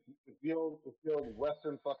 It's the old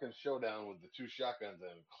Western fucking showdown with the two shotguns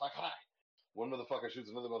and clack clack. One motherfucker shoots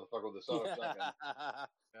another motherfucker with a sawed-off shotgun.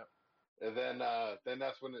 Yep. And then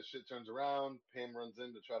that's when the shit turns around. Pam runs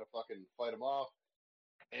in to try to fucking fight him off,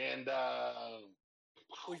 and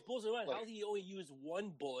which blows my mind. How he only used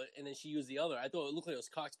one bullet and then she used the other? I thought it looked like it was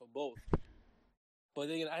cocked for both. But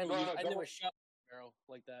then I never shot a barrel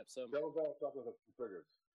like that. So double barrel shotguns have two triggers.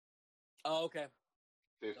 Oh, okay.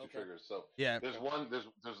 They have two triggers. So yeah, there's one. There's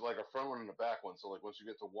like a front one and a back one. So like once you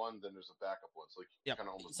get to one, then there's a backup one. So like kind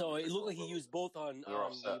of almost. So it looked like he used both on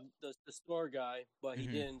the store guy, but he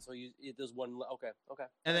didn't. So there's one. Okay.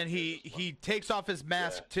 And then he takes off his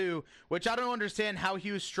mask too, which I don't understand how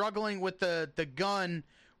he was struggling with the gun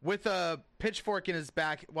with a pitchfork in his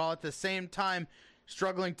back while at the same time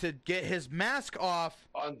struggling to get his mask off.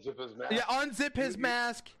 Unzip his mask. Yeah, unzip his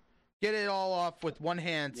mask. Get it all off with one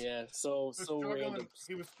hand. Yeah, so random.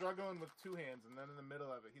 He was struggling with two hands, and then in the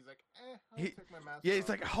middle of it, he's like, I'll take my mask off. Yeah, he's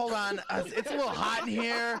like, hold on, it's a little hot in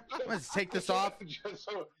here. Let's take this off. just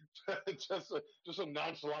so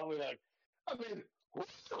nonchalantly, like, I mean,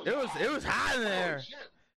 it was hot in there.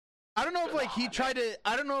 I don't know if he tried to.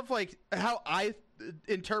 I don't know if how I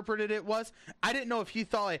interpreted it was. I didn't know if he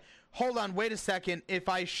thought hold on, wait a second. If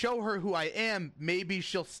I show her who I am, maybe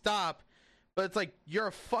she'll stop. But it's like, you're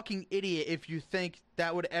a fucking idiot if you think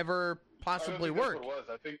that would ever possibly work. That's what it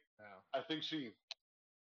was. I think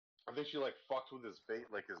she like fucked with his bait,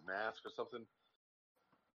 like his mask or something.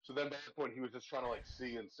 So then by that point he was just trying to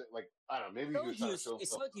see and say, like, I don't know, maybe he was trying to show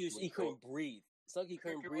it's like he couldn't breathe. It's like he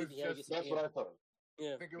couldn't breathe. That's what I thought.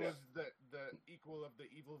 Yeah. I think it was the equal of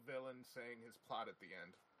the evil villain saying his plot at the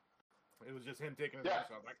end. It was just him taking his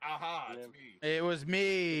mask off, like, aha, it's me. It was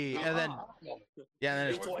me, and then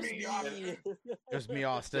it was me. It was me,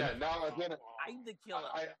 Austin. Yeah, now again, I'm the killer.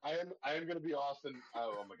 I am gonna be Austin.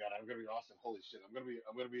 Oh my god, I'm gonna be Austin. Holy shit, I'm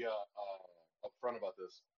gonna be upfront about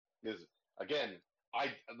this. Is again,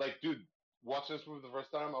 dude, watching this movie the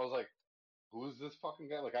first time, I was like, who is this fucking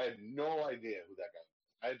guy? Like, I had no idea who that guy was.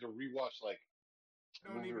 I had to rewatch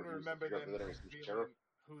I don't even remember who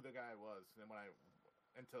the guy was. And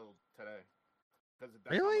until today, because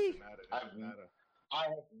really, I have no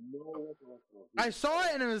recollection. I saw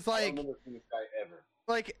it and it was like, I don't remember seeing this guy ever.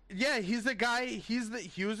 Like, yeah, he's the guy.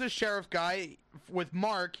 He was a sheriff guy with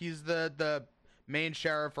Mark. He's the main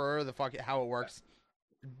sheriff, or how it works.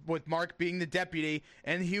 With Mark being the deputy,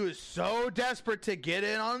 and he was so desperate to get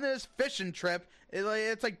in on this fishing trip.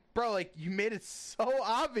 It's like, bro, you made it so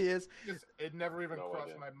obvious. It never even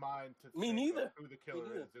crossed my mind to think who the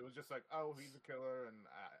killer is. It was just like, oh, he's a killer, and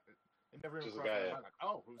it never even crossed my mind. Like,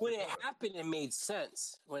 oh, who's when the it killer? happened, it made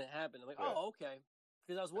sense. When it happened, I'm like, oh, okay.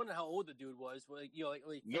 Because I was wondering how old the dude was. No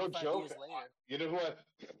joke. Years later. You know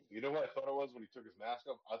who I thought it was when he took his mask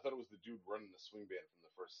off? I thought it was the dude running the swing band from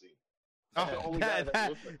the first scene. Oh, that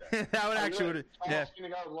would actually the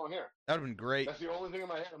guy with long hair. That would have been great. That's the only thing in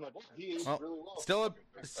my head. I'm like, he aged really well.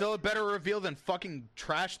 Still a better reveal than fucking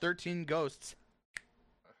trash 13 Ghosts.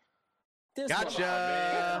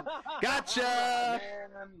 Gotcha. Gotcha.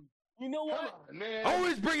 You know what?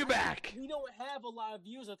 Always bring it back. We don't have a lot of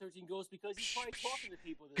views on 13 Ghosts because he's probably talking to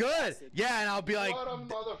people. Good. Yeah, and I'll be like, what a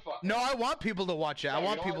motherfucker. No, I want people to watch it. I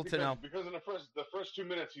want people to know. Because in the first 2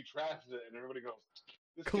 minutes he trashes it and everybody goes,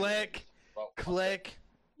 click. Click.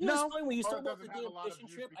 No. When you started about the damn fishing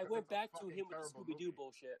trip, I went back to him with the Scooby-Doo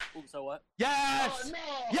bullshit. Ooh, so what? Yes! Oh, no!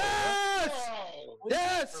 Yes! No!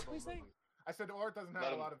 Yes! What are you saying? I said, or it doesn't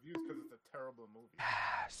have a lot of views because it's a terrible movie.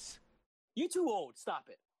 Yes. You too old. Stop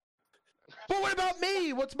it. But what about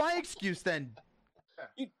me? What's my excuse then? I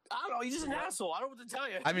don't know. He's just an asshole. I don't know what to tell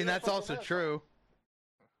you. I mean, that's also true.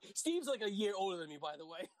 Steve's like a year older than me, by the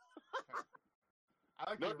way.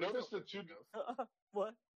 I like notice the two.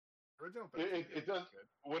 What? It does.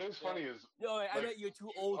 What is funny is. No, I bet you're too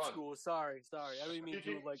old school. Sorry. I don't mean to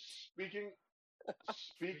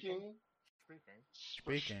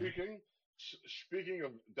Speaking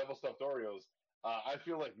of double stuffed Oreos, I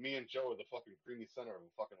feel like me and Joe are the fucking creamy center of a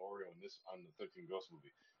fucking Oreo on the 13 Ghost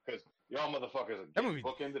movie, because y'all motherfuckers are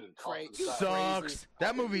bookended and sucks.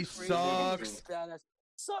 That movie sucks.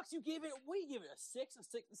 Sucks. You gave it. What do you give it? A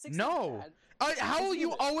 6? No. How will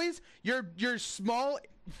you always? Your small,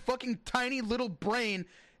 fucking tiny little brain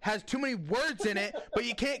has too many words in it, but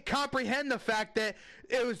you can't comprehend the fact that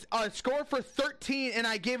it was a score for 13 and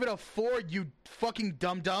I gave it a 4. You fucking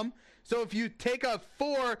dumb. So if you take a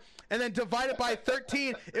 4 and then divide it by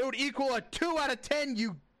 13, it would equal a 2 out of 10.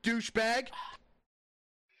 You douchebag.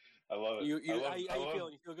 I love it. How you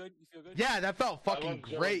feeling? You feel good? You feel good? Yeah, that felt fucking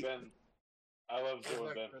great. I love Joe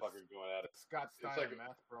and Ben fucking going at it. Scott Steiner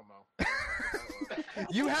math promo.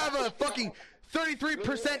 You have a fucking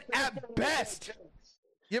 33% at best.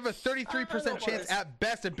 You have a 33% chance at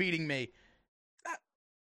best of beating me.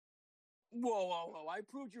 Whoa! I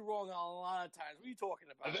proved you wrong a lot of times. What are you talking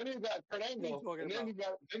about? And then you got Kurt Angle, and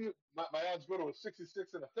then my odds go to a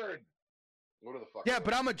 66 and a third. What are the fuck? Yeah,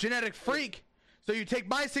 but I'm a genetic freak. So you take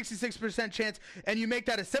my 66% chance and you make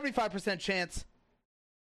that a 75% chance,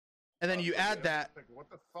 and then you add that. What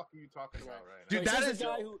the fuck are you talking about right now? Dude, that is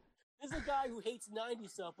This is a guy who hates 90s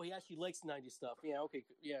stuff, but he actually likes 90s stuff. Yeah, okay,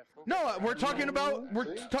 yeah. Okay. No, we're talking about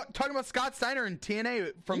talking about Scott Steiner and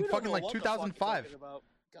TNA from fucking like 2005.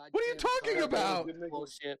 What are you talking about?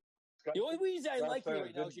 Bullshit. The only reason I like you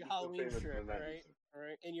right now is your Halloween shirt, right? All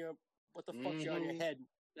right, and your what the fuck's on your head?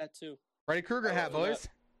 That too. Freddy Krueger hat, boys.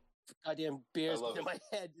 Goddamn bears in my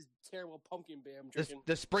head. This terrible pumpkin bear I'm drinking.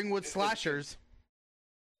 The Springwood Slashers.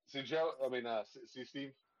 See, Joe. I mean, see,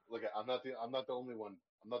 Steve. Look, I'm not the only one.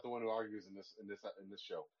 I'm not the one who argues in this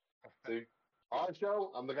show. See, our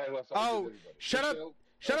show. I'm the guy who has to argue with everybody.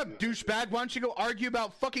 Shut up, douchebag. Why don't you go argue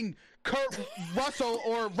about fucking Kurt Russell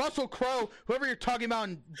or Russell Crowe, whoever you're talking about,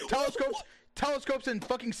 and telescopes and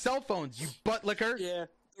fucking cell phones, you butt licker. Yeah,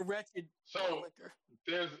 the wretched butt licker.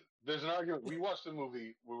 There's an argument. We watched the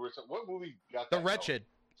movie. What movie got The Wretched.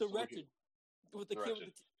 The Wretched. With the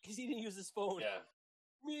kid, because he didn't use his phone. Yeah.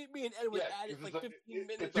 Me and Edward added like 15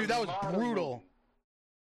 minutes. Dude, that was brutal.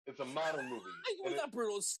 It's a modern movie. It was not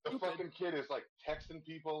brutal. It's stupid. The fucking kid is like texting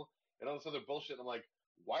people and all this other bullshit. And I'm like,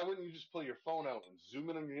 why wouldn't you just pull your phone out and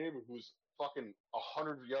zoom in on your neighbor who's fucking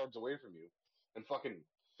 100 yards away from you and fucking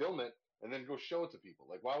film it and then go show it to people?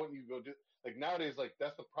 Like, why wouldn't you go do? Like nowadays, like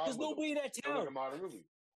that's the problem. There's nobody in that town. A modern movie.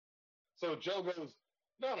 So Joe goes,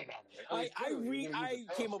 no. I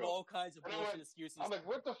came up with all kinds of bullshit excuses. I'm like,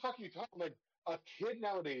 what the fuck are you talking? Like, a kid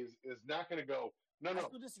nowadays is not going to go, no. Let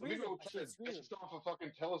me go try to dish off a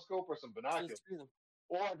fucking telescope or some binoculars.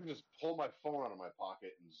 Or I can just pull my phone out of my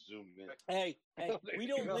pocket and zoom in. Hey, we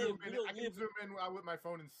don't live. I can zoom in with my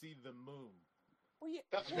phone and see the moon. Well,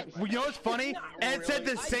 you know what's funny? Ed said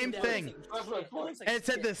the same thing. Ed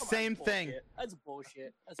said the same thing. That's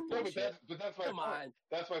bullshit. That's bullshit. But that's my point.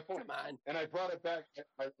 That's my point. Come on. And I brought it back.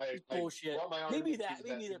 Bullshit. Maybe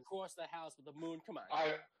they're across the house with the moon. Come on.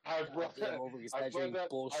 I brought that.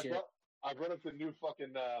 Bullshit. I brought up the new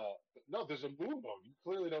fucking. No, there's a moon mode. You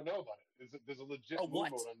clearly don't know about it. There's a legit moon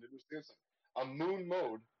mode on the new Samsung. A moon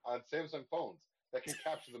mode on Samsung phones that can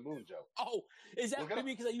capture the moon, Joe. Oh, is that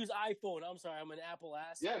maybe because I use iPhone? I'm sorry, I'm an Apple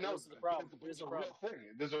ass. Yeah, no, this is the problem. It's a real thing.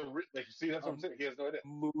 There's a like you see, that's what I'm saying. He has no idea.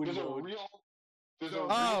 There's a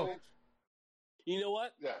real. You know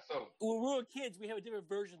what? Yeah. So when we were kids, we have a different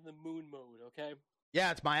version of the moon mode. Okay.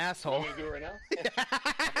 Yeah, it's my asshole. You want me to do it right now?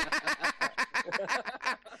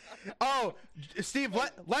 Oh, Steve,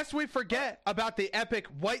 lest we forget about the epic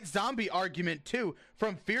white zombie argument too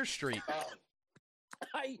from Fear Street.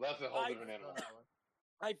 That's a whole different animal.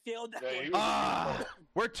 I failed that.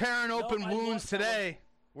 We're tearing open wounds today.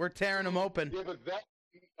 We're tearing them open. Yeah, but that.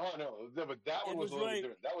 Oh no, but that one was a little bit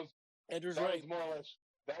different. That was more or less.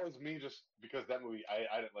 That was me just because that movie.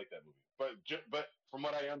 I didn't like that movie. But from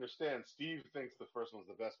what I understand, Steve thinks the first one's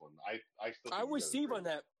the best one. I still. I'm with Steve on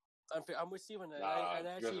that. I'm with Steve on that. I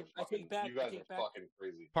take back. You guys are fucking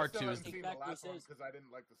crazy. Part 2 is the last one because I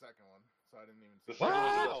didn't like the second one, so I didn't even.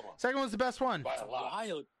 Second one's the best one. By a lot. By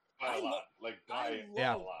a lot. I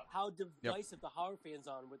love how divisive the horror fans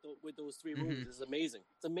are with those three movies. It's amazing.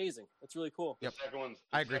 It's amazing. It's really cool. The second one's.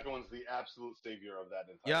 I agree. Second one's the absolute savior of that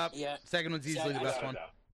entire. Yep. Yeah. Second one's easily the best one.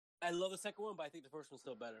 I love the second one, but I think the first one's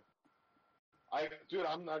still better.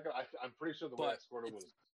 I'm not gonna. I'm pretty sure the way I scored it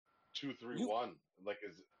was 2-3-1. Like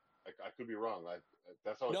I could be wrong.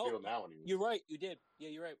 That's how I feel now. Anyway. You're right. You did. Yeah,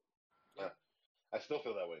 you're right. Yeah. I still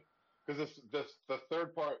feel that way because the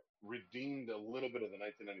third part redeemed a little bit of the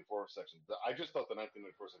 1994 section. I just thought the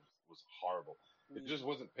 1994 section was horrible. It just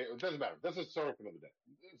wasn't. It doesn't matter. That's a story for another day.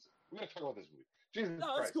 We're gonna talk about this movie. Jesus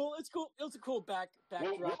Christ. It's cool. It's cool. It was a cool backdrop.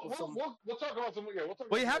 We'll talk about some. Yeah,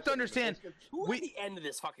 well, you have to understand. We're at the end of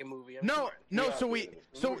this fucking movie. No.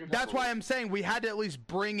 So that's why I'm saying we had to at least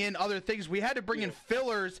bring in other things. We had to bring in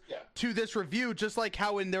fillers to this review, just like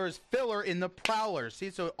how there was filler in the Prowler. See,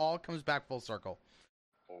 so it all comes back full circle.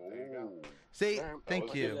 Oh. See,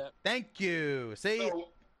 thank you. See, so,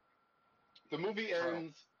 the movie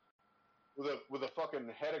ends with a fucking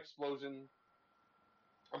head explosion,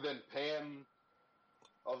 and then Pam.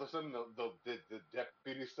 All of a sudden, the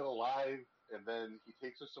deputy's still alive, and then he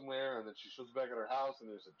takes her somewhere, and then she shows back at her house,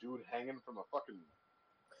 and there's a dude hanging from a fucking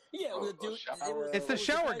Yeah, with the dude. It's the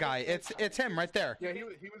shower guy. It's him right there. Yeah, he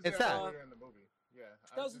was it's there that. earlier in the movie. Yeah,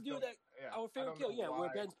 that was the dude that our favorite kill. Yeah, where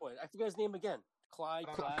Ben's point. I forget his name again. Carl.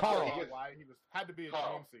 Why he was had to be a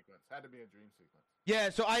dream sequence. Had to be a dream sequence. Yeah,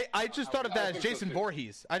 so I just thought of that as Jason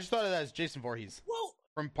Voorhees. I just thought of that as Jason Voorhees. Well,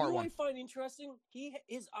 from part one. I find interesting.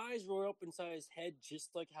 His eyes rolled up inside his head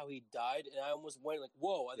just like how he died, and I almost went like,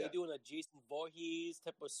 "Whoa, are they doing a Jason Voorhees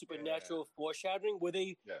type of supernatural foreshadowing?" Were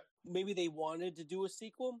they? Maybe they wanted to do a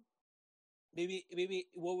sequel. Maybe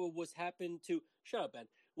what was happened to? Shut up, Ben.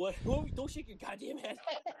 What? Don't shake your goddamn head,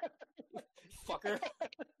 fucker.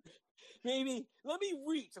 Maybe let me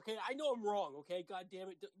reach. Okay, I know I'm wrong. Okay, God damn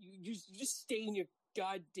it, you just stay in your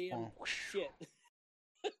goddamn shit.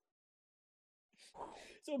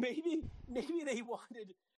 So maybe they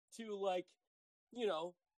wanted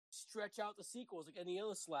to stretch out the sequels like any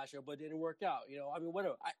other slasher, but it didn't work out. I mean,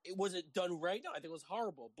 whatever. Was it done right? No, I think it was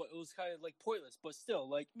horrible, but it was kind of like pointless. But still,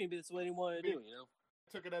 like maybe that's what they wanted to do.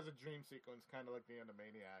 Took it as a dream sequence, kind of like the end of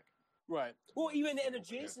Maniac. Right. Well, even the end of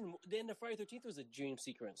Jason, the end of Friday the 13th was a dream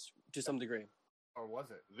sequence to some degree. Or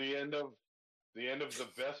was it? The end of the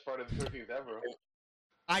best Friday the 13th ever.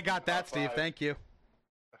 I got that, Steve. Thank you.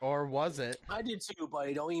 Or was it? I did too,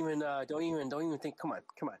 buddy. Don't even think. Come on.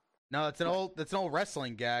 No, that's an old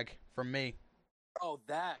wrestling gag from me. Oh,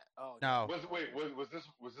 that. Oh no. Was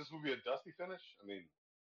this movie a dusty finish? I mean,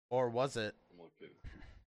 or was it? I'm only kidding.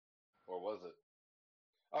 Or was it?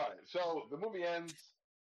 All right. So the movie ends.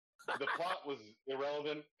 The plot was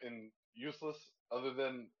irrelevant and useless, other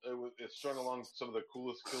than it strung along some of the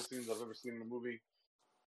coolest kill scenes I've ever seen in a movie.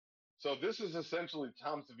 So this is essentially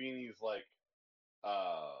Tom Savini's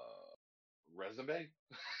resume.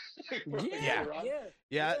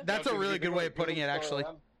 Yeah. That's a really good way of putting it, actually.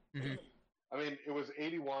 Mm-hmm. I mean, it was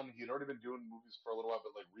 81. He'd already been doing movies for a little while,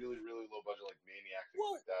 but really, really low budget, like Maniac,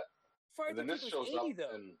 things like that. Friday and then this shows 80, up,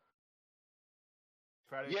 though. and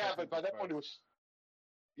Friday but by that point it was.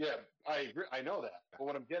 Yeah, I agree. I know that. But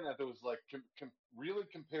what I'm getting at, there was really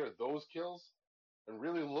compare those kills and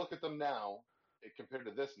really look at them now compared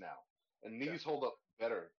to this now. And these hold up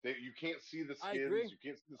better. You can't see the skins. You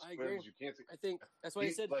can't see the squibs. You can't see. I think that's why I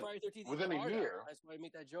said Friday the 13th. Within a year. That's why I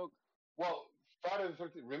make that joke. Well, Friday the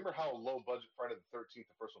 13th. Remember how low budget Friday the 13th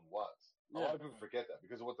the first one was? A lot of people forget that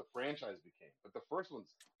because of what the franchise became. But the first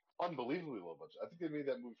one's unbelievably low budget. I think they made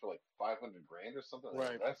that movie for like $500,000 or something.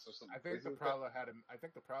 Right. Like or something I think the Prowler had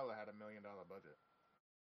 $1 million budget.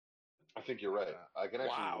 I think you're right. I can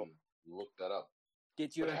actually look that up.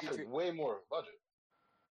 Did you? But it had way more budget.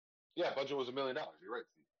 Yeah, budget was $1 million. You're right,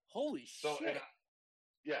 Steve. Holy shit!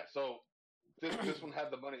 So this one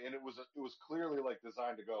had the money, and it was clearly like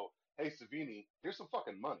designed to go. Hey, Savini, here's some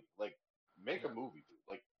fucking money. Like, make a movie, dude.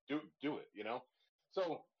 Like, do it.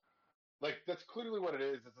 So. Like, that's clearly what it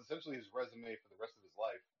is. It's essentially his resume for the rest of his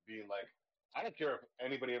life, being like, I don't care if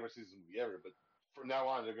anybody ever sees this movie ever, but from now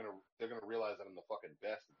on, they're gonna realize that I'm the fucking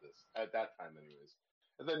best at this. At that time, anyways.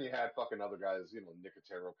 And then you had fucking other guys,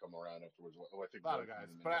 Nicotero come around afterwards. I think a lot of guys,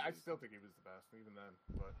 but I still think he was the best, even then.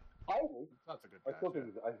 But that's a good guy.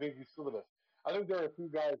 I think he's still the best. I think there are a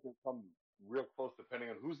few guys that come real close,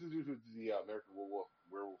 depending on who's the dude who's the American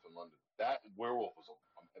Werewolf in London. That werewolf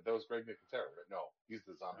that was Greg Nicotero, right? No, he's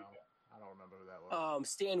the zombie guy. I don't remember who that was.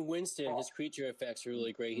 Stan Winston, his creature effects are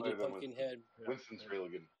really great. He did Pumpkinhead. Winston's really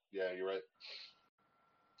good. Yeah, you're right.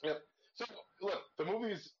 Yep. So look, the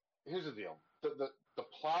movies. Here's the deal: the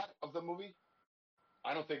plot of the movie.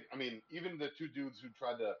 I don't think. I mean, even the two dudes who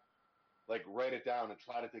tried to write it down and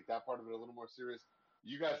try to take that part of it a little more serious.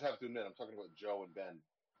 You guys have to admit, I'm talking about Joe and Ben.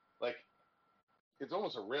 It's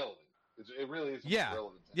almost irrelevant. It really is.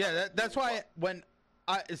 Irrelevant. Yeah, that's why when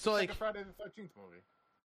it's like a Friday the 13th movie.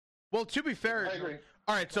 Well, to be fair, I agree.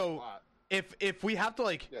 All right, so if we have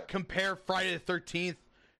to compare Friday the 13th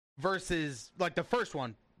versus the first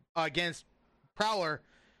one against Prowler,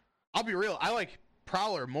 I'll be real. I like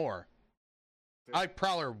Prowler more. I like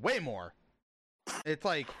Prowler way more. It's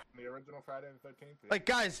like the original Friday the 13th. Yeah. Like,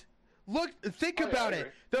 guys, think about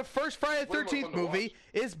it. The first Friday the 13th movie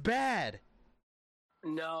is bad.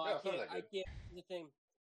 No, I can't. The thing,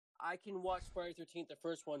 I can watch Friday the 13th, the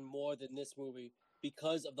first one, more than this movie.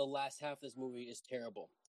 Because of the last half of this movie is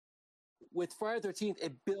terrible. With Friday the 13th,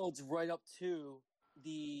 it builds right up to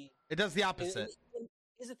the... It does the opposite.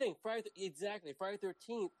 Here's the thing. Friday the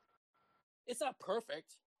 13th, it's not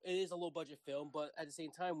perfect. It is a low-budget film, but at the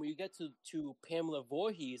same time, when you get to Pamela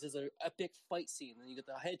Voorhees, there's an epic fight scene, and you get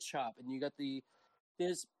the head chop, and you got the...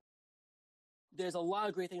 There's a lot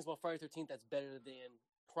of great things about Friday the 13th that's better than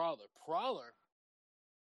Prowler. Prowler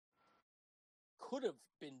could have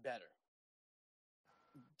been better.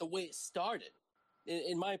 The way it started,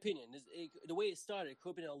 In my opinion, the way it started, it could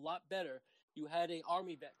have been a lot better. You had an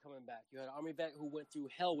army vet coming back. You had an army vet who went through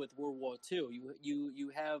hell with World War II.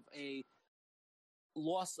 You have a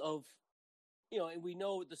loss of, and we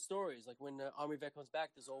know the stories. Like when the army vet comes back,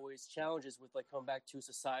 there's always challenges with like coming back to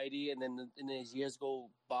society, and then as years go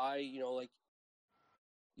by,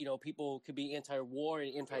 people could be anti-war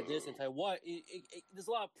and anti-this, anti-what. There's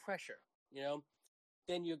a lot of pressure,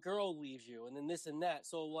 Then your girl leaves you, and then this and that.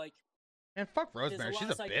 So like, and fuck Rosemary, she's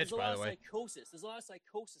a bitch, by the way. There's a lot of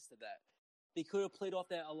psychosis to that. They could have played off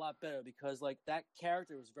that a lot better because like that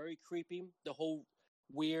character was very creepy. The whole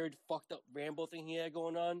weird, fucked up Rambo thing he had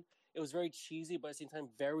going on. It was very cheesy, but at the same time,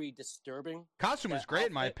 very disturbing. Costume was great,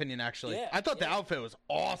 in my opinion. Actually, I thought the outfit was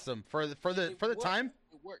awesome for the time.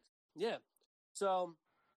 It worked. Yeah. So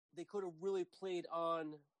they could have really played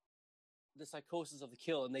on the psychosis of the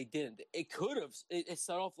kill, and they didn't. It could have. It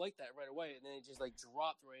started off like that right away, and then it just like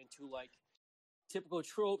dropped right into like typical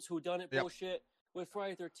tropes, whodunit bullshit. With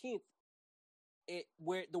Friday 13th,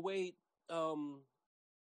 the way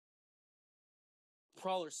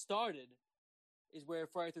Prowler started is where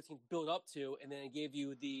Friday 13th built up to, and then it gave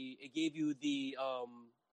you the it gave you the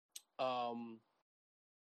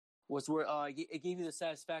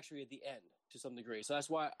satisfactory at the end to some degree. So that's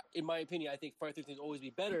why, in my opinion, I think Friday 13th will always be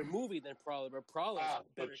better movie than Prowler, but Prowler's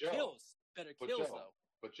better kills though.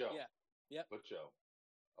 But Joe, But Joe,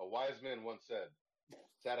 a wise man once said,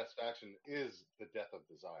 "Satisfaction is the death of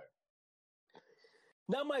desire."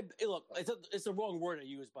 Not my look. It's a wrong word I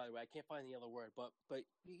use, by the way. I can't find the other word, but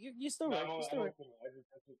you still right.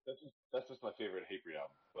 That's just my favorite Hatebreed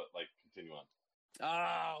album. But like, continue on.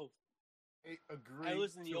 Oh, I agree. I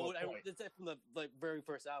listened to the old. It's from the very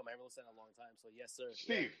first album. I haven't listened in a long time. So yes, sir.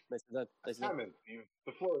 Steve, Steve.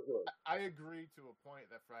 The floor is yours. I agree to a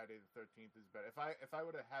point that Friday the 13th is better. If I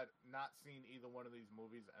would have had not seen either one of these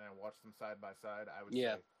movies and I watched them side by side, I would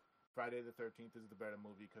say Friday the 13th is the better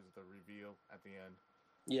movie because of the reveal at the end.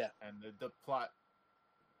 Yeah, and the plot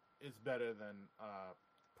is better than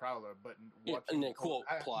Prowler, but watching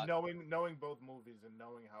plot, knowing both movies and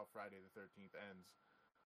knowing how Friday the 13th ends,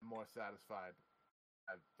 I'm more satisfied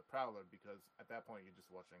at the Prowler because at that point you're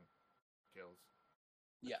just watching kills.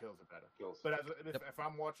 Kills are better. But if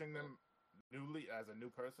I'm watching them newly as a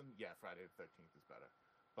new person, Friday the 13th is better.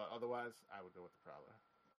 But otherwise, I would go with the Prowler.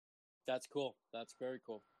 That's cool. That's very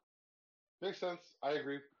cool. Makes sense. I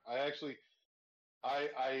agree.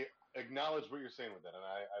 I acknowledge what you're saying with that, and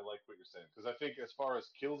I like what you're saying because I think as far as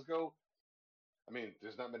kills go, I mean,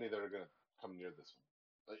 there's not many that are going to come near this one.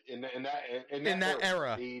 In that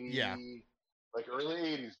era, 80, like early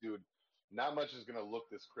 80s, dude. Not much is going to look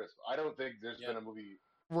this crisp. I don't think there's been a movie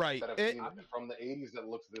that I've seen from the 80s that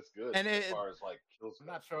looks this good. And as far as like kills, I'm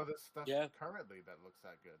not sure there's stuff currently that looks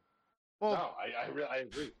that good. Well, no, I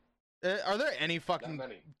agree. Are there any fucking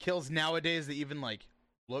kills nowadays that even like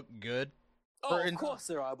look good? Oh, of course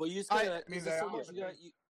there are, but you just gotta. You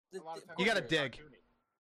gotta dig.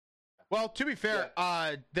 Well, to be fair,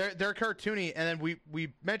 they're cartoony, and then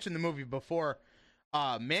we mentioned the movie before.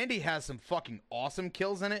 Mandy has some fucking awesome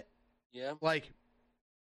kills in it. Yeah, like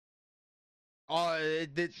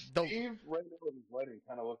Steve right now with his lighting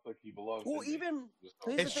kind of looks like he belongs. Well,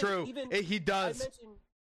 it's true. He does.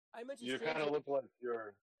 I mentioned. You kind of look like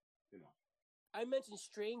you're, I mentioned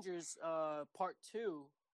Strangers, Part 2.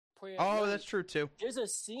 Oh, that's true too. There's a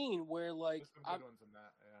scene where like there's some good ones in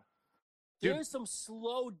that, there's some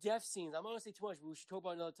slow death scenes. I'm not gonna say too much, but we should talk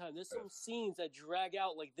about it another time. There's some scenes that drag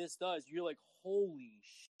out like this does. You're like, holy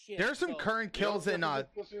shit. There's some current kills in go ahead.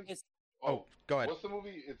 What's the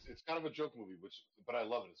movie? It's kind of a joke movie, but I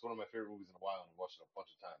love it. It's one of my favorite movies in a while, and I've watched it a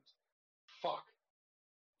bunch of times. Fuck.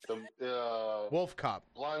 The Wolf Cop.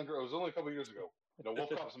 Blind Girl. It was only a couple years ago. No,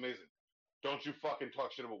 Wolf Cop's amazing. Don't you fucking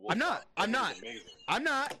talk shit about Wolf Cop. I'm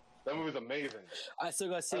not. That movie's amazing. I still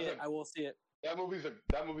gotta see it. I will see it. That movie's a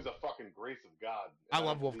fucking grace of God. I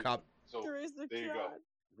love Wolf Cop. So grace of there you God.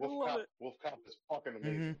 go. Wolf Cop is fucking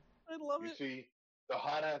amazing. I love it. You see the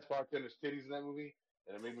hot ass bartender's titties in that movie,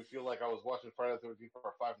 and it made me feel like I was watching Friday the 13th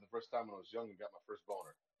Part 5 for the first time when I was young and got my first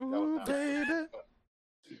boner. Ooh, baby.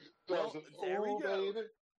 There we go. Baby.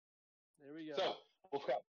 There we go. So Wolf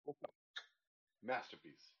Cop,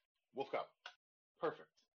 masterpiece. Wolf Cop,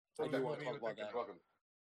 perfect. I do want to talk about that. Welcome.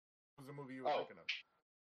 What was the movie you were thinking of?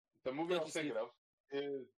 The movie I was thinking of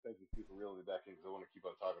is, thank you, Steve, for reeling me back in because I want to keep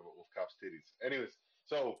on talking about Wolf Cop's titties. Anyways,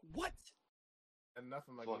 so what? And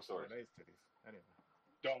nothing like Wolf Renee's titties. Anyway,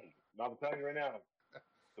 don't. I'm telling you right now,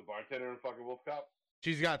 the bartender in fucking Wolf Cop.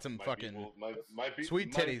 She's got some fucking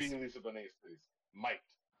sweet titties. Might be Lisa Bonet's titties. Might.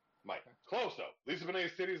 Close though. Lisa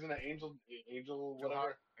Bonet's titties and an angel,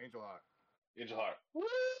 whatever. Angel Heart. Woo!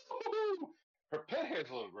 Her pet hair's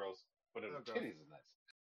a little gross, but her titties is nice.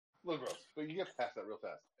 A little gross, but you get past that real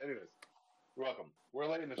fast. Anyways, you're welcome. We're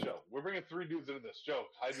late in the show. We're bringing 3 dudes into this. Joe,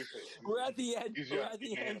 hide your face. We're at the end. We're at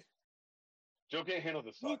the end. Joe can't handle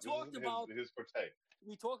this talk. This isn't his forte.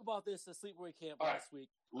 We talked about this at Sleepaway Camp last week.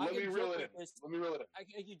 Let me reel it in. I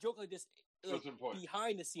can joke like this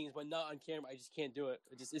behind the scenes, but not on camera. I just can't do it.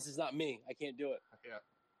 This is not me. I can't do it. Yeah.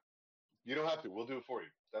 You don't have to. We'll do it for you.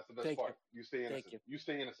 That's the best part. You stay innocent. You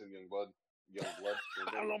stay innocent, young blood.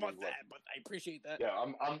 I don't know about that, but I appreciate that. Yeah,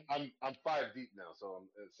 I'm 5 deep now, so I'm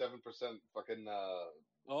at 7% fucking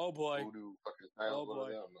oh boy. voodoo fucking tiles. Oh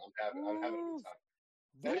boy. I'm having a good time.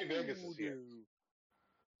 Eddie Vegas is here.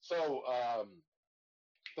 So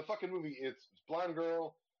the fucking movie, it's blonde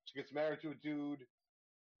girl. She gets married to a dude.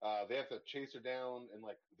 They have to chase her down and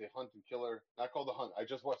like they hunt and kill her. Not called The Hunt. I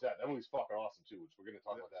just watched that. That movie's fucking awesome too, which we're gonna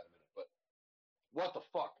talk about that in a minute. But what the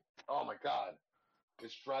fuck? Oh my god,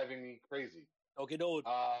 it's driving me crazy. Okay, no.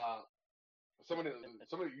 Somebody,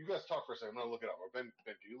 you guys talk for a second. I'm gonna look it up. Or Ben,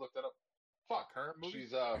 can you look that up? Fuck her.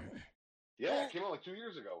 She's yeah, it came out like 2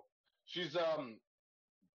 years ago. She's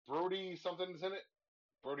Brody something's in it.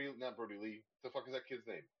 Not Brody Lee. What the fuck is that kid's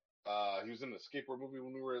name? He was in the skateboard movie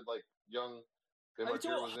when we were like young.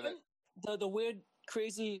 Was in it. The weird,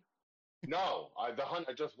 crazy. No, The Hunt.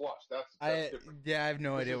 I just watched. That's different. Yeah, I have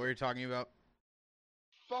no idea what you're talking about.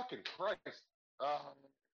 Fucking Christ! Oh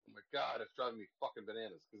my god, it's driving me fucking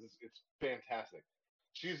bananas because it's fantastic.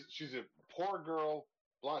 She's a poor girl,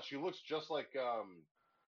 blonde. She looks just like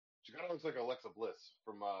she kind of looks like Alexa Bliss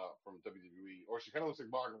from WWE, or she kind of looks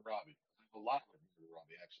like Margot Robbie. A lot like Margot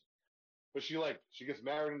Robbie actually. But she gets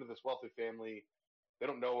married into this wealthy family. They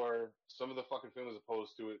don't know her. Some of the fucking family's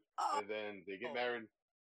opposed to it, and then they get married.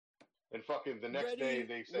 And fucking the next day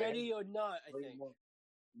they say, "Ready or not?" I think.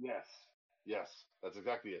 Yes, that's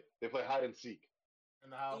exactly it. They play hide and seek in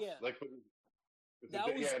the house. Yeah, like that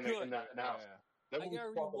was good. In the house. Yeah. I gotta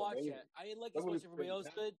rewatch that. I didn't like as much as everybody else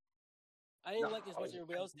did. I didn't like as much as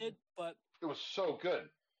everybody else did, but it was so good.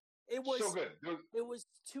 It was so good. It was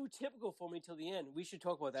too typical for me till the end. We should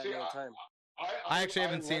talk about that another time. I actually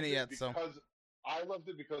haven't seen it yet, so I loved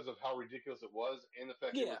it because of how ridiculous it was, and the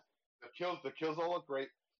fact that the kills all look great,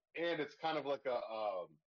 and it's kind of like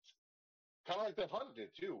kind of like The Hunt did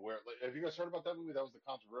too. Where have you guys heard about that movie? That was the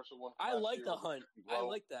controversial one. I like The Hunt. I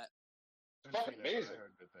like that. It's fucking amazing. I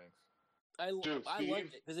heard good things. I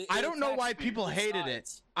liked it because I don't know why people hated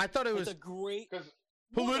it. I thought it was a great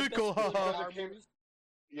political.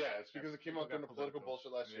 Yeah, it's because it came out during the political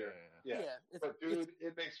bullshit last year. Yeah. But dude,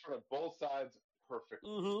 it makes fun of both sides perfectly.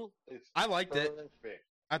 Mm-hmm. I liked it.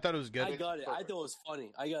 I thought it was good. I got it. I thought it was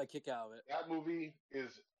funny. I got a kick out of it. That movie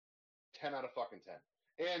is 10 out of fucking 10.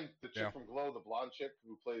 And the chick from Glow, the blonde chick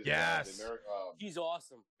who plays she's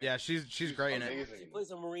awesome. Yeah, she's great in it. She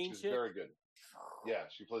plays a Marine she's chick. Very good. Yeah,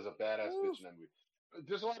 she plays a badass bitch in that movie.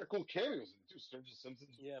 There's a lot of cool cameos in it too. Sturgis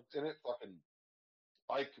Simpson's in it. Fucking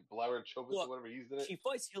Ike Blauer Chobus or whatever he's in it. She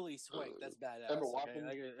fights Hilary Swank. That's badass. I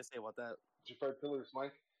gotta say about that. She fights Hilary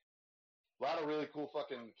Swank. A lot of really cool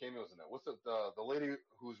fucking cameos in that. What's the lady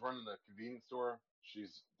who's running the convenience store?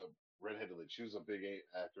 She's the redheaded lady. She was a big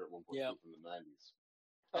actor at one point from the 90s.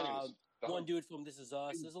 One dude from This Is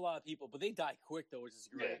Us. There's a lot of people, but they die quick though, which is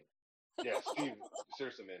great. Yeah, Steve.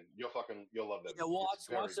 Seriously, man, you'll love that. Yeah, watch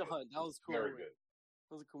The Hunt. That was cool. Very good.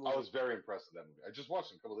 That was a cool movie. I was very impressed with that movie. I just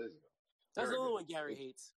watched it a couple days ago. That's the only one Gary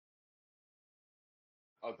hates.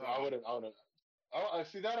 I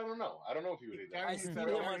see that. I don't know. I don't know if he would hate that. I see him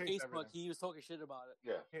on Facebook. He was talking shit about it.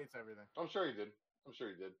 Yeah, he hates everything. I'm sure he did.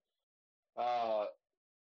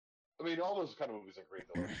 I mean, all those kind of movies are great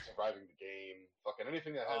though. Like Surviving the Game, fucking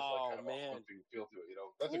anything that has like kind of a hunting feel to it. You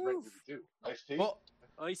know, that's a great movie too. Nice Tea. Well,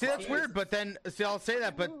 see, that's weird. But then, I'll say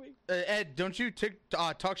that. But Ed, don't you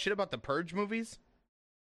talk shit about the Purge movies?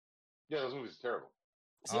 Yeah, those movies are terrible.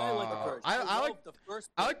 See, I like the Purge. I like the first.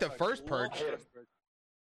 I like the first Purge.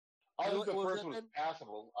 I think the first one was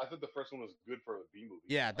passable. I think the first one was good for a B movie.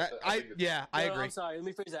 Yeah, I agree. I'm sorry. Let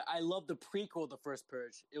me phrase that. I love the prequel, The First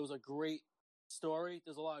Purge. It was a great story.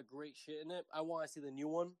 There's a lot of great shit in it. I want to see the new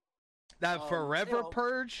one. That Forever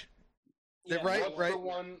Purge. Yeah, right.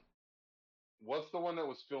 What's the one that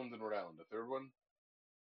was filmed in Rhode Island? The third one.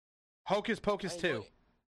 Hocus Pocus 2.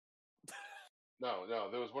 No,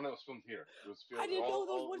 there was one that was filmed here. It was filmed. I didn't know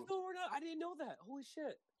those ones filmed. I didn't know that. Holy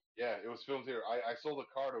shit. Yeah, it was filmed here. I sold a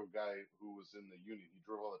car to a guy who was in the union. He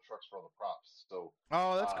drove all the trucks for all the props. So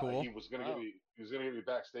that's cool. He was gonna get me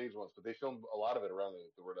backstage once, but they filmed a lot of it around the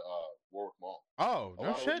Warwick Mall. Oh,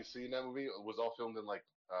 no shit. What you see in that movie was all filmed in like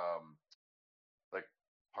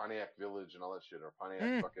Pontiac Village and all that shit, or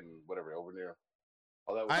Pontiac fucking whatever over near.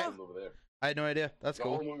 All that was filmed over there. I had no idea. That's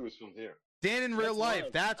cool. The whole movie was filmed here. Dan in real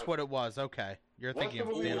life. That's what it was. Okay, you're thinking of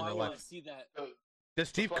Dan in real life. See that? The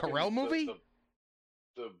Steve Carell movie.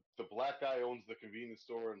 The black guy owns the convenience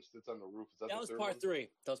store and sits on the roof. That was part 3.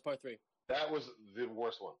 That was part 3. That was the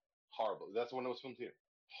worst one. Horrible. That's the one that was filmed here.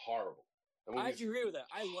 Horrible. I actually agree with that.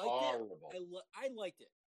 I liked it. I liked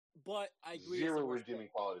it, but I agree. Zero redeeming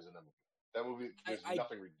qualities in that movie. That movie, there's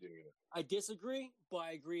nothing redeeming in it. I disagree, but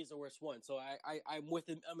I agree it's the worst one. So I'm with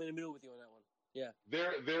him. I'm in the middle with you on that one. Yeah.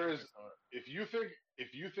 There is. If you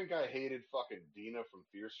think I hated fucking Dina from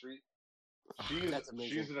Fear Street.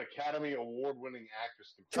 She's an Academy Award-winning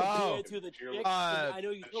actress. I know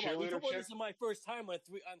you talk about. We talked about this in my first time on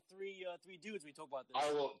three dudes. We talked about this.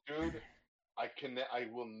 I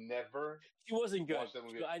will never. She wasn't good.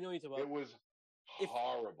 I know you talk about. It was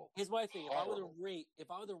horrible. Here's my thing: if I were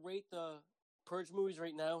to rate the Purge movies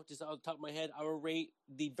right now, just off the top of my head, I would rate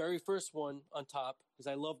the very first one on top because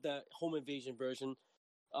I love that home invasion version.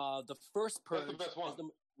 The first Purge. That's the best one.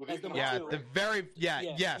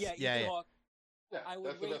 I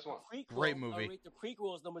would rate the prequel. Great movie. I would rate the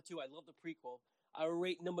prequel as number 2. I love the prequel. I would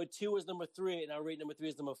rate number 2 as number 3, and I would rate number 3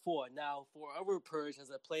 as number 4. Now, Forever Purge, has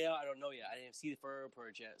it play out? I don't know yet. I didn't see the Forever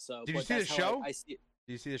Purge yet. So, did you see the show? I see it.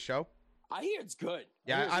 Did you see the show? I hear it's good.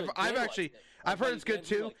 Yeah, I've heard it's good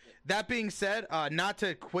too. That being said, not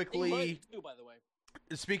to quickly. Too, by the way.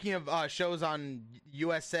 Speaking of shows on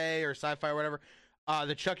USA or Sci-Fi or whatever,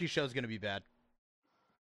 the Chucky show is going to be bad.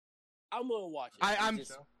 I'm gonna watch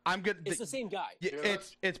it. I'm good. It's the same guy.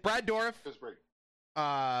 It's Brad Dourif.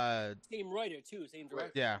 Same writer too. Same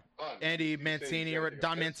director. Yeah. Andy Mancini or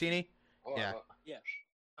Don Mancini. Yeah.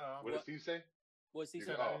 What does he say? What's he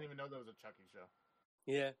say? I didn't even know there was a Chucky show.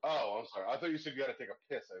 Yeah. Oh, I'm sorry. I thought you said you got to take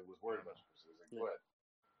a piss. I was worried about you. Go ahead.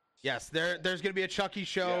 Yes, there's gonna be a Chucky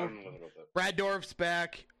show. Yeah, I don't know about that. Brad Dourif's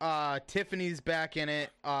back. Tiffany's back in it.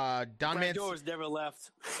 Brad Dourif's never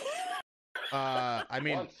left. I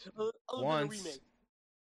mean, once.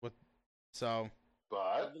 But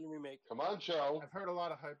come on, Joe. I've heard a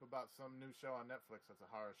lot of hype about some new show on Netflix. That's a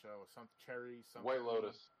horror show. Some Cherry. White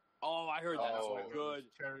Lotus. Oh, I heard that. Oh, good.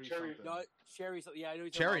 Cherry nut. Cherry. Yeah, I know.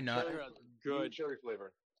 Cherry nut. Good. Cherry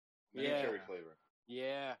flavor. Yeah. Cherry flavor.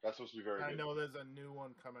 Yeah. That's supposed to be very good. I know there's a new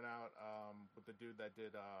one coming out with the dude that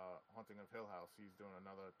did Haunting of Hill House. He's doing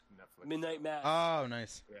another Netflix Midnight show. Mass. Oh,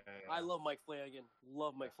 nice. Yeah. I love Mike Flanagan.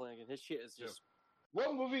 His shit is just...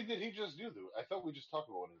 What movie did he just do, though? I thought we just talked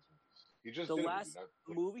about one of his movies. He just the last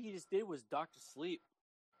movie he just did was Dr. Sleep.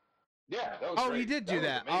 Yeah, that was great. He did do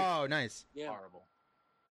that. Oh, nice. Yeah. Horrible.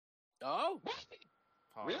 Oh?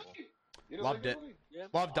 Really? Loved it. Yeah.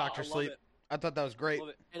 Loved Dr. Sleep. I thought that was great.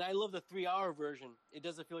 And I love the 3-hour version. It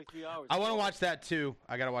doesn't feel like 3 hours. I want to watch that too.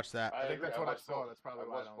 I gotta watch that. I think that's what I saw. That's probably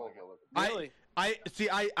why I don't like it. Really?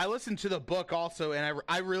 I listened to the book also, and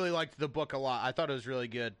I really liked the book a lot. I thought it was really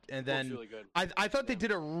good. And then really good. I thought they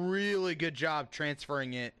did a really good job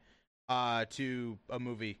transferring it to a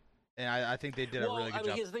movie, and I think they did a really good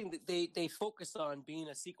job. Here's the thing: they focused on being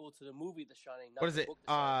a sequel to the movie The Shining. Not what is it?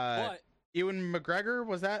 Ewan McGregor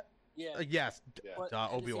was that? Yeah. Yes. Yeah. But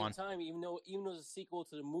Obi-Wan. at the same time, even though it's a sequel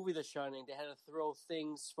to the movie The Shining, they had to throw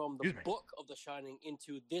things from the book of The Shining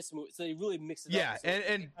into this movie, so they really mixed it up. Yeah, so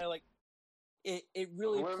and kind of like it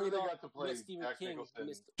really played off with Stephen King.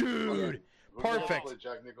 Dude, perfect.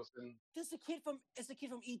 Jack Nicholson. It's the kid from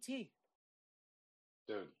E.T.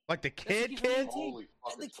 Dude, like the kid. Holy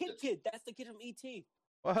the kid. That's the kid from E.T.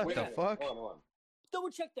 What the fuck? Hold on. Double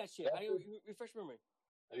check that shit. Refresh memory.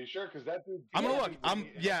 Are you sure? Because that dude. I'm gonna look.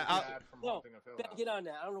 Get on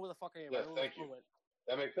that. I don't know where the fuck I am. Yes, thank you.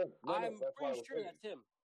 That makes sense. I'm pretty sure that's him.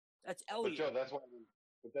 That's Elliot. But Joe, that's why.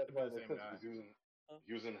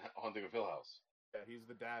 He was in Haunting of Hill House. Yeah, he's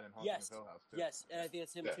the dad in Haunting of Hill House too. Yes, and I think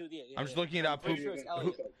it's him too. Yeah, I'm just looking it up. Pretty sure it's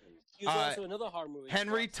Elliot. He was also another horror movie.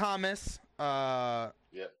 Henry Thomas. Yeah,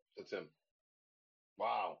 that's him.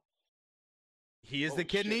 Wow. He is the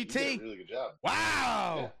kid in E.T. He did a really good job.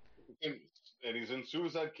 Wow. Yeah. And he's in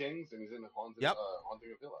Suicide Kings, and he's in Haunting of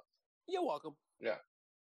Hill House. You're welcome. Yeah.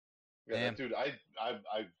 Yeah, that dude, I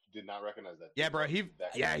did not recognize that. Yeah, bro. He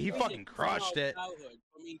fucking crushed it.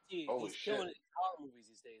 From E.T. Holy He's shit. killing it in horror movies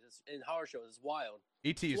these days. In horror shows, it's wild.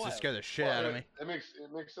 E.T. used to scare the shit out of me. It makes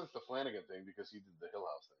sense, the Flanagan thing, because he did the Hill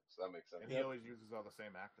House thing, so that makes sense. And he always uses all the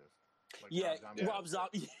same actors. Like Rob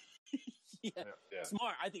Zombie. Yeah.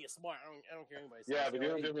 Smart. I think it's smart. I don't care anybody says. Yeah, but the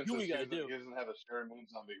only difference is he doesn't have a Sharon Moon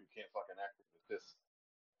zombie who can't fucking act with this.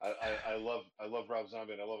 I love Rob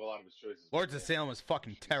Zombie, and I love a lot of his choices. Lords of Salem was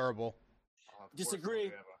fucking terrible.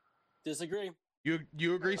 Disagree.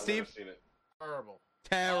 You agree, Steve? I've never seen it.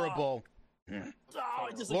 Terrible.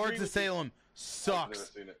 Oh, Lords of Salem sucks. I've never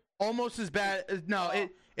seen it. Almost as bad. No,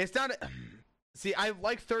 it's not. See, I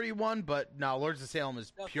like 31, but no, Lords of Salem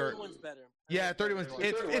is pure. 31's better. Yeah, 31's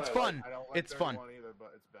it's fun. I don't like it's fun either,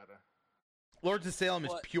 but it's better. Lords of Salem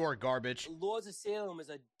is pure garbage. Lords of Salem is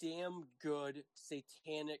a damn good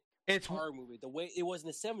satanic horror movie. The way it was in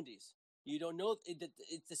the 70s. You don't know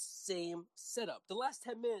it's the same setup. The last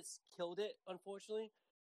 10 minutes killed it, unfortunately,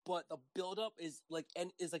 but the build-up is like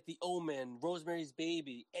The Omen, Rosemary's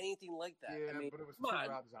Baby, anything like that. Yeah, I mean, but it was too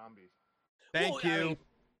Rob Zombie. Thank you. I mean,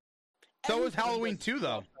 so was Halloween 2,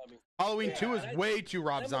 though. Halloween 2 is way too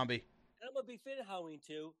Rob Zombie. I'm a big fan of Halloween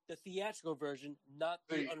 2, the theatrical version, not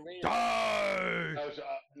the unrated.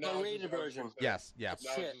 Unrated version. Yes. No, I was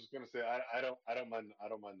just gonna say I don't mind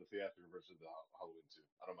the theatrical version of Halloween 2.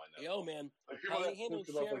 I don't mind that. Yo, man, how they handled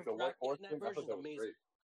Sheriff Brackett in that version is amazing.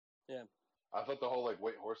 Yeah. I thought the whole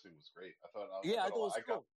white horse thing was great. I thought it was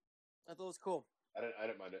cool. I thought it was cool. I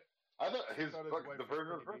didn't mind it. I thought the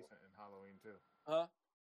version was decent in Halloween too. Huh?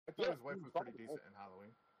 I thought his wife was pretty decent in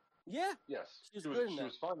Halloween. Yeah. Yes. She was good in that. She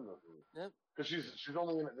was fun in those movies. Yeah. Because she's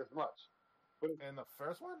only in it this much. But in the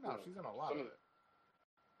first one, no, she's in a lot of it.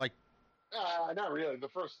 Like, not really.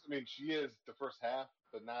 She is the first half,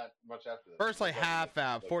 but not much after that. First half,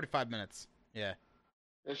 45 minutes. Yeah.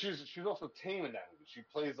 And she's also tame in that movie. She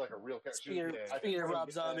plays like a real character. Speaking of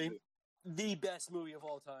Rob Zombie, the best movie of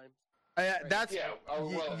all time. That's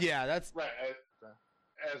right.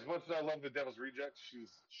 As much as I love The Devil's Rejects,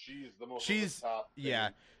 she's the most top. Yeah,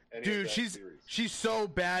 dude, she's so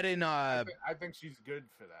bad in. I think she's good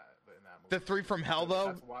for that in that movie. The 3 from Hell though.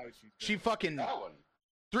 That's why she fucking. That one.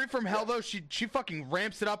 3 from Hell though, she fucking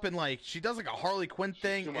ramps it up and she does like a Harley Quinn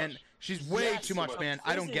thing, and she's way too much, man.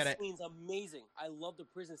 I don't get it. The scene's amazing. I love the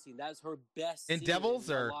prison scene. That's her best. In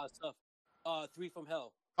Devils or a lot of stuff. 3 from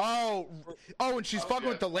Hell. Oh, and she's fucking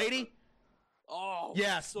with the lady. Oh,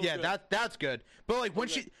 yes, so good. That's good. But when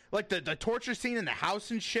she the torture scene in the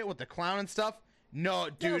house and shit with the clown and stuff. No,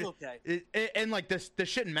 dude. Okay. And the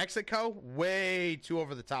shit in Mexico, way too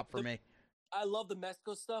over the top for me. I love the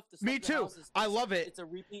Mexico stuff. The stuff me too. I love it. It's a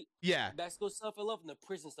repeat. Yeah. Mexico stuff I love, and the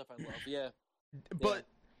prison stuff I love. Yeah. But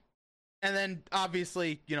and then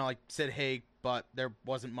obviously Sid Haig, but there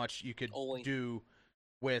wasn't much you could do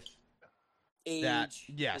with age. That.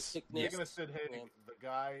 Yes. Speaking of Sid Haig, the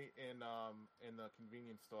guy in the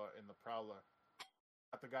convenience store in the Prowler,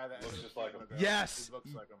 not the guy that looks just like him. Yes. He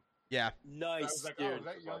looks like him. Yeah. Nice, like, dude. Oh, is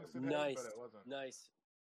that young Sid Haig? Nice. But it wasn't. Nice.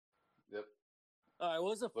 Yep. All right. What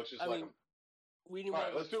was the? Looks just like him. All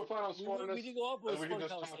right, let's do a final score on this. We can go up with a fun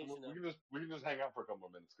conversation. We can just hang out for a couple more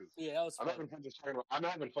minutes because that was fun. I'm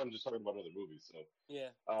having fun just talking about other movies. So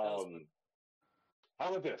how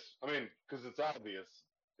about this? Because it's obvious,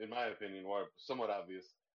 in my opinion, or somewhat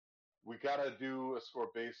obvious, we gotta do a score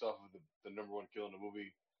based off of the number one kill in the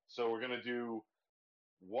movie. So we're gonna do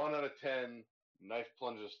 1 out of 10 knife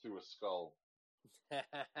plunges through a skull.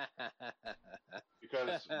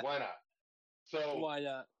 Because why not? So why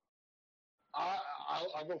not?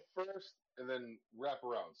 I'll go first and then wrap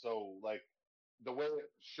around. So, the way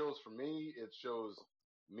it shows for me, it shows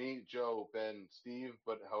me, Joe, Ben, Steve.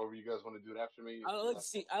 But however you guys want to do it after me. I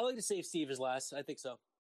like to save Steve as last. I think so.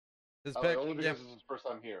 Only because this is his first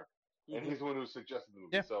time here, and he's the one who suggested the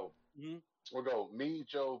movie. Yeah. So we'll go me,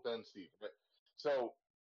 Joe, Ben, Steve. Okay. So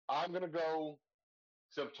I'm gonna go.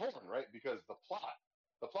 So I'm torn, right? Because the plot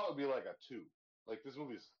would be like a 2. This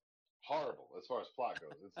movie's horrible as far as plot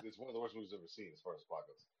goes. It's one of the worst movies I've ever seen as far as plot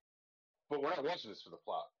goes. But we're not watching this for the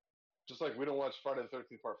plot. Just like we don't watch Friday the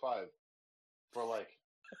 13th Part 5 for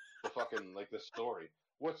the fucking the story.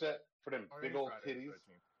 What's that for them big old titties?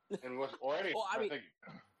 And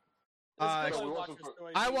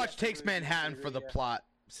I watched Takes Manhattan for the plot,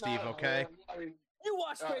 Steve. Okay. You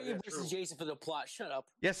watch Freddy vs. Jason for the plot. Shut up.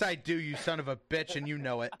 Yes, I do. You son of a bitch, and you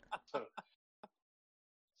know it.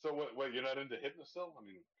 So what? You're not into Hypnocil? Come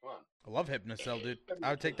on. I love Hypnocil, dude.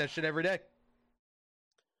 I would take that shit every day.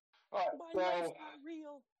 All right, my life's not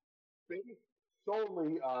real. Based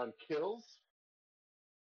solely on kills,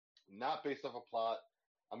 not based off a plot.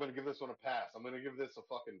 I'm gonna give this one a pass. I'm gonna give this a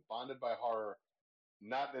fucking Bonded by Horror,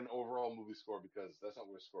 not an overall movie score because that's not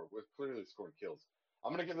what we're scoring. We're clearly scoring kills.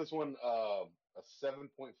 I'm gonna give this one a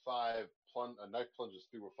 7.5 knife plunges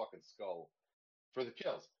through a fucking skull for the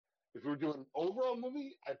kills. If we were doing an overall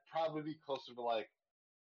movie, I'd probably be closer to a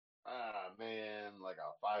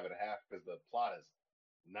 5.5 because the plot is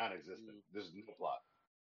non-existent. There's no plot.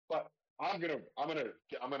 But I'm gonna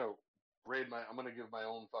give my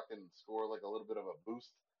own fucking score a little bit of a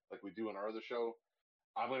boost, like we do in our other show.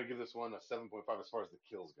 I'm gonna give this one a 7.5 as far as the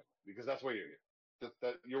kills go, because that's why you're here.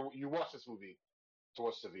 You watch this movie to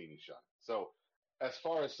watch Savini shine. So as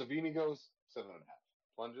far as Savini goes, 7.5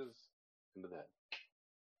 plunges into the head.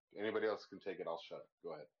 Anybody else can take it. I'll shut up.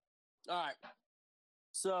 Go ahead. All right.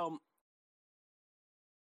 So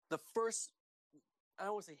the first, I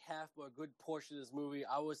don't want to say half, but a good portion of this movie,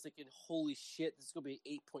 I was thinking, holy shit, this is going to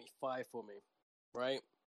be 8.5 for me, right?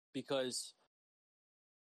 Because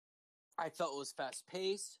I felt it was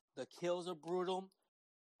fast-paced. The kills are brutal.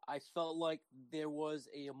 I felt like there was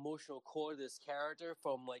a emotional core to this character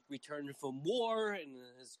from, like, returning from war, and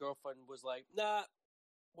his girlfriend was like, nah,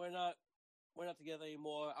 we're not together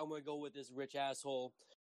anymore. I'm going to go with this rich asshole.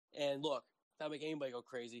 And look, that'll make anybody go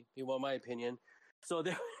crazy, if you want my opinion. So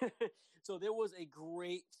there, so there was a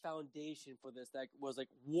great foundation for this that was like,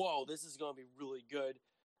 whoa, this is going to be really good.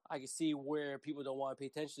 I can see where people don't want to pay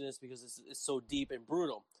attention to this because it's so deep and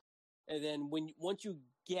brutal. And then once you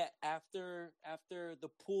get after the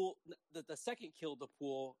pool, the second kill, the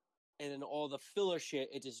pool, and then all the filler shit,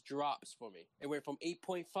 it just drops for me. It went from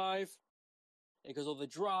 8.5, and because of the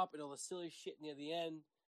drop and all the silly shit near the end,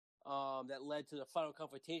 that led to the final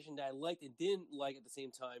confrontation that I liked and didn't like at the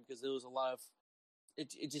same time because there was a lot of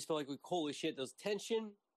it just felt like holy shit, there was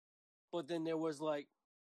tension, but then there was like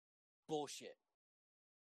bullshit.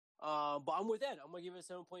 But I'm with Ed. I'm gonna give it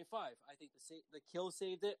a 7.5. I think the kill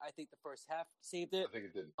saved it. I think the first half saved it. I think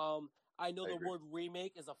it did. I know the word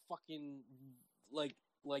remake is a fucking like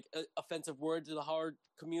offensive word to the horror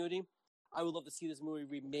community. I would love to see this movie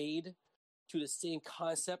remade to the same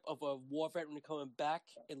concept of a war veteran coming back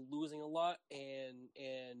and losing a lot and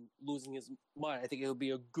losing his mind. I think it would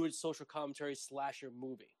be a good social commentary slasher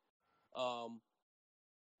movie.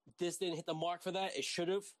 This didn't hit the mark for that. It should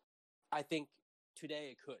have. I think today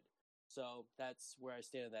it could. So that's where I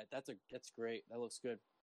stand on that. That's great. That looks good.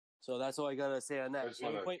 So that's all I gotta say on that.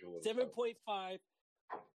 7.5.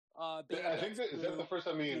 I think is that the first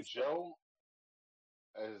time me and Joe?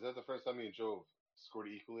 Is that the first time me and Joe scored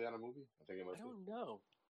equally on a movie? I think it might be. I don't know.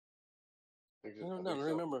 I don't know. I don't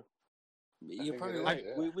remember. You're probably right.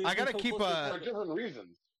 Yeah. I gotta keep for different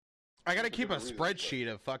reasons. I gotta keep a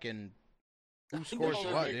spreadsheet of fucking who scores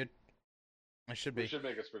what, dude. I should be. We should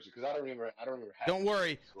make a spreadsheet because I don't remember. Don't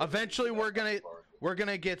worry. Eventually, we're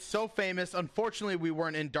gonna get so famous. Unfortunately, we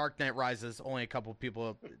weren't in Dark Knight Rises. Only a couple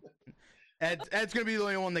people. Ed's gonna be the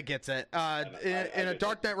only one that gets it. In a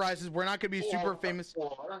Dark Knight Rises, we're not gonna be super famous.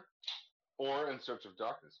 Or In Search of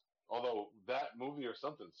Darkness. Although that movie or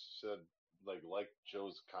something said like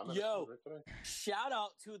Joe's comment. Yo, shout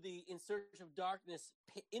out to the In Search of Darkness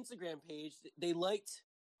Instagram page. They liked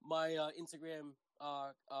my Instagram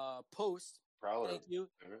post. Prowler. Thank you.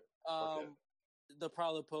 The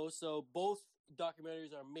Prowler post. So both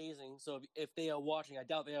documentaries are amazing. So if they are watching, I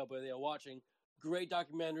doubt they are, but they are watching. Great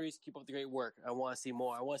documentaries. Keep up the great work. I want to see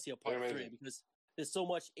more. I want to see a part 3 because there's so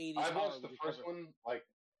much 80s. I watched the first one like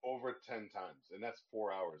over 10 times, and that's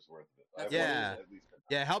 4 hours worth of it. Yeah. At least 10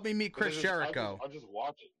 times. Yeah. Help me meet Chris Jericho. I'll just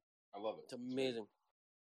watch it. I love it. It's amazing.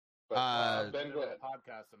 But Ben, go ahead.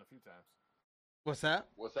 Podcast in a few times. What's that?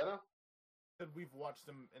 What's that? We've watched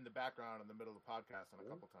them in the background in the middle of the podcast a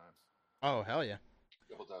couple times. Oh, hell yeah. A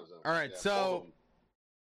couple times. All right, so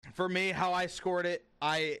for me, how I scored it,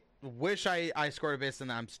 I wish I scored it based on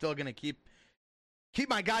that. I'm still going to keep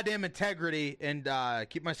my goddamn integrity and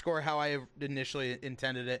keep my score how I initially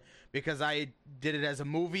intended it because I did it as a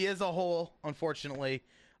movie as a whole, unfortunately.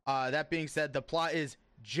 That being said, the plot is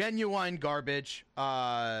genuine garbage.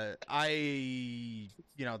 There's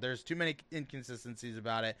too many inconsistencies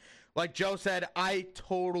about it. Like Joe said, I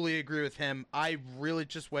totally agree with him. I really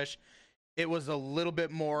just wish it was a little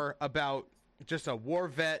bit more about just a war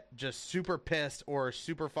vet, just super pissed or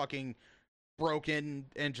super fucking broken,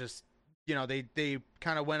 and just, they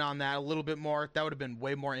kind of went on that a little bit more. That would have been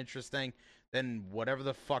way more interesting than whatever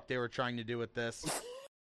the fuck they were trying to do with this.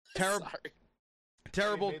 Terrible.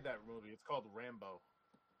 They made that movie. It's called Rambo.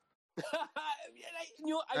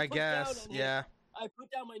 I guess, yeah. I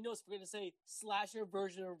put down my notes. We're going to say slasher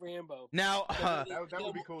version of Rambo. Now, that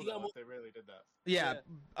would be cool though, if they really did that. Yeah.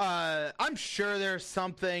 I'm sure there's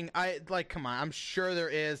something. Come on. I'm sure there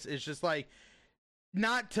is. It's just like,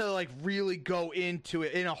 not to like really go into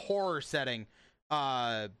it in a horror setting.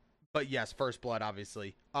 But yes, First Blood,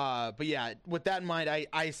 obviously. But yeah, with that in mind,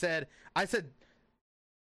 I said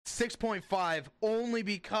 6.5 only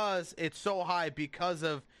because it's so high because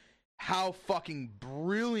of how fucking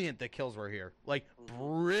brilliant the kills were here. Like,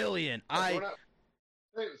 brilliant.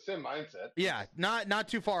 Same mindset. Yeah, not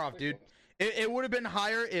too far off, dude. It would have been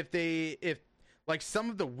higher if like some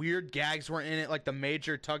of the weird gags weren't in it, like the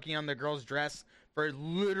major tugging on the girl's dress for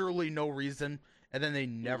literally no reason, and then they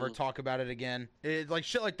never talk about it again. Like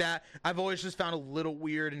shit like that, I've always just found a little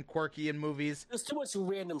weird and quirky in movies. There's too much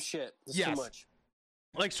random shit. There's too much.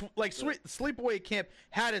 Sleepaway Camp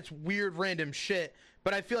had its weird random shit,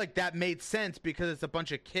 but I feel like that made sense because it's a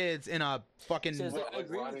bunch of kids in a fucking. I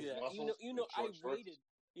agree with you. I rated.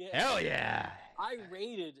 Yeah. Hell yeah. I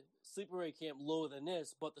rated Sleepaway Camp lower than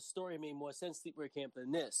this, but the story made more sense Sleepaway Camp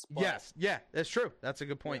than this. But, yes, yeah, that's true. That's a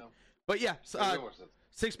good point. But yeah,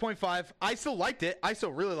 6.5. I still liked it. I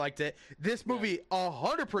still really liked it. This movie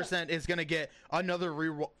 100% is going to get another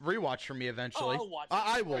rewatch from me eventually.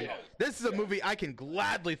 I will. This is a movie I can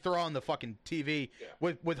gladly throw on the fucking TV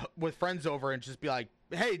with friends over and just be like,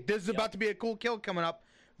 hey, this is about to be a cool kill coming up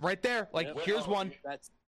right there. Like, here's one. That's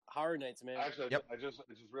Horror Nights, man. Actually, I just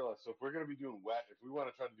realized. So if we're going to be doing if we want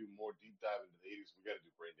to try to do more deep dive into the 80s, we got to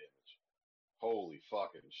do Brain Damage. Holy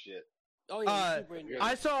fucking shit. Oh, yeah.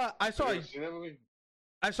 I saw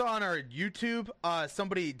on our YouTube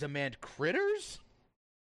somebody demand Critters.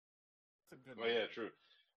 Oh yeah, true.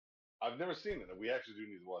 I've never seen it. We actually do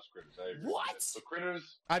need to watch Critters. I agree. What? So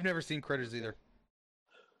Critters. I've never seen Critters either.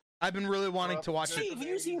 I've been really wanting to watch it. Steve, have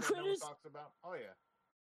you seen Critters? Oh yeah.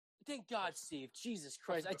 Thank God, Steve. Jesus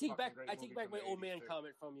Christ! I take back my old man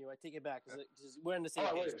comment from you. I take it back because we're on the same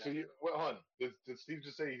page. So hold on. Did Steve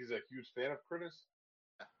just say he's a huge fan of Critters?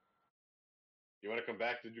 You want to come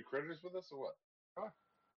back to do Critters with us or what? Sure.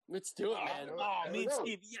 Let's do it, man. Oh, me and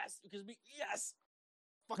Steve, yes, because yes.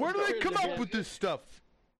 Where do they come up with this stuff?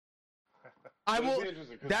 I will.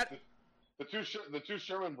 The two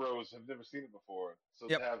Sherman Bros have never seen it before, so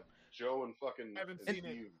to have Joe and fucking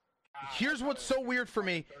Steve. Here's what's so weird for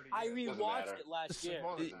me. I rewatched it last year.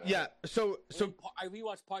 Yeah, so I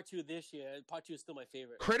rewatched part 2 this year. Part 2 is still my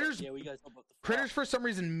favorite. Critters. Yeah, we guys know about the Critters for some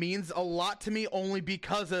reason means a lot to me only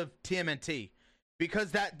because of TMNT,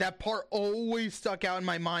 because that part always stuck out in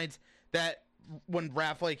my mind. That when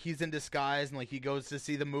Raph, like, he's in disguise and like he goes to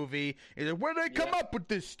see the movie, he's like, where did they come up with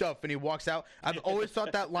this stuff? And he walks out. I've always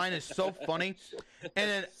thought that line is so funny. And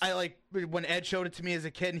then I like when Ed showed it to me as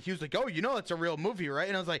a kid, and he was like, oh, you know, it's a real movie, right?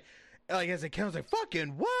 And I was like as a kid, I was like,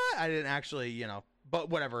 fucking what? I didn't actually, but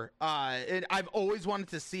whatever. And I've always wanted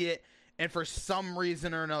to see it, and for some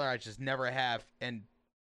reason or another, I just never have. And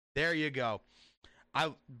there you go.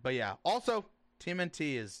 But yeah, also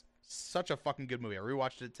TMNT is such a fucking good movie. I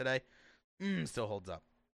rewatched it today. Still holds up.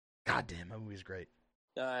 God damn, that movie's great.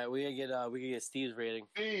 All right, we gotta get Steve's rating.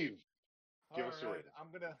 Steve, give us your rating.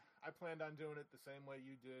 I planned on doing it the same way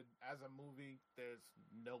you did. As a movie, there's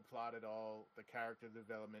no plot at all. The character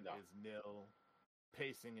development is nil.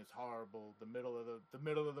 Pacing is horrible. The middle of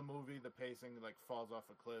the movie, the pacing like falls off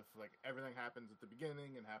a cliff. Like everything happens at the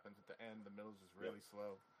beginning and happens at the end. The middle's just really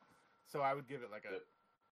slow. So I would give it like I don't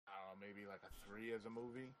know, maybe like a 3 as a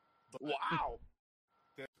movie. But wow.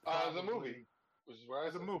 As a movie, which is where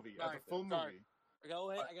as a movie, as a full movie. I got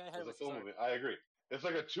ahead of a full movie. I agree. It's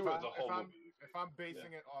like a 2 as a whole movie. If I'm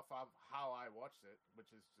basing it off of how I watched it, which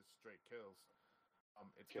is just straight kills,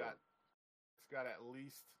 it's got at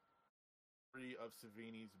least 3 of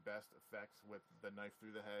Savini's best effects with the knife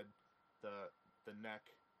through the head, the neck,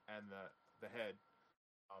 and the head.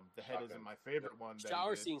 The head isn't my favorite one.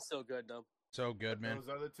 Shower scene's so good though. So good, man. Those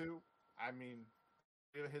other 2, I mean,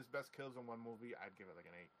 his best kills in one movie, I'd give it like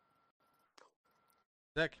an 8.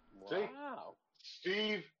 Sick. Wow.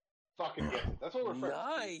 Steve fucking gets it. That's what we're friends.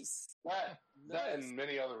 Nice. That and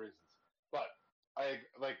many other reasons. But I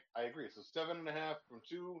agree. So 7.5 from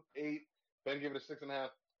 2, 8. Ben gave it a 6.5.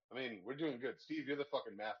 I mean, we're doing good. Steve, you're the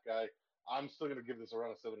fucking math guy. I'm still gonna give this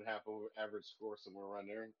around a 7.5 over average score, somewhere around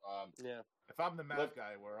there. If I'm the math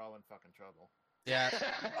guy, we're all in fucking trouble. Yeah.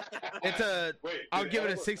 I'll give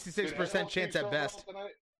it a 66% chance at best.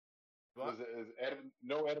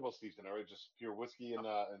 No edible Steve tonight, right? Just pure whiskey and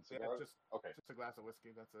cigars? Just a glass of whiskey,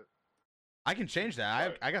 that's it. I can change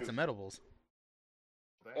that. I got some edibles.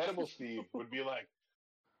 Edible Steve would be like,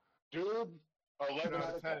 dude, 11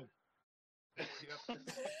 out of 10.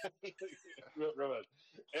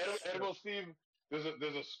 Edible Steve, there's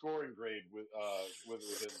a scoring grade with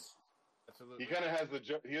him. Absolutely. He kind of has the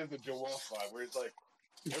Joe Walsh vibe where he's like,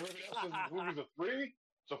 everybody else says this movie's a 3,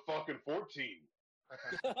 it's a fucking 14.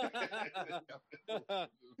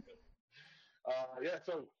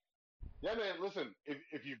 Man, listen,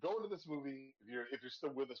 if you go into this movie, if you're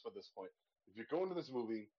still with us at this point, if you go into this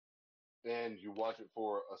movie and you watch it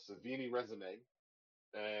for a Savini resume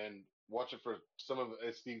and watch it for some of,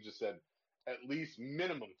 as Steve just said, at least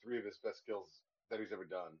minimum 3 of his best kills that he's ever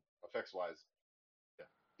done, effects wise.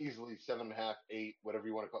 Easily 7.5, 8, whatever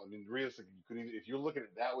you want to call it. I mean, realistically, you could even, if you look at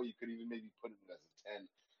it that way, you could even maybe put it as a 10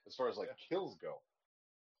 as far as kills go.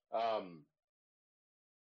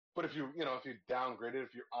 But if you downgrade it,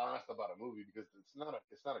 if you're honest about a movie, because it's not a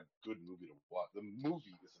good movie to watch. The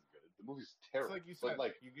movie isn't good. The movie's movie's terrible. It's like you said,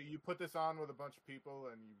 like you put this on with a bunch of people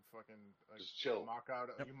and you fucking just chill. You mock out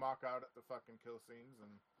at the fucking kill scenes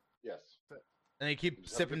and yes, and they keep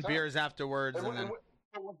sipping beers afterwards. And then...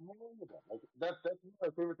 what's wrong with that? Like that's one of my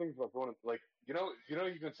favorite things about going. Like you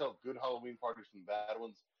can tell good Halloween parties from the bad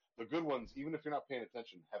ones. The good ones, even if you're not paying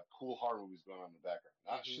attention, have cool horror movies going on in the background.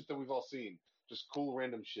 Not shit that we've all seen, just cool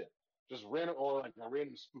random shit. Just random, or like a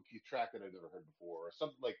random spooky track that I've never heard before, or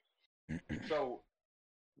something like. So,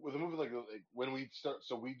 with a movie like when we start,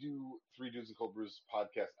 so we do Three Dudes and Cold Brews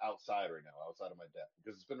podcast outside right now, outside of my deck,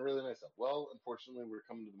 because it's been really nice out. Well, unfortunately, we're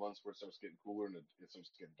coming to the months where it starts getting cooler and it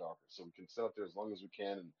starts getting darker, so we can sit out there as long as we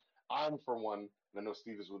can. And I'm for one, and I know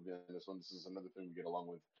Steve is with me on this one. This is another thing we get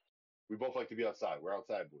along with. We both like to be outside. We're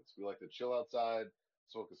outside boys. We like to chill outside,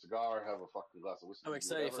 smoke a cigar, have a fucking glass of whiskey. I'm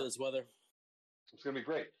excited for this weather. It's gonna be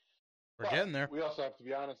great. We're getting there. We also have to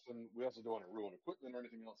be honest, and we also don't want to ruin equipment or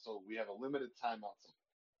anything else. So we have a limited time outside.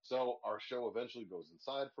 So our show eventually goes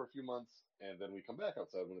inside for a few months, and then we come back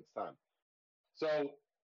outside when it's time. So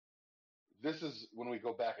this is when we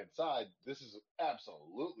go back inside. This is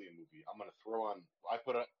absolutely a movie I'm gonna throw on. I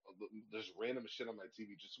put there's random shit on my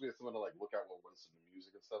TV just so we have someone to like look out while we're listening to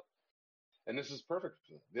music and stuff. And this is perfect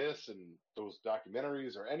for this and those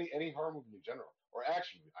documentaries or any horror movie in general or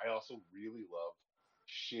action movie. I also really love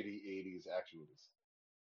shitty 80s action movies.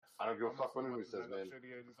 I don't give a fuck what anybody says, man. Shitty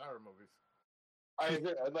 80s horror movies. I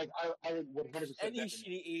agree. I would 100%. Any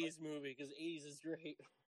shitty 80s movie, because 80s is great.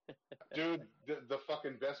 Dude, the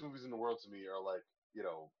fucking best movies in the world to me are like,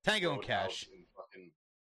 Tango and Cash. And fucking,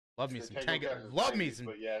 love me some Tango. Love me some.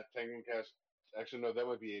 But yeah, Tango and Cash. Actually, no, that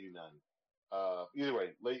would be 89. Either way,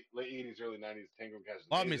 late 80s, early 90s, Tango and Cash.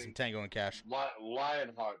 Love me some Tango and Cash.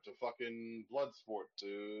 Lionheart to fucking Bloodsport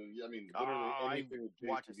to, literally anything with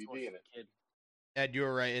JCVD in it. Kid. Ed, you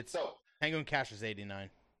were right. It's Tango and Cash is 89.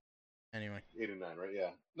 Anyway. 89, right? Yeah.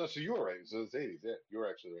 No, so you were right. So it's 80s. Yeah, you were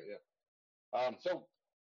actually right. Yeah.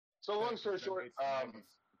 So long story short,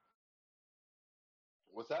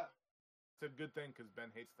 what's that? It's a good thing because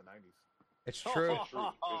Ben hates the 90s. It's true.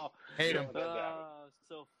 Hate him.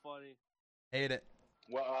 So funny. Hate it.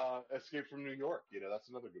 Well, Escape from New York. That's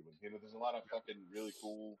another good one. There's a lot of fucking really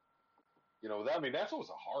cool. That's almost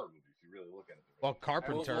a horror movie if you really look at it. Well,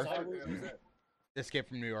 Carpenter. Escape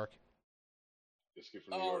from New York. Escape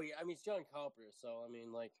from New York. Oh yeah, it's John Carpenter, so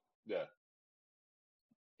Yeah.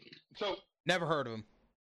 So never heard of him.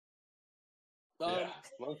 Yeah.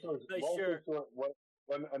 Long story short,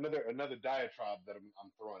 another diatribe that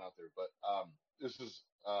I'm throwing out there, but this is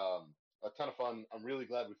a ton of fun. I'm really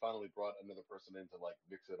glad we finally brought another person in to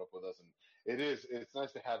mix it up with us, and it's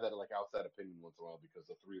nice to have that outside opinion once in a while because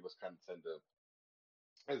the three of us kind of tend to,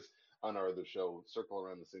 as on our other show, circle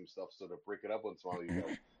around the same stuff. So to break it up once in a while, you go,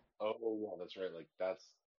 oh yeah, that's right.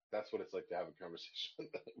 That's what it's like to have a conversation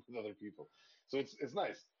with other people. So it's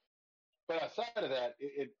nice. But outside of that,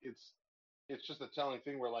 it's just a telling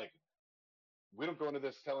thing where we don't go into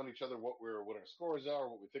this telling each other what our scores are,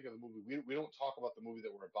 what we think of the movie. We don't talk about the movie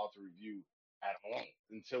that we're about to review at all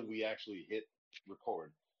until we actually hit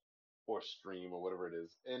record or stream or whatever it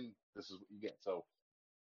is. And this is what you get. So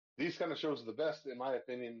these kind of shows are the best, in my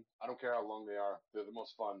opinion. I don't care how long they are. They're the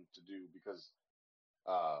most fun to do because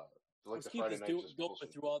let's the keep Friday this night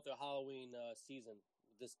going throughout the Halloween season.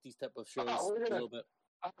 These type of shows a little bit.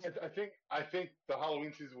 I think the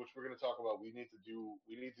Halloween season, which we're going to talk about, we need to do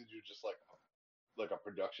just like a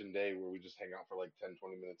production day where we just hang out for 10,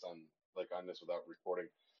 20 minutes on this without recording.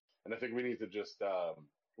 And I think we need to just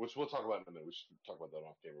which we'll talk about in a minute. We should talk about that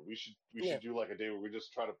off camera. We should do a day where we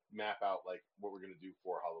just try to map out what we're going to do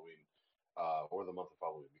for Halloween or the month of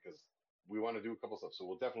Halloween, because we want to do a couple stuff. So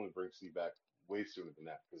we'll definitely bring Steve back way sooner than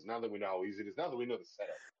that, because now that we know how easy it is, now that we know the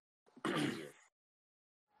setup, it's easier.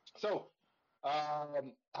 So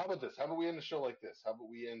how about this? How about we end the show like this? How about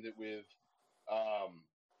we end it with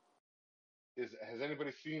has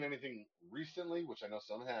anybody seen anything recently, which I know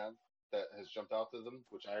some have, that has jumped out to them,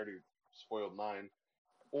 which I already spoiled mine,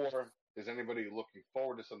 or is anybody looking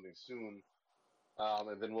forward to something soon?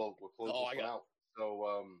 And then we'll close this one out.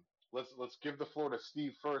 So let's give the floor to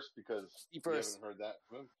Steve first, because we haven't heard that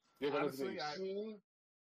from him. Do you have anything seen?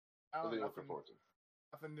 What are you looking forward to?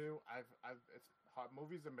 Nothing new. It's hard.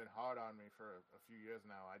 Movies have been hard on me for a few years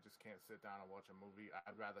now. I just can't sit down and watch a movie.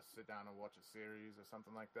 I'd rather sit down and watch a series or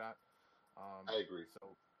something like that. I agree.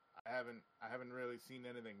 So I haven't really seen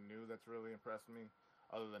anything new that's really impressed me,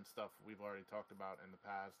 other than stuff we've already talked about in the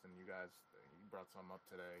past, and you brought some up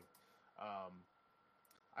today.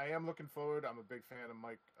 I am looking forward. I'm a big fan of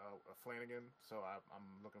Mike Flanagan, so I'm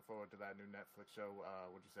looking forward to that new Netflix show.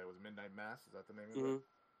 What'd you say? It was Midnight Mass? Is that the name of it?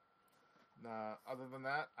 Other than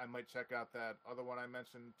that, I might check out that other one I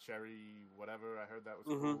mentioned, cherry whatever. I heard that was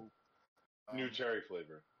cool. New cherry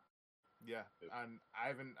flavor. Yeah, and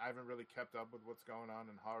I haven't really kept up with what's going on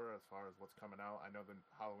in horror as far as what's coming out. I know the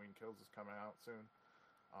Halloween Kills is coming out soon.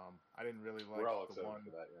 I didn't really like the one.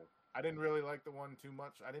 For that, yeah. I didn't really like the one too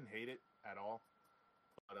much. I didn't hate it at all,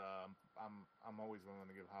 but I'm always willing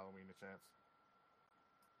to give Halloween a chance.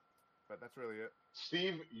 But that's really it.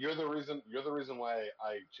 Steve, you're the reason why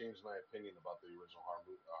I changed my opinion about the original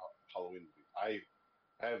Halloween movie. I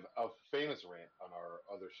have a famous rant on our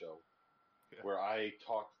other show where I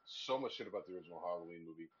talked so much shit about the original Halloween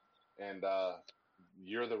movie, and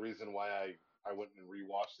you're the reason why I went and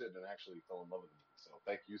rewatched it and actually fell in love with the movie. So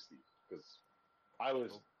thank you, Steve, because I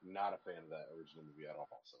was not a fan of that original movie at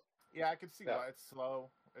all. So yeah, I can see why it's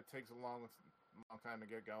slow. It takes a long time to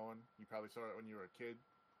get going. You probably saw it when you were a kid.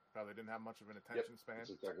 Probably didn't have much of an attention span.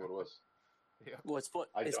 That's exactly what it was. Yeah. Well, it's fun.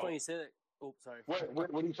 It's funny you say that. Oh, sorry.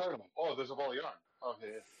 What are you talking about? Oh, there's a ball of yarn.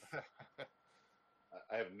 Okay.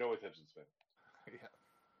 I have no attention span. Yeah.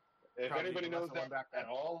 If anybody knows that at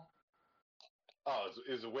all,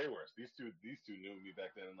 it's way worse. These two knew me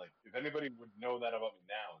back then, and like, if anybody would know that about me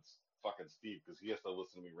now, it's fucking Steve, because he has to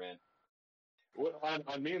listen to me rant.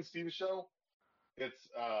 On me and Steve's show,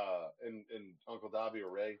 it's in Uncle Dobby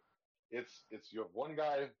or Ray. It's you have one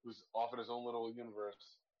guy who's off in his own little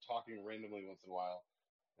universe talking randomly once in a while,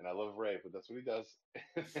 and I love Ray, but that's what he does.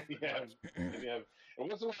 And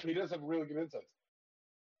once in a while he does have really good insights,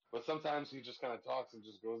 but sometimes he just kind of talks and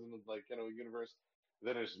just goes into like a universe.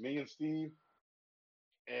 Then there's me and Steve,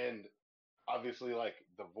 and obviously like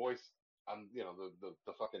the voice. I'm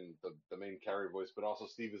the fucking the main carrier voice, but also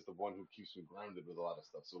Steve is the one who keeps me grounded with a lot of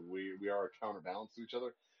stuff. So we are a counterbalance to each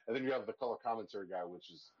other. And then you have the color commentary guy, which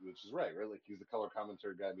is Ray, right? Like he's the color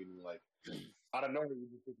commentary guy, meaning like out of nowhere you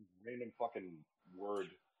just take this random fucking word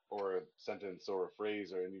or a sentence or a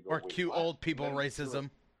phrase, and you go, or cute old people racism.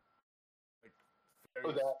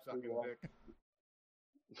 Like sucking dick.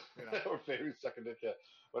 Or fairy sucking dick, yeah.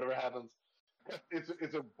 Whatever happens. It's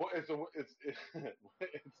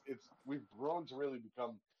we've grown to really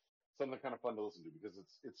become something kind of fun to listen to, because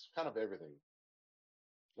it's kind of everything.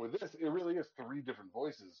 With this, it really is three different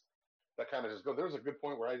voices that kind of just go. There was a good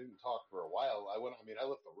point where I didn't talk for a while. I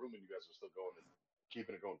left the room and you guys were still going and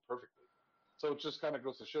keeping it going perfectly. So it just kind of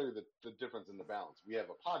goes to show you the difference in the balance. We have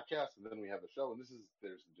a podcast and then we have a show, and there's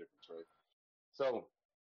the difference, right? So,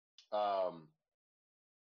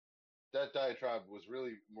 that diatribe was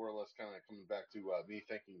really more or less kind of coming back to me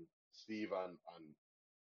thanking Steve on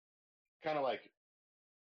kind of like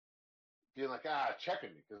being like,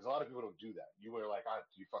 checking me, because a lot of people don't do that. You were like,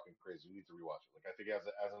 you fucking crazy. You need to rewatch it. Like, I think as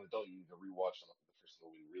an adult, you need to rewatch the first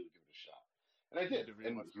movie and really give it a shot. And I did,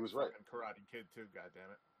 and he was right. Karate Kid too,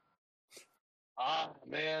 goddammit.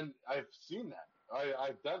 Man, I've seen that.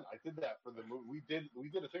 I did that for the movie. We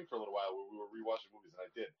did a thing for a little while where we were rewatching movies, and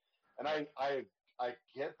I did. And I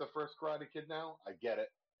get the first Karate Kid now. I get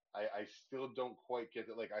it. I still don't quite get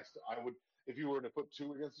it. Like I would, if you were to put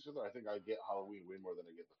two against each other, I think I get Halloween way more than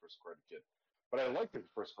I get the first Karate Kid. But I liked the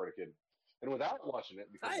first Karate Kid, and without watching it,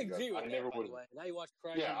 because I agree with that. By the way, now you watch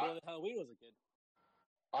Karate Kid more than Halloween was a kid.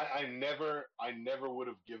 I never would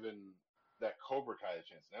have given that Cobra Kai a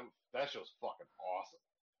chance. That show's fucking awesome.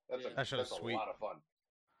 That's a lot of fun.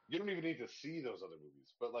 You don't even need to see those other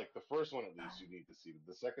movies, but like the first one at least you need to see.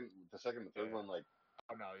 The second and third one, like,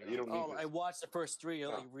 oh no, you don't need to. I watched the first three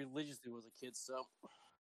like religiously when I was a kid, so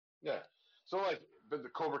yeah. So like, but the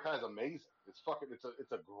Cobra Kai is amazing. It's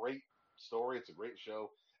a great story. It's a great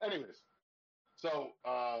show. Anyways, so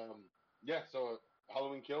so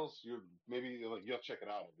Halloween Kills. You'll check it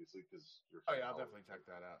out obviously because you're. Oh yeah, I'll definitely check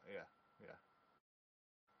that out. Yeah.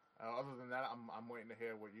 Other than that, I'm waiting to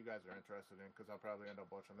hear what you guys are interested in, because I'll probably end up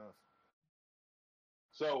watching those.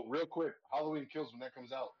 So real quick, Halloween Kills, when that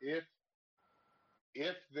comes out, if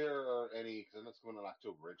there are any, because that's going on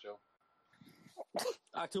October, right, Joe?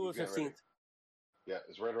 October 15th. Yeah,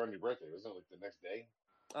 it's right around your birthday. Isn't it like the next day?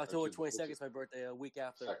 October 22nd is my birthday. A week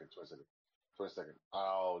after. 22nd.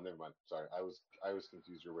 Oh, never mind. Sorry, I was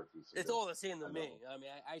confused. Your birthday. It's all the same to me. I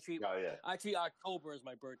mean, I treat October as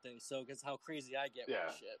my birthday, so that's how crazy I get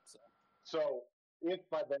with shit. So if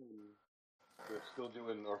by then they're still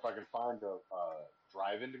doing, or if I can find a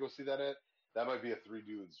drive-in to go see that at, that might be a 3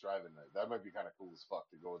 dudes drive-in night. That might be kind of cool as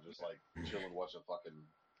fuck to go and just like chill and watch a fucking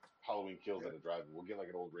Halloween Kills at a drive-in. We'll get like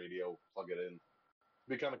an old radio, plug it in.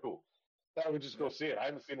 It'd be kind of cool. That would just go see it. I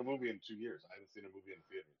haven't seen a movie in 2 years. I haven't seen a movie in the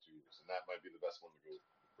theater in 2 years, and that might be the best one to go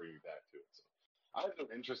bring me back to it. So I have no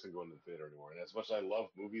interest in going to the theater anymore. And as much as I love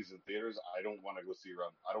movies in theaters, I don't want to go see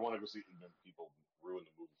ignorant people ruin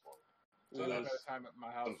the movie for me. So I have better time at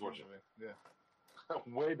my house. Unfortunately, yeah.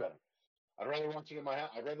 Way better. I'd rather watch it at my house.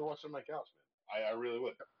 I'd rather watch it on my couch, man. I really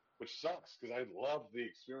would. Which sucks because I love the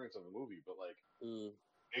experience of a movie, but like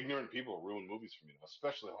ignorant people ruin movies for me now,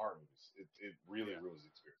 especially horror movies. It really ruins the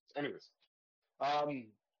experience. Anyways, I'll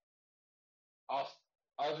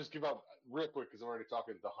just give out real quick because I'm already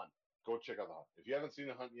talking The Hunt. Go check out The Hunt. If you haven't seen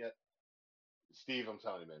The Hunt yet, Steve, I'm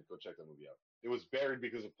telling you, man, go check that movie out. It was buried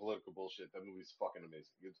because of political bullshit. That movie's fucking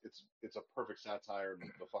amazing. It's a perfect satire of the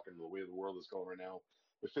way the world is going right now.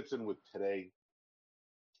 It fits in with today.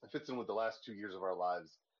 It fits in with the last 2 years of our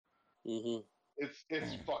lives. Mm-hmm. It's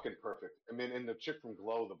fucking perfect. I mean, and the chick from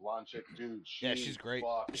Glow, the blonde chick, dude, she's great.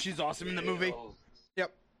 She's awesome in the movie.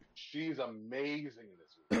 Yep. She's amazing in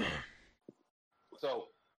this movie. So,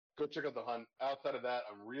 go check out The Hunt. Outside of that,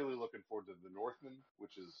 I'm really looking forward to The Northman,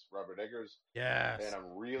 which is Robert Eggers. Yes. And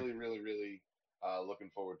I'm really, really, really looking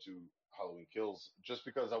forward to Halloween Kills, just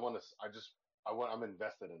because I'm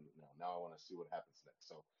invested in it now. Now I want to see what happens next.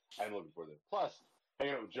 So, I'm looking forward to it. Plus,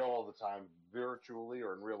 hanging out with Joe all the time, virtually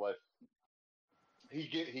or in real life, he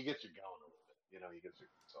gets you going a little bit. You know, he gets you.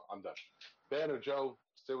 So I'm done. Ben or Joe,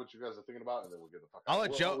 say what you guys are thinking about, and then we'll get the fuck out.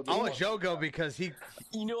 I'll let Joe go because he.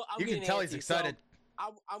 You know, you can tell he's excited.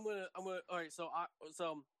 So I'm gonna. All right. So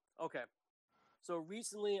okay. So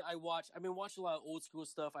recently, I've been watching a lot of old school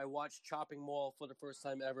stuff. I watched Chopping Mall for the first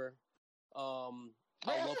time ever. You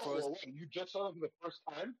just saw it for the first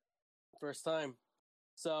time. First time.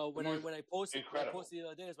 So when I posted the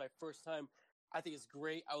other day, it's my first time. I think it's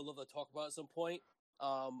great. I would love to talk about it at some point.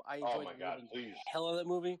 I enjoyed the hell out of that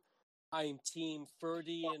movie. I am team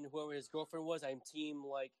Ferdy and whoever his girlfriend was. I'm team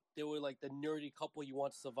they were like the nerdy couple you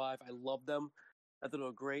want to survive. I love them. I thought they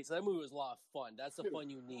were great. So that movie was a lot of fun. That's the fun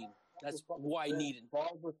you need. That's why I needed.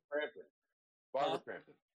 Barbara Crampton.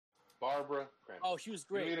 Oh, she was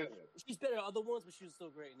great. She's better than other ones, but she was still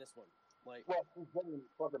great in this one. She's getting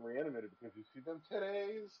fucking reanimated because you see them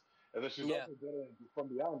titties, and then she's also getting From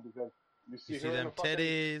Beyond because you see her them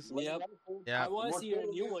titties. Yep. Yeah. I want to see her in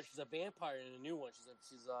a new one. She's a vampire in a new one. She's a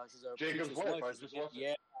Jacob's wife. I just watched it.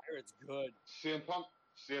 Yeah, I heard it's good. CM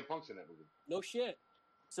Punk's in that movie. No shit.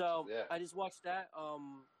 So I just watched that.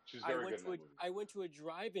 She's very good in that movie. I went to a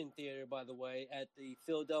drive-in theater, by the way, at the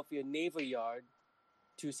Philadelphia Naval Yard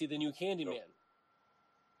to see the new Candyman.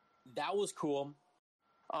 That was cool.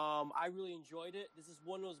 I really enjoyed it. This is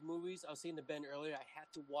one of those movies, I was saying to Ben earlier, I had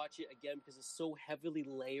to watch it again because it's so heavily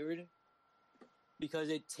layered. Because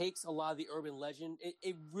it takes a lot of the urban legend.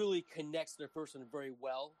 It really connects to the first one very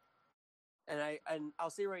well. And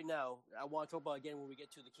I'll say right now, I want to talk about it again when we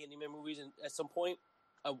get to the Candyman movies, and at some point,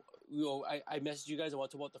 I messaged you guys. I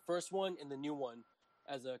want to talk about the first one and the new one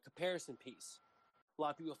as a comparison piece. A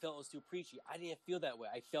lot of people felt it was too preachy. I didn't feel that way.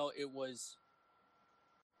 I felt it was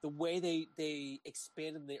the way they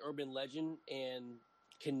expanded the urban legend and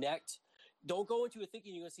connect. Don't go into it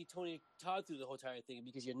thinking you're going to see Tony Todd through the whole entire thing,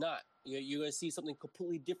 because you're not. You're going to see something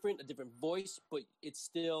completely different, a different voice, but it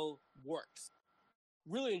still works.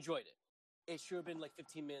 Really enjoyed it. It should have been like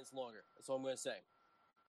 15 minutes longer. That's all I'm going to say.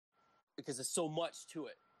 Because there's so much to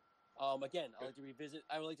it. Again, I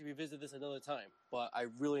would like to revisit this another time, but I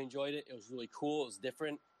really enjoyed it. It was really cool. It was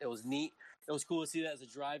different. It was neat. It was cool to see that as a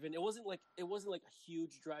drive-in. It wasn't like a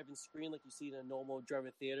huge drive-in screen like you see in a normal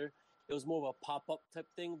drive-in theater. It was more of a pop-up type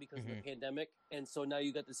thing because of the pandemic. And so now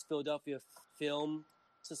you got this Philadelphia Film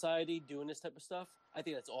Society doing this type of stuff. I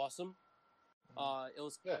think that's awesome. It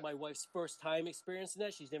was my wife's first time experiencing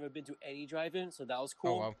that. She's never been to any drive-in, so that was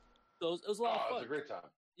cool. Oh, wow. So it was a lot of fun. It was a great time.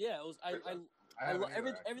 Yeah, it was.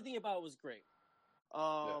 Everything about it was great.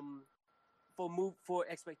 For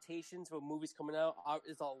expectations for movies coming out,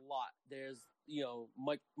 it's a lot. There's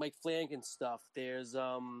Mike Flanagan stuff. There's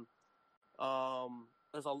a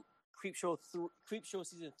Creepshow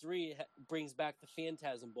season 3 brings back the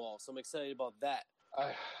Phantasm Ball, so I'm excited about that.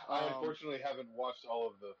 I unfortunately haven't watched all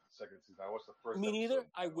of the second season. I watched the first. Me neither.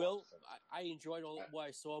 I will. I enjoyed what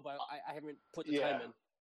I saw, but I haven't put the time in.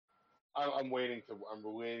 I'm waiting for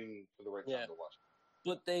the right time to watch it.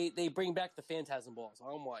 But they bring back the Phantasm Ball, so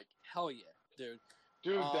I'm like, hell yeah, dude.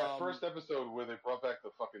 Dude, that first episode where they brought back the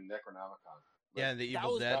fucking Necronomicon. Yeah, the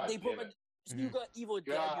Evil Dead. You got Evil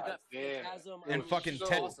Dead, you got Phantasm, and fucking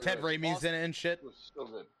Ted Raimi's in it and shit. It was so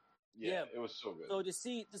good. Yeah, it was so good. So to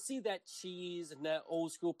see that cheese and that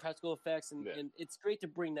old school practical effects, and it's great to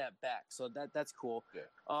bring that back. So that's cool. Yeah.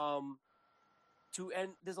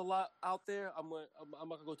 There's a lot out there. I'm not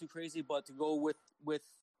gonna go too crazy, but to go with what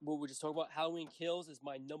we're just talking about, Halloween Kills is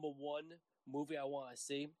my number one movie I want to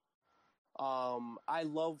see. I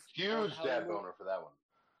love huge dad boner for that one.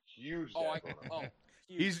 Huge dad boner.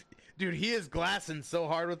 He is glassing so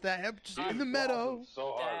hard with that. Just in the meadow.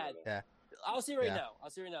 So hard. Yeah. I'll say right now.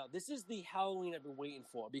 This is the Halloween I've been waiting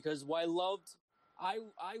for because I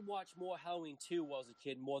watched more Halloween 2 when I was a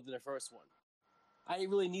kid more than the first one. I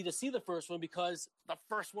didn't really need to see the first one because the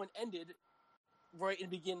first one ended right in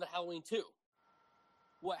the beginning of Halloween 2.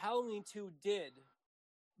 What Halloween 2 did,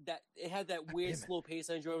 that it had that weird slow pace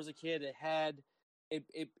I enjoyed as a kid.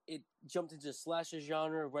 It jumped into the slasher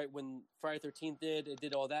genre right when Friday 13th did. It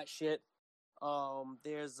did all that shit.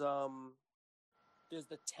 There's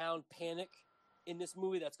the town panic in this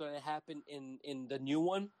movie that's going to happen in the new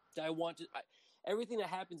one. That everything that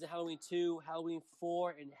happens in Halloween 2, Halloween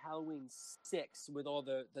 4, and Halloween 6 with all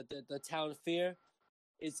the town fear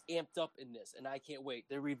is amped up in this, and I can't wait.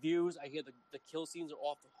 The reviews, I hear the kill scenes are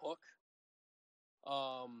off the hook.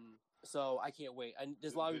 So I can't wait. And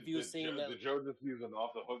there's a lot of reviews saying that. Did Joe just use an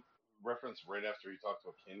off the hook reference right after he talked to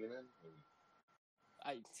a Candyman?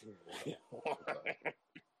 I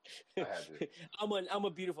had to. I'm a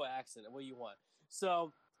beautiful accent. What do you want?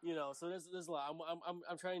 So so there's a lot.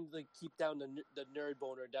 I'm trying to keep down the nerd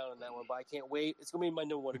boner down on that one, but I can't wait. It's gonna be my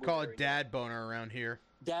number one. We call it dad boner around here.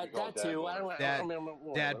 Dad too. Dad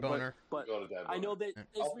boner. But I know that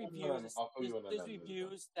there's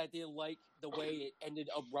reviews that they like the way it ended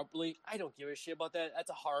abruptly. I don't give a shit about that. That's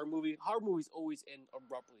a horror movie. Horror movies always end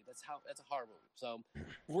abruptly. That's a horror movie. So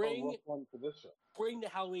bring the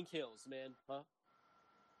Halloween Kills, man. Huh?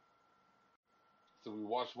 So we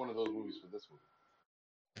watched one of those movies for this movie.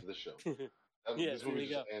 For this show. Yeah, this so movie there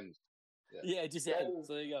you just go. ends. Yeah, it just ends.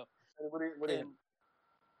 So there you go. What do you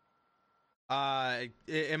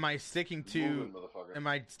am I sticking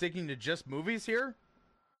to just movies here?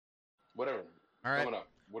 Whatever. All right. Coming up.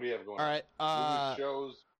 What do you have going on? All right. Movies,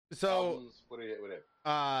 shows, albums, what do you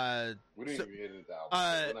have? We didn't even get into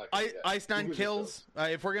albums. Einstein Kills.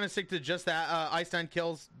 If we're gonna stick to just that, Einstein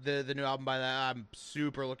Kills, the new album by that, I'm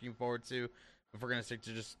super looking forward to. If we're gonna stick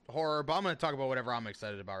to just horror, but I'm gonna talk about whatever I'm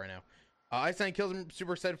excited about right now. Einstein Kills, I'm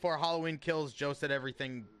super excited for. Halloween Kills, Joe said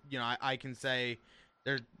everything. I can say.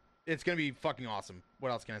 It's gonna be fucking awesome. What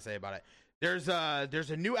else can I say about it? There's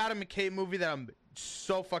a new Adam McKay movie that I'm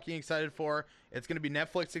so fucking excited for. It's gonna be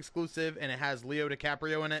Netflix exclusive, and it has Leo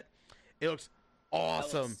DiCaprio in it. It looks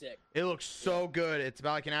awesome. It looks so good. It's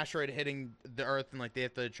about an asteroid hitting the Earth, and they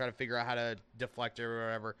have to try to figure out how to deflect it or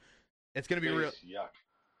whatever. It's gonna be real. Yuck.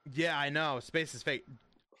 Yeah, I know. Space is fake.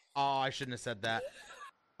 Oh, I shouldn't have said that.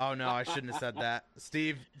 Oh no, I shouldn't have said that.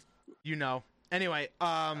 Steve, Anyway,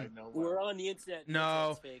 we're on the internet.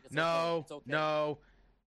 No.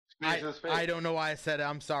 I don't know why I said it.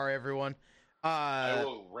 I'm sorry, everyone. I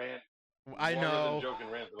will rant. I know.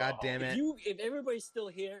 God damn it. If everybody's still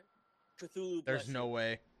here, Cthulhu. There's no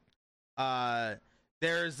way.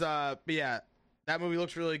 There's but yeah, that movie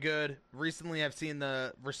looks really good. Recently, I've seen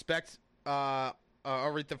the Respect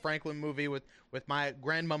Aretha Franklin movie with my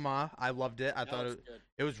grandmama. I loved it. I thought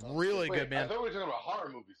it was really good, man. I thought we were talking about horror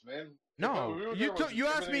movies, man. No, you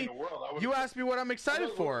asked me. You asked me what I'm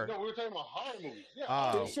excited for. No, we were talking about horror movies.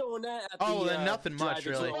 Yeah. Showing that. Then nothing much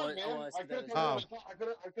really. I could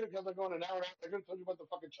have kept going an hour and a half. I could have told you about the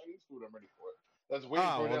fucking Chinese food I'm ready for. That's waiting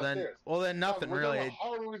for me downstairs. Well then nothing really. We're talking about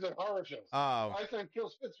horror movies and horror shows. Einstein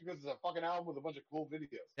Kills fits because it's a fucking album with a bunch of cool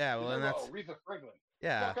videos. Yeah, well then that's Aretha Franklin.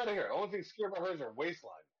 Yeah. Fuck out of here. The only thing scary about her is her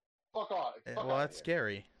waistline. Fuck off. Well, that's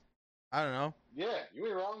scary. I don't know. Yeah, you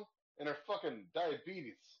ain't wrong. And her fucking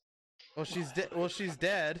diabetes. Well, she's dead. Well, she's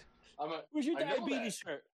dead. Where's your diabetes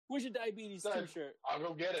shirt? Where's your diabetes T-shirt? I'll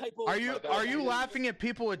go get it. Are you laughing at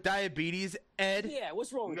people with diabetes, Ed? Yeah.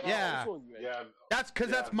 What's wrong with you? Yeah. What's wrong with you, Ed? Yeah. That's because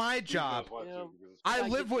that's my job. I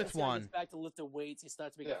live with one. Back to lifting weights, he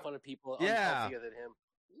starts making fun of people. Yeah. Healthier than him.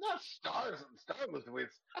 Not stars lifting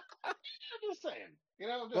weights. I'm just saying.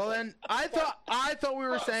 Well, then I thought we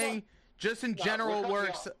were saying. Just in general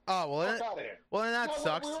works. Oh well, then that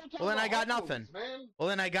sucks. Well, then I got nothing. Well,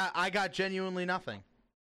 then I got genuinely nothing.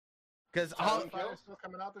 Because Terrifier still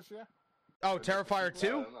coming out this year. Oh, Terrifier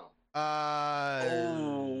 2.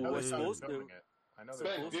 We're supposed to. I know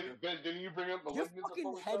Ben, didn't you bring up your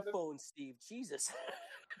fucking headphones, Steve? Jesus.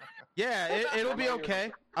 Yeah, it'll be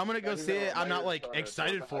okay. I'm gonna go see it. I'm not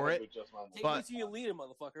excited for it. Take me to your leader,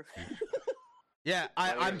 motherfucker. Yeah,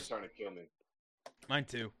 I'm starting to kill me. Mine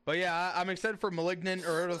too. But yeah, I'm excited for Malignant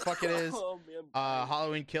or whatever the fuck it is. Oh, man.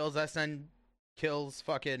 Halloween Kills, SN Kills,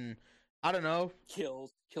 fucking, I don't know.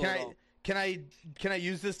 Kills. Can I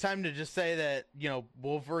use this time to just say that,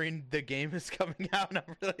 Wolverine the game is coming out and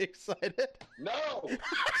I'm really excited? No! Done.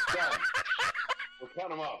 We'll cut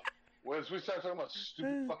them off. Once we start talking about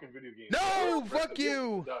stupid fucking video games. No! Fuck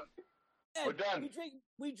you! Done. We're done.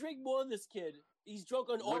 We drink more than this kid. He's drunk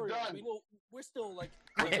on We're Oreos. done. We know we're still like.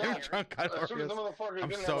 I am drunk on Oreos.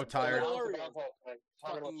 I'm so tired.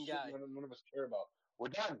 Fucking guy. None of us care about. We're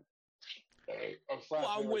done. Hey,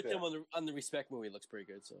 I'm with him on the Respect movie. It looks pretty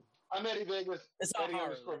good. So I'm Eddie Vegas. It's Eddie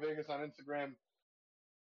 _ Vegas on Instagram.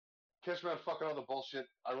 Catch me on fucking all the bullshit.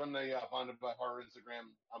 I run the Bonded by Horror Instagram.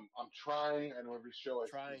 I'm trying. I know every show I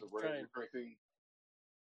use a great thing.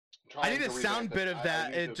 I need a sound bit of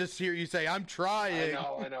that and just hear you say, "I'm trying."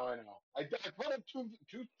 I know. I put up two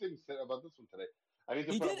things about this one today. I need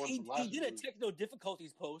to put up one from last week. He did a techno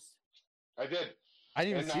difficulties post. I did. I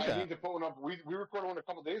didn't even see that. I need to put one up. We recorded one a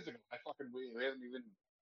couple days ago. We haven't even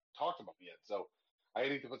talked about it yet. So I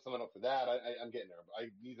need to put something up for that. I'm getting there. I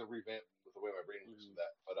need to revamp with the way my brain works with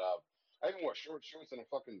that. But I even wore short shorts and a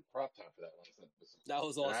fucking crop top for that last episode. That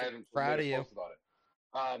was awesome. I haven't proud of you. about it.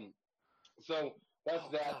 So that's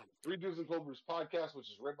that. God. Three Dudes and Cold Brews podcast, which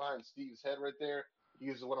is right behind Steve's head right there. He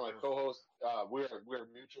is one of my co-hosts. We're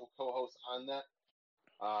mutual co-hosts on that.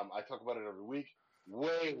 I talk about it every week.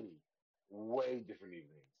 Way different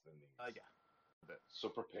evenings than these. Yeah. So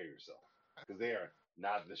prepare yourself because they are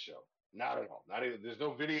not the show. Not at all. Not even. There's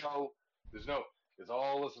no video. It's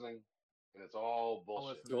all listening, and it's all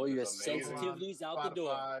bullshit. All your sensitivities out the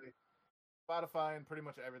door. Spotify and pretty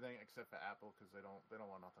much everything except for Apple because they don't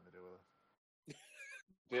want nothing to do with it.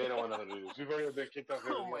 They don't want nothing to do with it. We've already been kicked off.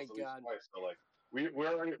 Oh my god! Twice, so like we're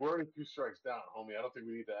already 2 strikes down, homie. I don't think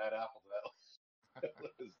we need to add Apple to that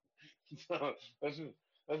list. So let's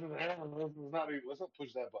not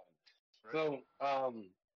push that button. Right. So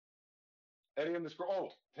Eddie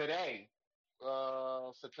today,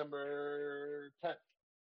 September 10th.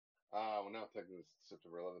 Well, now technically it's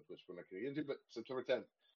September 11th, which we're not going to get into, but September 10th,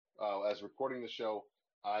 as recording the show,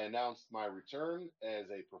 I announced my return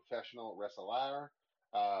as a professional wrestler.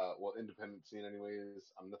 Independent scene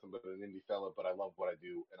anyways. I'm nothing but an indie fella, but I love what I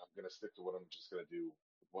do, and I'm going to stick to what I'm just going to do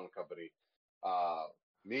with one company.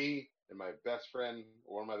 Me and my best friend,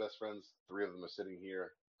 one of my best friends, 3 of them are sitting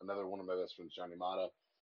here. Another one of my best friends, Johnny Mata,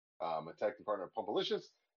 my tag team partner,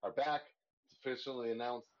 Pumpalicious, are back. It's officially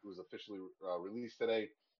announced. It was officially released today.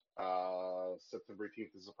 September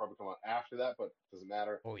 18th. This will probably come out after that, but it doesn't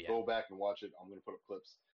matter. Oh, yeah. Go back and watch it. I'm going to put up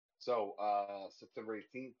clips. So September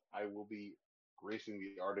 18th, I will be gracing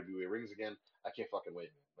the RWA rings again. I can't fucking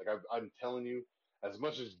wait, man. Like I'm telling you, as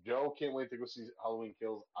much as Joe can't wait to go see Halloween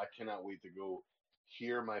Kills, I cannot wait to go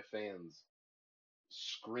hear my fans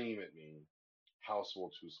scream at me, "House Swole,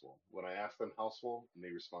 Too Swole." When I ask them House Swole, and they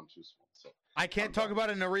respond Too Swole. So I can't talk about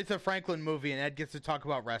an Aretha Franklin movie, and Ed gets to talk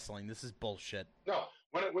about wrestling. This is bullshit. No,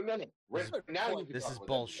 this is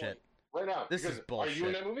bullshit. Right now, this is bullshit. Are you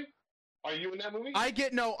in that movie? Are you in that movie? I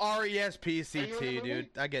get no RESPCT,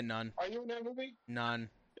 dude. I get none. Are you in that movie?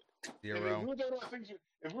 None. 0. If we were talking about things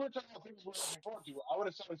we're looking forward to, I would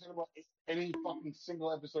have started talking about any fucking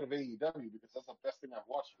single episode of AEW because that's the best thing I've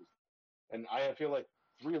watched. And I feel like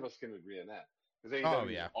 3 of us can agree on that. Because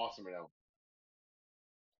AEW is awesome right now.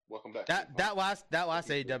 Welcome back. That last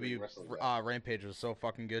AEW Rampage was so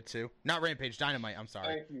fucking good too. Not Rampage, Dynamite. I'm sorry.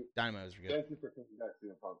 Thank you. Dynamite was good. Thank you for coming back,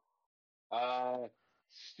 CM Punk.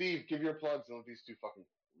 Steve, give your plugs on these two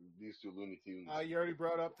Looney Tunes. You already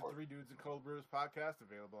brought up the Three Dudes and Cold Brews podcast,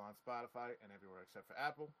 available on Spotify and everywhere except for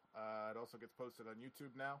Apple. It also gets posted on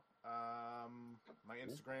YouTube now. My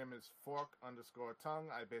Instagram is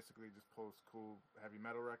fork_tongue. I basically just post cool heavy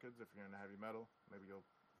metal records. If you're into heavy metal, maybe you'll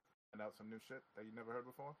find out some new shit that you never heard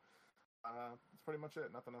before. That's pretty much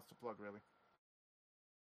it. Nothing else to plug, really.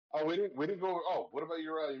 Oh, we didn't go. Oh, what about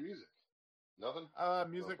your music? Nothing.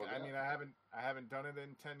 Music. I mean, I haven't done it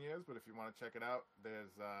in 10 years, but if you want to check it out,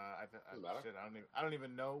 there's I don't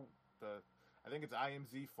even know the. I think it's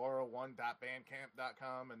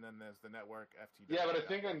imz401.bandcamp.com, and then there's the network FTW. Yeah, but I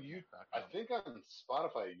think on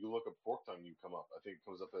Spotify, you look up Fork Tongue, you come up. I think it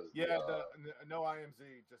comes up as no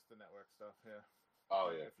IMZ, just the network stuff. Yeah.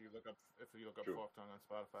 Oh yeah. If you look up Fork Tongue on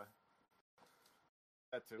Spotify.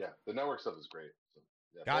 That too. Yeah, the network stuff is great. So,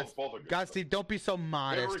 yeah, both are good. God, Steve, don't be so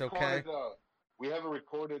modest, okay? We have a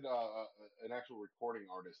recorded, an actual recording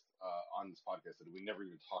artist on this podcast that we never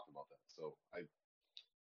even talked about that. So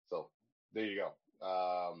there you go.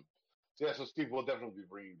 So Steve, we'll definitely be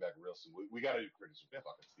bringing you back real soon. We got to do criticism with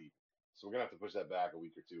fucking Steve, so we're gonna have to push that back a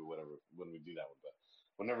week or two, whatever, when we do that one. But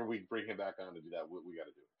whenever we bring him back on to do that, we got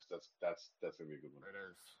to do it. That's gonna be a good one. It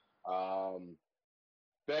is.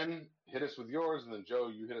 Ben, hit us with yours, and then Joe,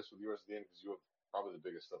 you hit us with yours at the end because you have probably the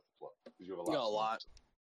biggest stuff to plug. Because you have a lot.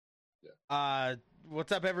 Yeah.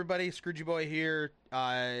 What's up, everybody? Scroogey Boy here.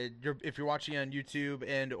 If you're watching on YouTube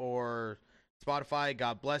and or Spotify,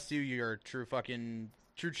 God bless you. You're a true fucking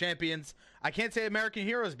true champions. I can't say American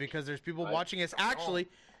heroes because there's people watching us actually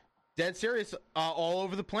dead serious all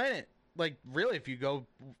over the planet. Like, really, if you go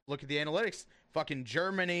look at the analytics, fucking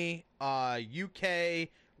Germany, UK,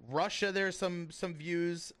 Russia, there's some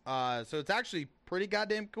views. So it's actually pretty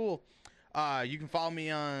goddamn cool. You can follow me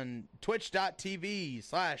on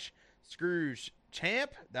twitch.tv/ScroogeChamp.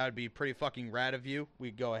 That would be pretty fucking rad of you.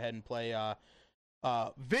 We go ahead and play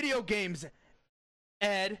video games,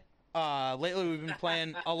 Ed. Lately we've been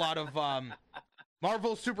playing a lot of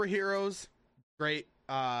Marvel superheroes. Great.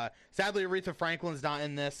 Sadly, Aretha Franklin's not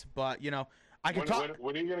in this, but you know, I can talk.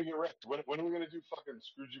 When are you gonna get wrecked? When are we gonna do fucking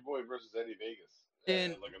Scroogey Boy versus Eddie Vegas?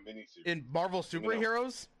 Like a mini series. In Marvel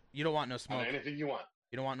superheroes, you don't want no smoke. On anything you want.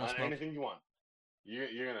 You don't want no smoke. Anything you want.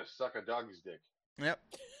 You're gonna suck a doggy's dick. Yep.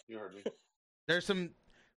 You heard me. There's some.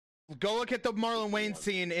 Go look at the Marlon Wayne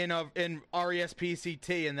scene in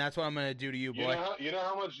RESPCT, and that's what I'm gonna do to you, boy. You know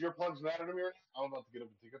how much your plugs matter to me right now? I'm about to get up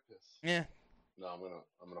and take a piss. Yeah. No, I'm gonna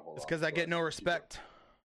hold on. It's because I get no respect.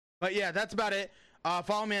 But yeah, that's about it.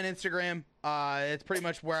 Follow me on Instagram. It's pretty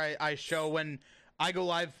much where I show when I go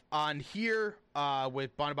live on here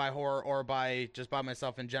with Bonded by Horror or by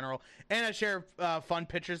myself in general, and I share fun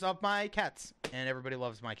pictures of my cats, and everybody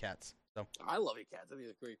loves my cats. So I love your cats. I think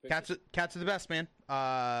they're great pictures. Cats are the best, man.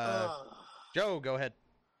 Joe, go ahead.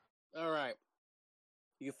 All right.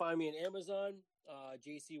 You can find me on Amazon,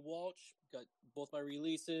 JC Walsh. Got both my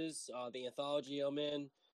releases, the anthology I'm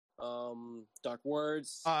in, Dark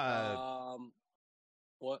Words.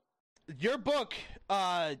 What? Your book,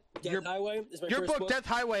 Death Highway is my your first book, Death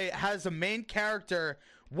Highway, has a main character.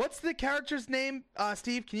 What's the character's name,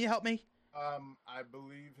 Steve? Can you help me? I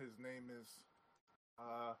believe his name is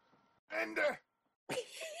Ender.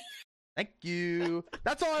 Thank you.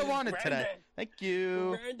 That's all I wanted today. Thank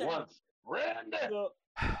you.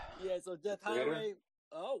 So Death Highway.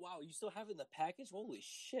 Oh wow, you still have it in the package? Holy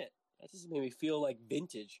shit! That just made me feel like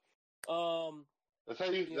vintage. That's how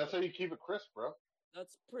you keep it crisp, bro.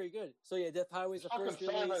 That's pretty good. So yeah, Death Highway's the first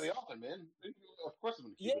release. Signed by the author, man. Of course I'm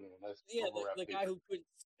gonna keep it in a nice. Yeah, the guy who couldn't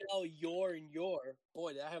spell your.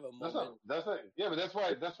 Boy, did I have a moment. That's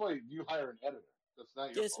why you hire an editor. That's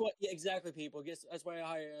not your fault. What? Yeah, exactly, people. That's why I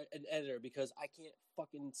hire an editor, because I can't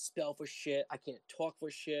fucking spell for shit. I can't talk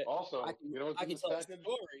for shit. Also, you know what's in this package? A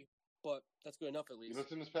story, but that's good enough at least. You know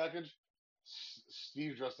what's in this package?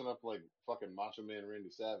 Steve dressing up like fucking Macho Man Randy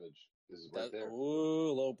Savage is right there.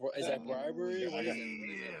 Ooh, is that bribery?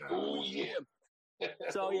 Oh yeah.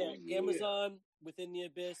 So yeah, Amazon, Within the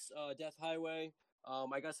Abyss, Death Highway.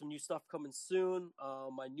 I got some new stuff coming soon.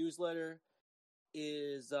 My newsletter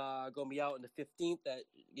is going to be out on the 15th. That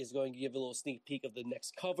is going to give a little sneak peek of the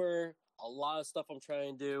next cover. A lot of stuff I'm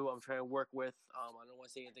trying to do. I'm trying to work with. I don't want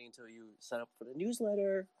to say anything until you sign up for the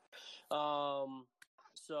newsletter.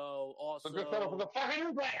 So also, go sign up for the fucking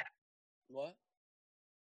newsletter. What?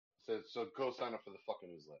 So go sign up for the fucking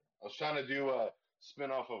newsletter. I was trying to do a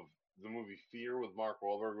spin-off of the movie Fear with Mark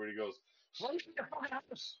Wahlberg, where he goes, "Sleep in your fucking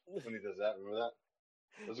house," when he does that. Remember that?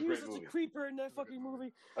 That's a great movie. He was such a creeper in that fucking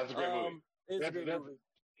movie. That's a great movie. It's a great movie.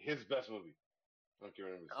 His best movie. I don't care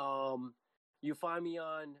what anybody says. You find me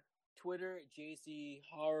on Twitter, JC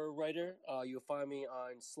Horror Writer. You'll find me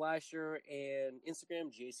on Slasher and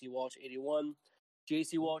Instagram, JC Walsh 81.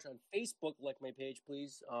 JC Walsh on Facebook. Like my page,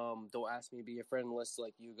 please. Don't ask me to be your friend unless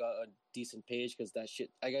like you got a decent page, because that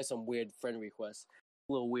shit. I got some weird friend requests.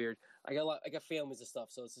 A little weird. I got families and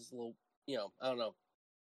stuff, so it's just a little. I don't know.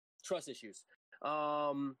 Trust issues.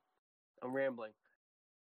 I'm rambling.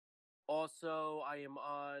 Also, I am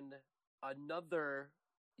on another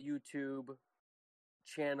YouTube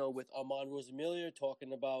channel with Armand Rosamilia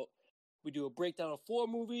talking about. We do a breakdown of 4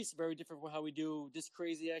 movies, very different from how we do this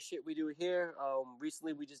crazy ass shit we do here.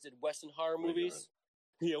 Recently, we just did Western horror movies.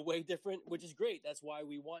 Yeah, way different, which is great. That's why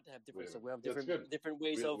we want to have different stuff. We have different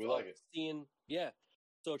ways of seeing. Yeah,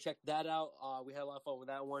 so check that out. We had a lot of fun with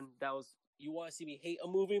that one. You want to see me hate a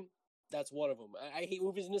movie? That's one of them. I hate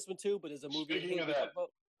movies in this one too, but there's a movie. Speaking of that,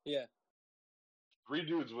 yeah. Three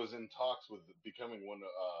Dudes was in talks with becoming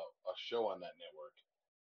a show on that network,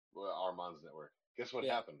 Armand's network. Guess what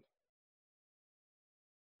happened?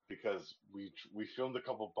 Because we filmed a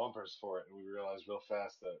couple bumpers for it, and we realized real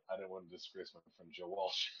fast that I didn't want to disgrace my friend Joe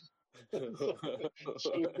Walsh.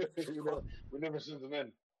 we never sent them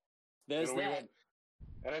in. There's that.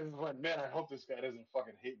 And I just went, man, I hope this guy doesn't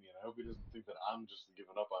fucking hate me, and I hope he doesn't think that I'm just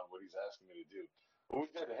giving up on what he's asking me to do. But we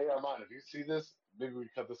said, hey, Armand, if you see this, maybe we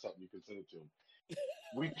cut this up and you can send it to him. You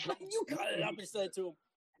cut it up and send it to him.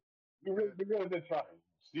 We really did try.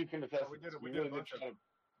 Steve can attest. We did a bunch of them.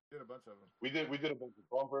 We did a bunch of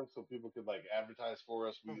bumpers so people could like advertise for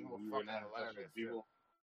us. We were not in touch with people.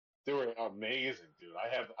 They were amazing, dude. I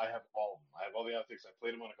have all of them. I have all the outtakes. I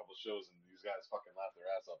played them on a couple shows, and these guys fucking laughed their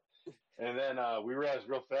ass off. And then we realized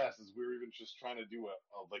real fast as we were even just trying to do a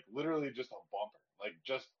like literally just a bumper, like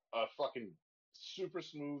just a fucking super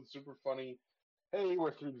smooth, super funny. Hey,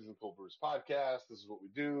 we're Three Beers and Cold Brews podcast. This is what we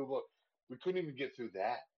do. Look, we couldn't even get through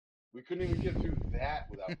that. We couldn't even get through that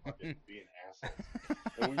without fucking being assholes.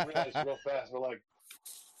 And we realized real fast, we're like,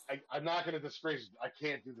 I'm not going to disgrace. I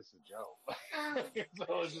can't do this to Joe.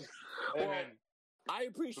 So it's just, hey, man. I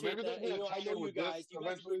appreciate that. I know you guys. You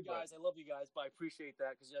guys are good guys. I love you guys, but I appreciate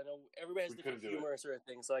that because I know everybody has different humor and certain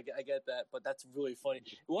things, so I get that. But that's really funny.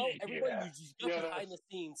 Well, everybody, you just got behind the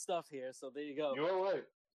scenes stuff here, so there you go. You're right.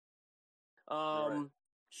 Right.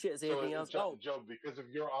 Shit. Is there anything else? Joe, because of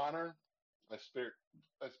your honor, I spared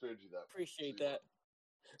you that. Appreciate that.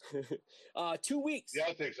 2 weeks. The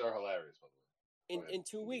outtakes are hilarious, by the way. In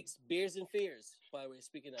 2 weeks, Beers and Fears. By the way,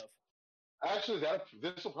 speaking of. Actually,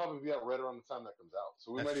 this will probably be out right around the time that comes out.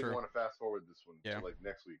 So we might even want to fast forward this one to like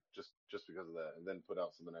next week, just because of that, and then put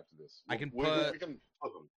out something after this. I can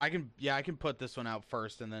put this one out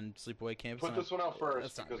first, and then Sleepaway Camp. Put this one out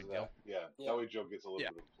first because of that. Yeah, that way Joe gets a little bit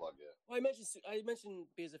of a plug. Yeah. Well, I mentioned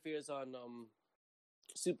Beers and Fears on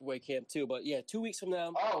Sleepaway Camp too, but 2 weeks from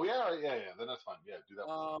now. Oh yeah, then that's fine. Yeah, do that.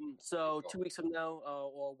 So 2 weeks from now,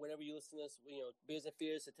 or whenever you listen to this, Beers and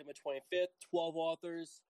Fears, September 25th, 12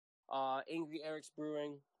 authors. Angry Eric's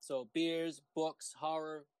Brewing. So beers, books,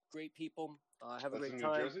 horror, great people. Have a great time.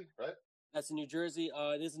 That's in New Jersey, right? That's in New Jersey.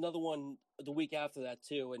 There's another one the week after that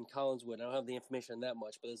too in Collinswood. I don't have the information on that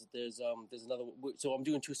much, but there's another. So I'm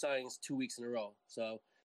doing 2 signings 2 weeks in a row. So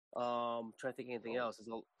trying to think of anything else.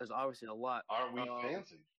 There's obviously a lot. Aren't we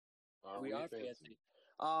fancy? We are fancy.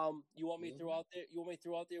 You want me to throw out there? You want me to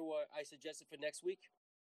throw out there what I suggested for next week?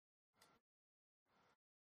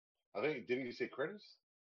 I think didn't you say Critters?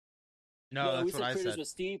 No, that's we said what I Critters said. with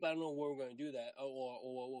Steve. I don't know where we're going to do that,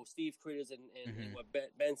 or Steve Critters and what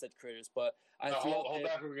Ben said Critters. But hold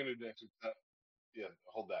back. We're going to do next week.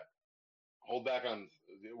 Hold back. Hold back on.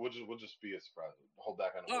 We'll just be a surprise. Hold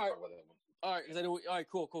back on. We'll talk about that one. All right, all right,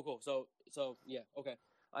 cool. So yeah, okay.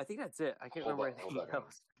 I think that's it. I can't remember anything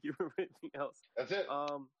else. You remember anything else? That's it.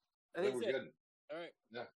 I think we're good. All right.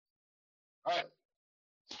 Yeah. All right,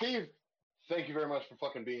 Steve. Thank you very much for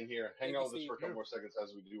fucking being here. Hang out with us for a couple more seconds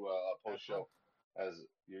as we do a post show, as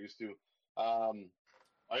you're used to. Are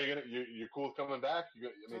you you're cool with coming back?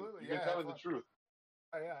 You can tell me the truth.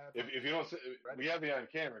 Oh, yeah. If you don't, we have you on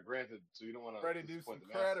camera, granted, so you don't want to. Ready to do some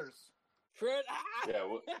critters. Yeah,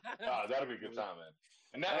 that'll be a good time, man.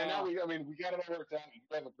 And now we got it all worked out. You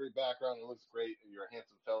have a great background. It looks great. You're a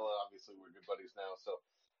handsome fella. Obviously, we're good buddies now, so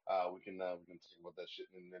we can talk about that shit.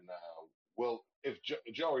 And then, if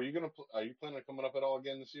Joe, are you planning on coming up at all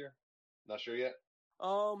again this year? Not sure yet.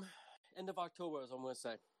 End of October, as I'm gonna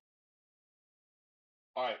say.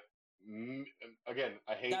 All right. Again,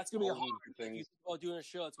 I hate that's gonna be hard things. Doing a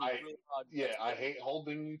show, it's gonna be really hard. Yeah, I hate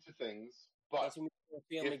holding you to things, but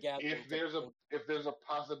if there's a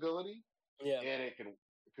possibility, and it can,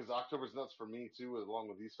 because October's nuts for me too, along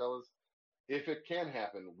with these fellas. If it can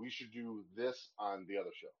happen, we should do this on the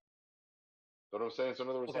other show. You know what I'm saying? So in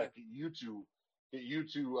other words, like get you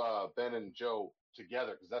two, Ben and Joe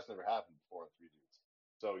together, because that's never happened before on Three Dudes.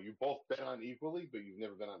 So you both bet on equally, but you've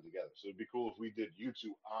never been on together. So it'd be cool if we did you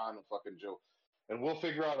two on a fucking Joe, and we'll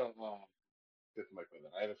figure out a fifth mic by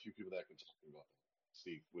then. I have a few people that can talk about that,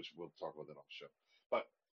 Steve, which we'll talk about that on the show. But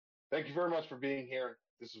thank you very much for being here.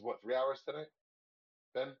 This is what, 3 hours tonight,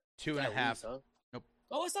 Ben? 2.5. Nope.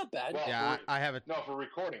 Oh, it's not bad. Well, yeah, I have it. No, for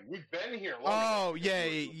recording. We've been here. Oh,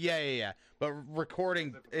 yeah. But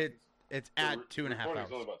recording, it's at 2.5 hours.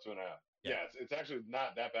 Recording's only about 2.5. Yeah, it's actually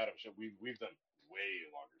not that bad of a show. We've done way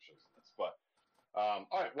longer shows than this. But all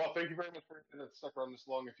right. Well, thank you very much for stuck around this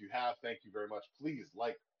long. If you have, thank you very much. Please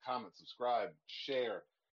like, comment, subscribe, share,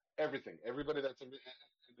 everything. Everybody that's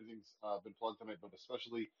everything's been plugged tonight, but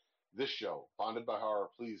especially this show, Bonded by Horror.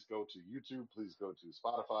 Please go to YouTube. Please go to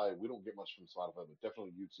Spotify. We don't get much from Spotify, but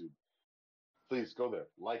definitely YouTube. Please go there,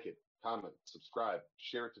 like it, comment, subscribe,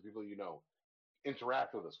 share it to people you know.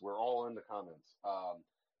 Interact with us. We're all in the comments.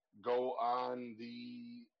 Go on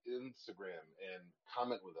the Instagram and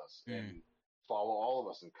comment with us and follow all of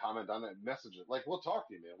us and comment on it, message it. Like, we'll talk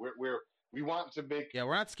to you, man. We want to make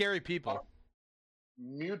we're not scary people. Our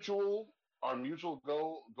mutual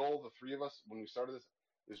goal, the three of us when we started this,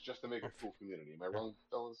 is just to make a cool community. Am I wrong,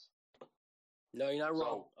 fellas? No, you're not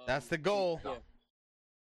wrong. That's the goal. No.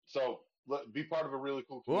 So be part of a really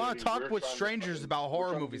cool community. We want to talk with strangers about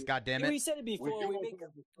horror movies, goddammit. We said it before.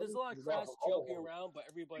 There's a lot of crass joking around, but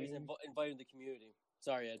everybody's invited in the community.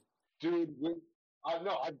 Sorry, Ed. Dude,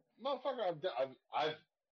 motherfucker, I've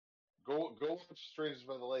Go watch Strangers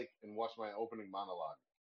by the Lake and watch my opening monologue.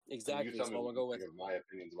 Exactly. You tell me what you think of my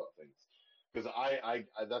opinions about things, because I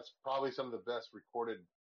that's probably some of the best recorded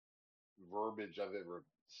verbiage I've ever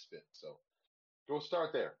spit. So go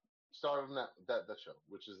start there. Start on that show,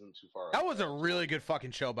 which isn't too far. That was a really good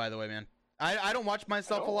fucking show, by the way, man. I don't watch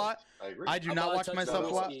myself a lot. I agree. I do not watch myself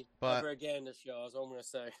a lot. But ever again this show, that's what I'm gonna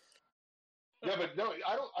say. Yeah, but no,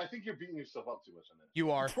 I don't. I think you're beating yourself up too much on that.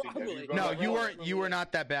 You are. Probably. No, you weren't. You were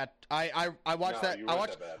not that bad. I watched that. I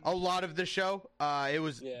watched a lot of the show. It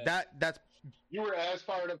was that's. You were as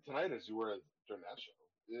fired up tonight as you were during that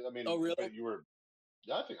show. I mean, oh really? But you were.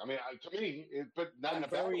 Nothing. I mean, to me, but not in a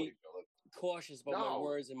bad way. Like, cautious about my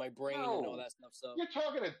words and my brain and all that stuff. So you're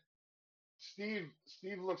talking to Steve.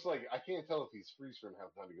 Steve looks like I can't tell if he's freeze from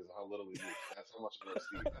half the time because of how little he moves. That's how much I know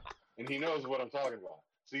Steve, and he knows what I'm talking about.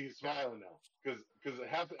 So he's smiling now because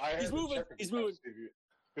he's moving. He's moving.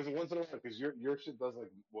 Because once in a while, because your shit does like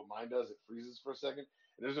what mine does, it freezes for a second.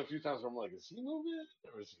 And there's a few times where I'm like, is he moving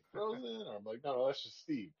or is he frozen? Or I'm like, no, that's just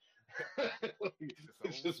Steve.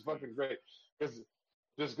 It's just fucking great because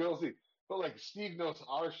just go see. But like Steve knows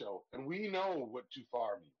our show, and we know what too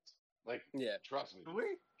far means. Like, trust me. Do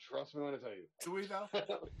we? Trust me when I tell you. Do we though?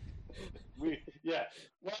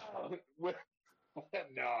 Well,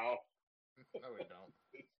 no. No, we don't.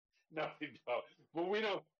 No, we don't. But we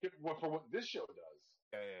know for what this show does.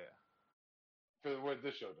 Yeah. For what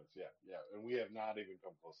this show does, yeah. And we have not even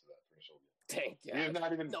come close to that threshold yet. Thank you. We have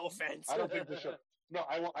not even. No offense. I don't think this show. No,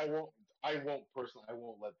 I won't personally. I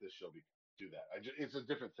won't let this show do that. It's a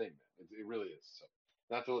different thing, man. It really is. So,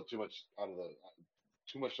 not to look too much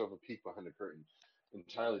of a peek behind the curtain.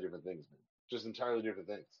 Entirely different things, man. Just entirely different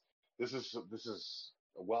things. This is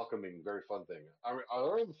a welcoming, very fun thing. Our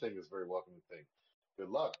other thing is a very welcoming thing. Good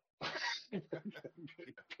luck. It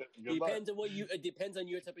depends on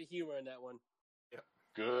your type of humor in that one. Yep.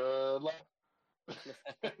 Good luck.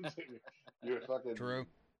 You're fucking true.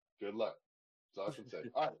 Good luck. That's all I can say.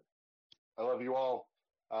 All right. I love you all.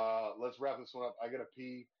 Let's wrap this one up. I gotta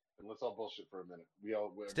pee, and let's all bullshit for a minute.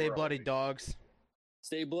 Stay bloody, dogs.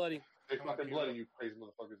 Stay bloody. Stay fucking bloody, you crazy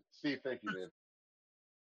motherfuckers. Steve, thank you, man.